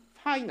then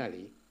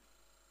finally,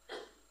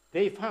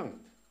 they found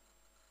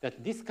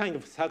that this kind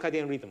of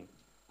circadian rhythm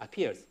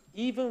appears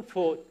even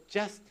for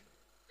just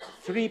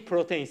 3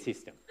 protein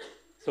system.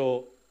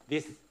 So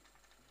this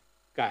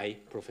guy,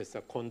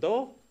 Professor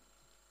Kondo,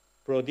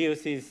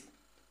 produces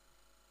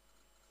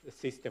a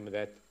system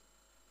that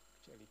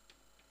actually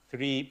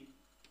 3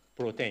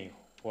 protein,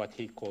 what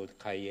he called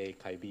Chi-A,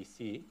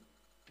 Chi-BC,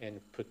 and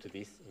put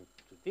this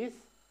into this.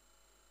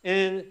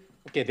 And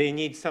okay, they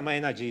need some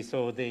energy,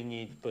 so they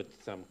need put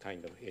some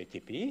kind of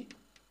ATP.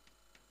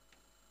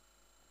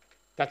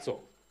 That's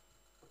all.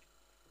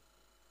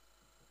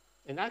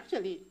 And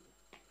actually,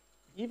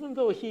 even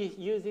though he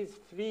uses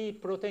 3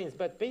 proteins,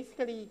 but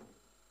basically,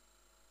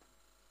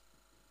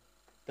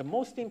 the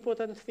most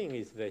important thing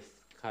is this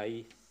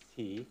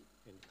Chi-C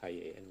and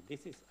Chi-A, and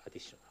this is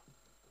additional.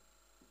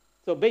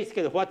 So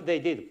basically, what they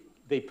did,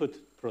 they put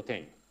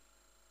protein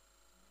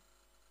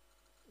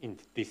in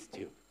this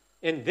tube.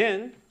 And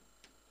then,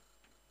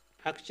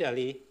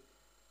 actually,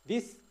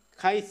 this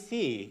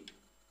Chi-C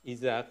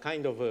is a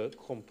kind of a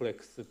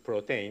complex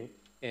protein,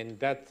 and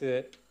that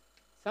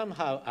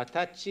somehow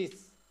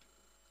attaches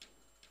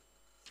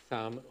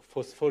some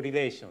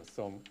phosphorylation,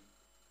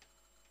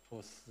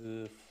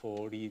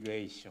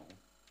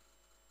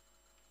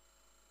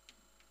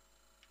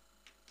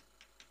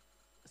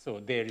 So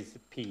there is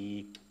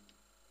P,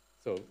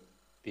 so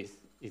this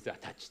is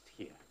attached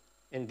here.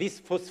 And this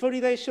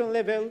phosphorylation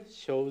level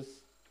shows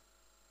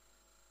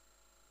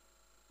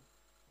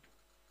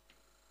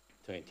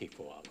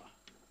 24 hours.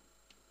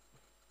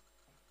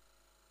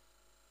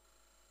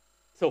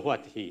 So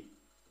what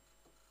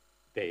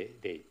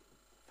they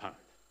found.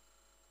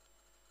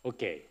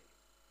 Okay.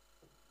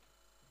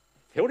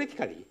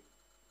 Theoretically,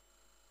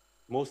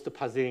 most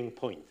puzzling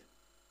point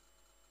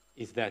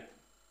is that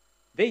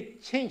they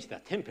change the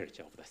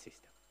temperature of the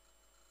system.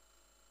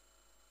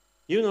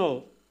 You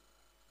know,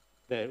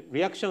 the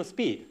reaction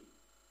speed,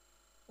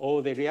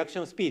 or the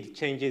reaction speed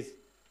changes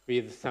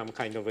with some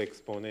kind of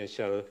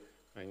exponential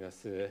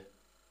minus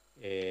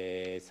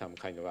some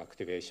kind of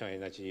activation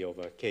energy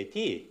over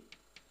kT,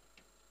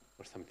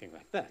 or something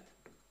like that.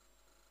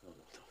 No.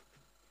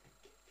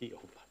 kT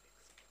over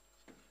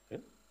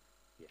exponential.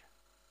 Yeah.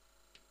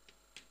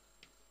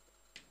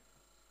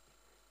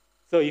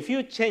 So if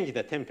you change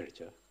the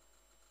temperature,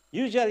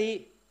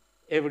 usually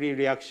every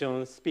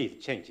reaction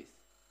speed changes.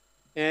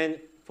 And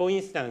for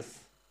instance,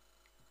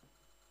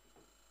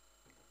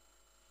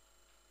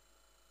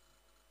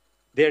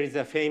 there is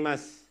a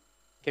famous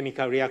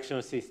chemical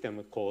reaction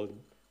system called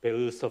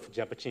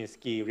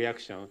Belousov-Jabotinsky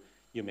reaction.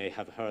 You may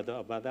have heard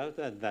about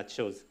that. That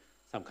shows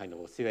some kind of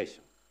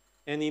oscillation.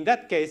 And in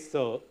that case,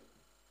 so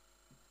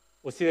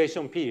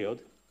oscillation period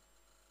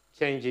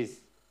changes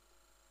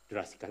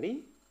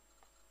drastically,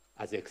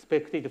 as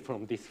expected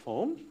from this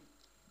form,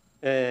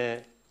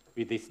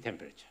 with this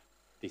temperature.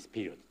 This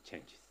period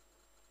changes.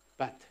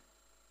 But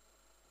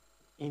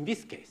in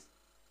this case,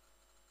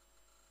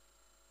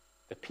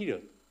 the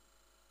period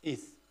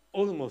is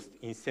almost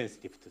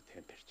insensitive to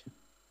temperature,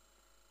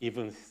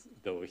 even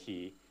though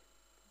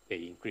they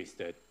increased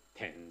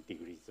 10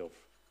 degrees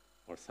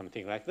or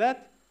something like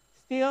that.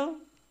 Still,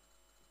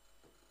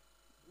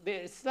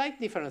 there's slight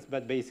difference,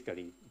 but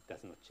basically it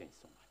does not change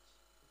so much.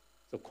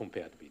 so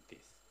compared with this.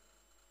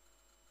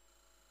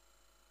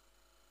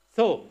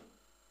 So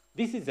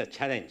this is a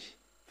challenge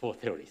for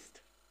theorists.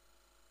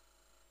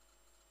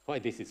 Why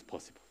this is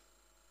possible?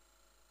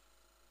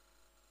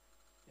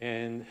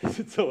 And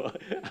so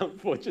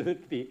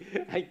unfortunately,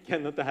 I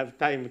cannot have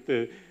time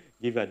to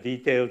give a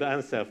detailed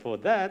answer for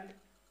that.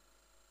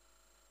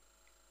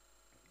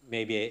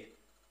 Maybe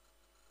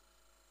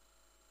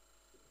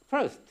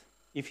first,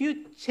 if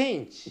you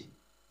change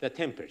the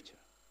temperature,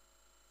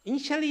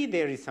 initially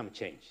there is some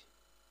change,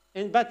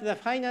 but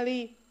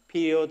finally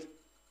period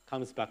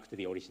comes back to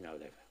the original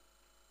level.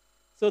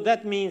 So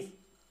that means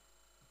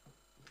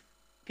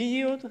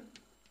period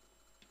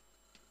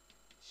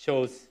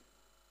shows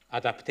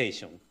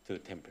adaptation to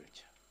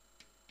temperature.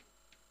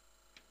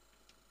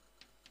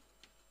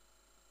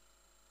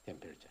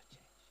 Temperature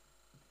change.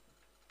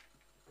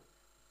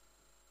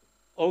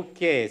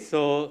 Okay,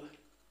 so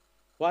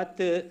what,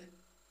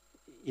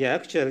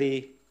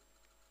 actually,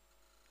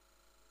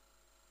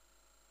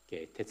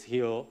 okay,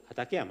 Tetsuhiro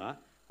Hatakeyama,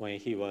 when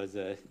he was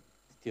a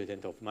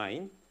student of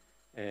mine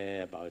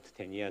about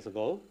 10 years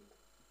ago,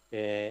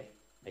 I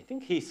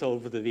think he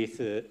solved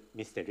this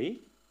mystery.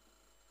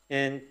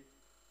 And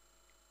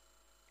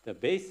the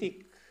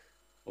basic,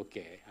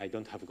 okay, I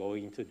don't have to go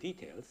into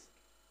details,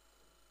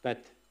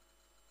 but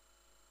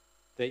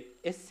the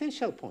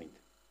essential point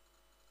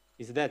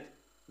is that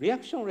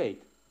reaction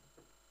rate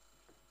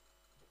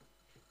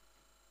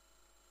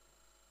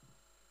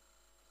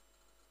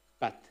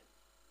but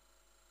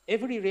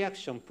every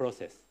reaction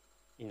process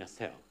in a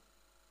cell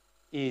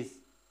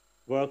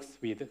works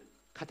with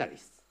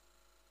catalysts.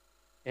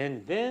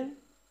 And then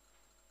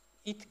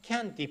it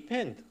can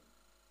depend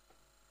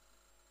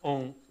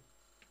on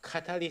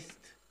catalyst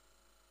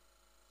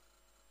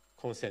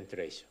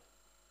concentration.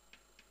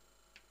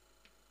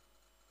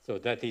 So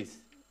that is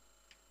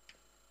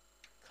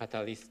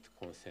catalyst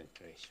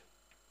concentration.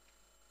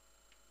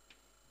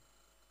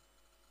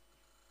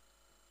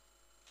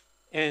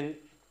 And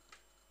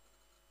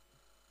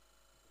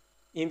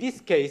in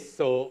this case,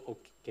 so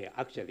okay,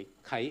 actually,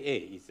 Chi A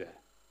is a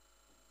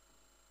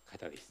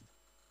catalyst.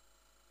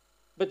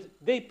 But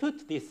they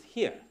put this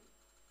here.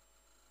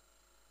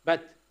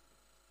 But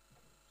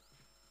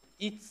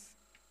it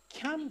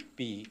can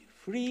be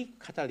free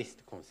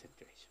catalyst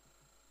concentration.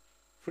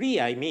 Free,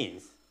 I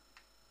means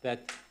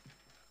that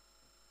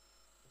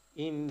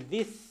in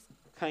this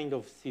kind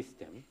of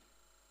system,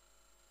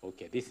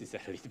 okay, this is a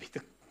little bit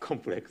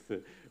complex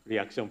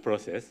reaction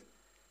process,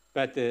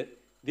 but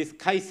this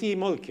Chi C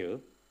molecule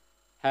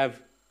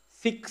have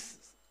 6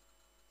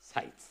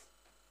 sites,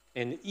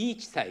 and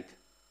each site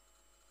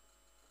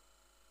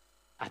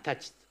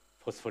attached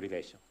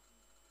phosphorylation.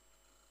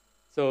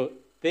 So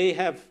they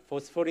have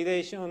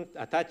phosphorylation,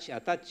 attach,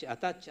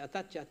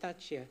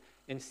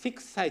 and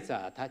 6 sites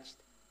are attached.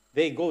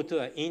 They go to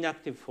an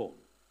inactive form.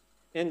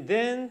 And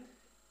then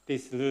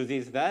this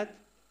loses that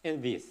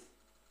and this.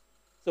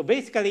 So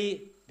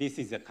basically, this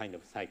is a kind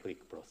of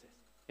cyclic process.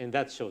 And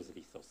that shows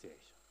this oscillation.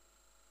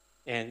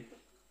 And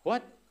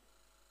what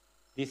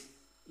this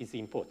is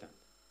important.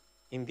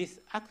 In this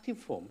active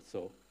form,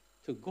 so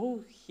to go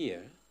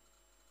here,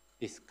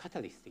 this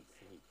catalyst is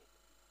needed.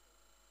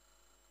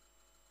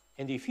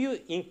 And if you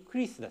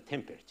increase the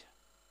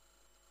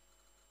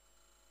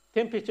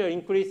temperature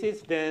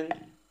increases, then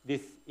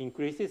this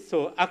increases,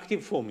 so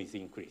active form is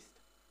increased.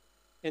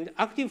 And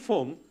active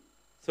form,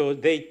 so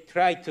they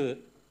try to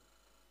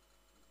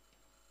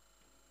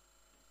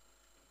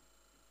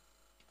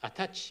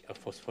attach a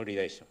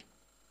phosphorylation.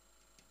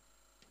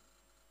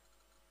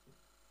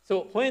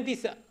 So when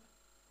this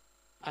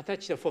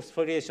attach the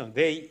phosphorylation,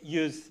 they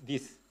use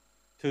this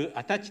to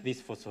attach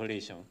this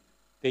phosphorylation.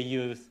 They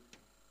use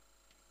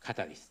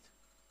catalyst.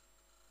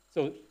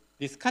 So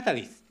this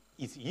catalyst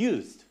is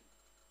used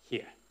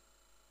here.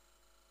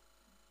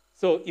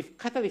 So if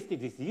catalyst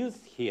is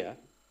used here,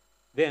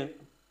 then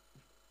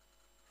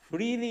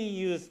freely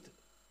used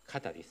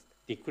catalyst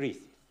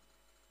decreases.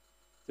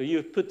 So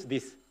you put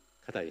this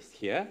catalyst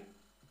here,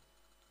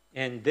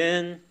 and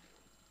then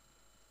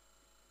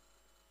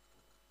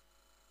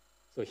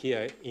so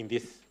here in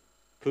this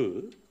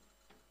pool,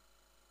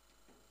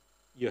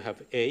 you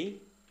have A,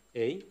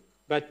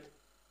 but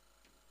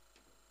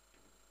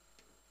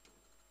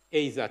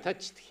A is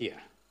attached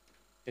here,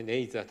 and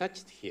A is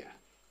attached here.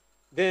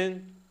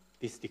 Then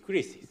this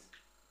decreases.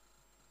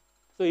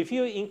 So if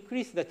you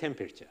increase the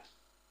temperature,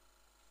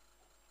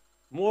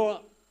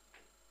 more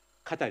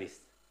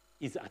catalyst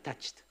is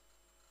attached.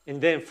 And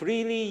then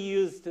freely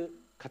used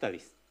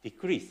catalyst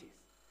decreases.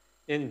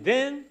 And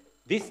then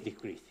this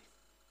decreases.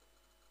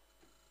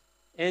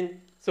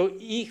 And so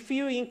if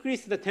you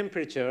increase the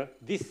temperature,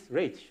 this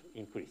rate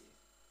increases.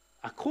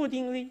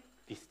 Accordingly,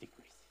 this decreases.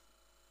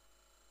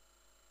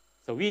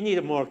 So we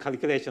need more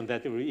calculation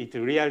that it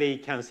really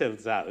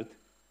cancels out.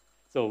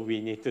 So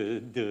we need to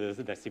do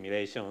the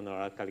simulation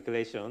or a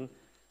calculation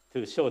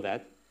to show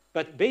that.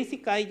 But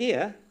basic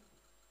idea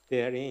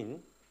therein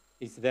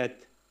is that,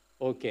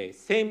 okay,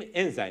 same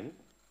enzyme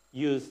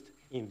used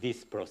in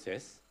this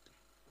process,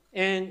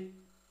 and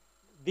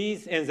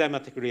these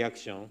enzymatic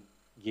reaction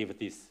give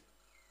this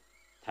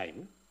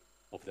time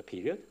of the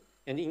period.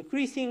 And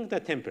increasing the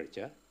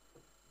temperature,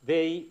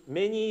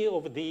 many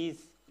of these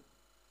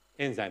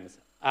enzymes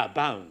are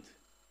bound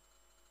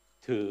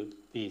to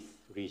this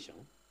region.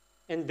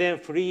 And then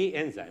free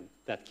enzyme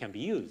that can be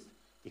used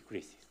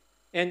decreases.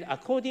 And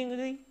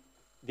accordingly,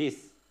 this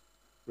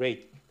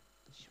rate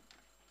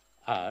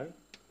R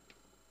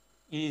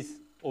is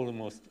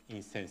almost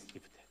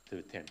insensitive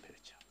to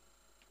temperature.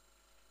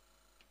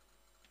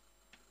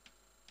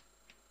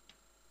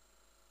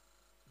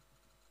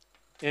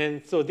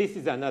 And so this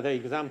is another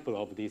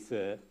example of this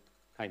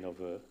kind of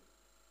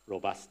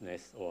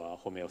robustness or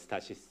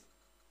homeostasis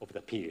of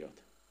the period.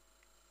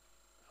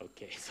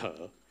 Okay,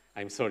 so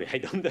I'm sorry, I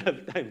don't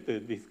have time to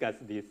discuss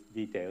these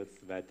details,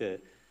 but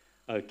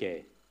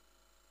okay,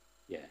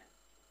 yeah.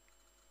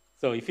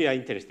 So if you are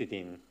interested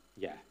in,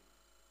 yeah,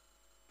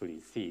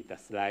 please see the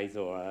slides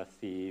or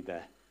see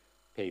the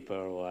paper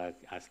or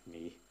ask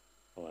me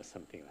or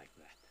something like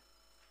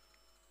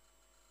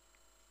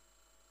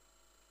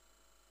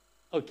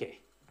that. Okay.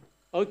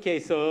 Okay,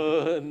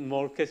 so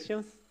more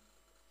questions?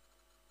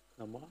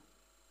 No more?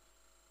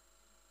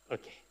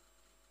 Okay.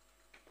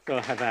 So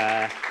have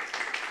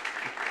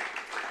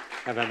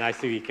a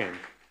nice weekend.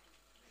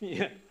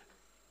 Yeah.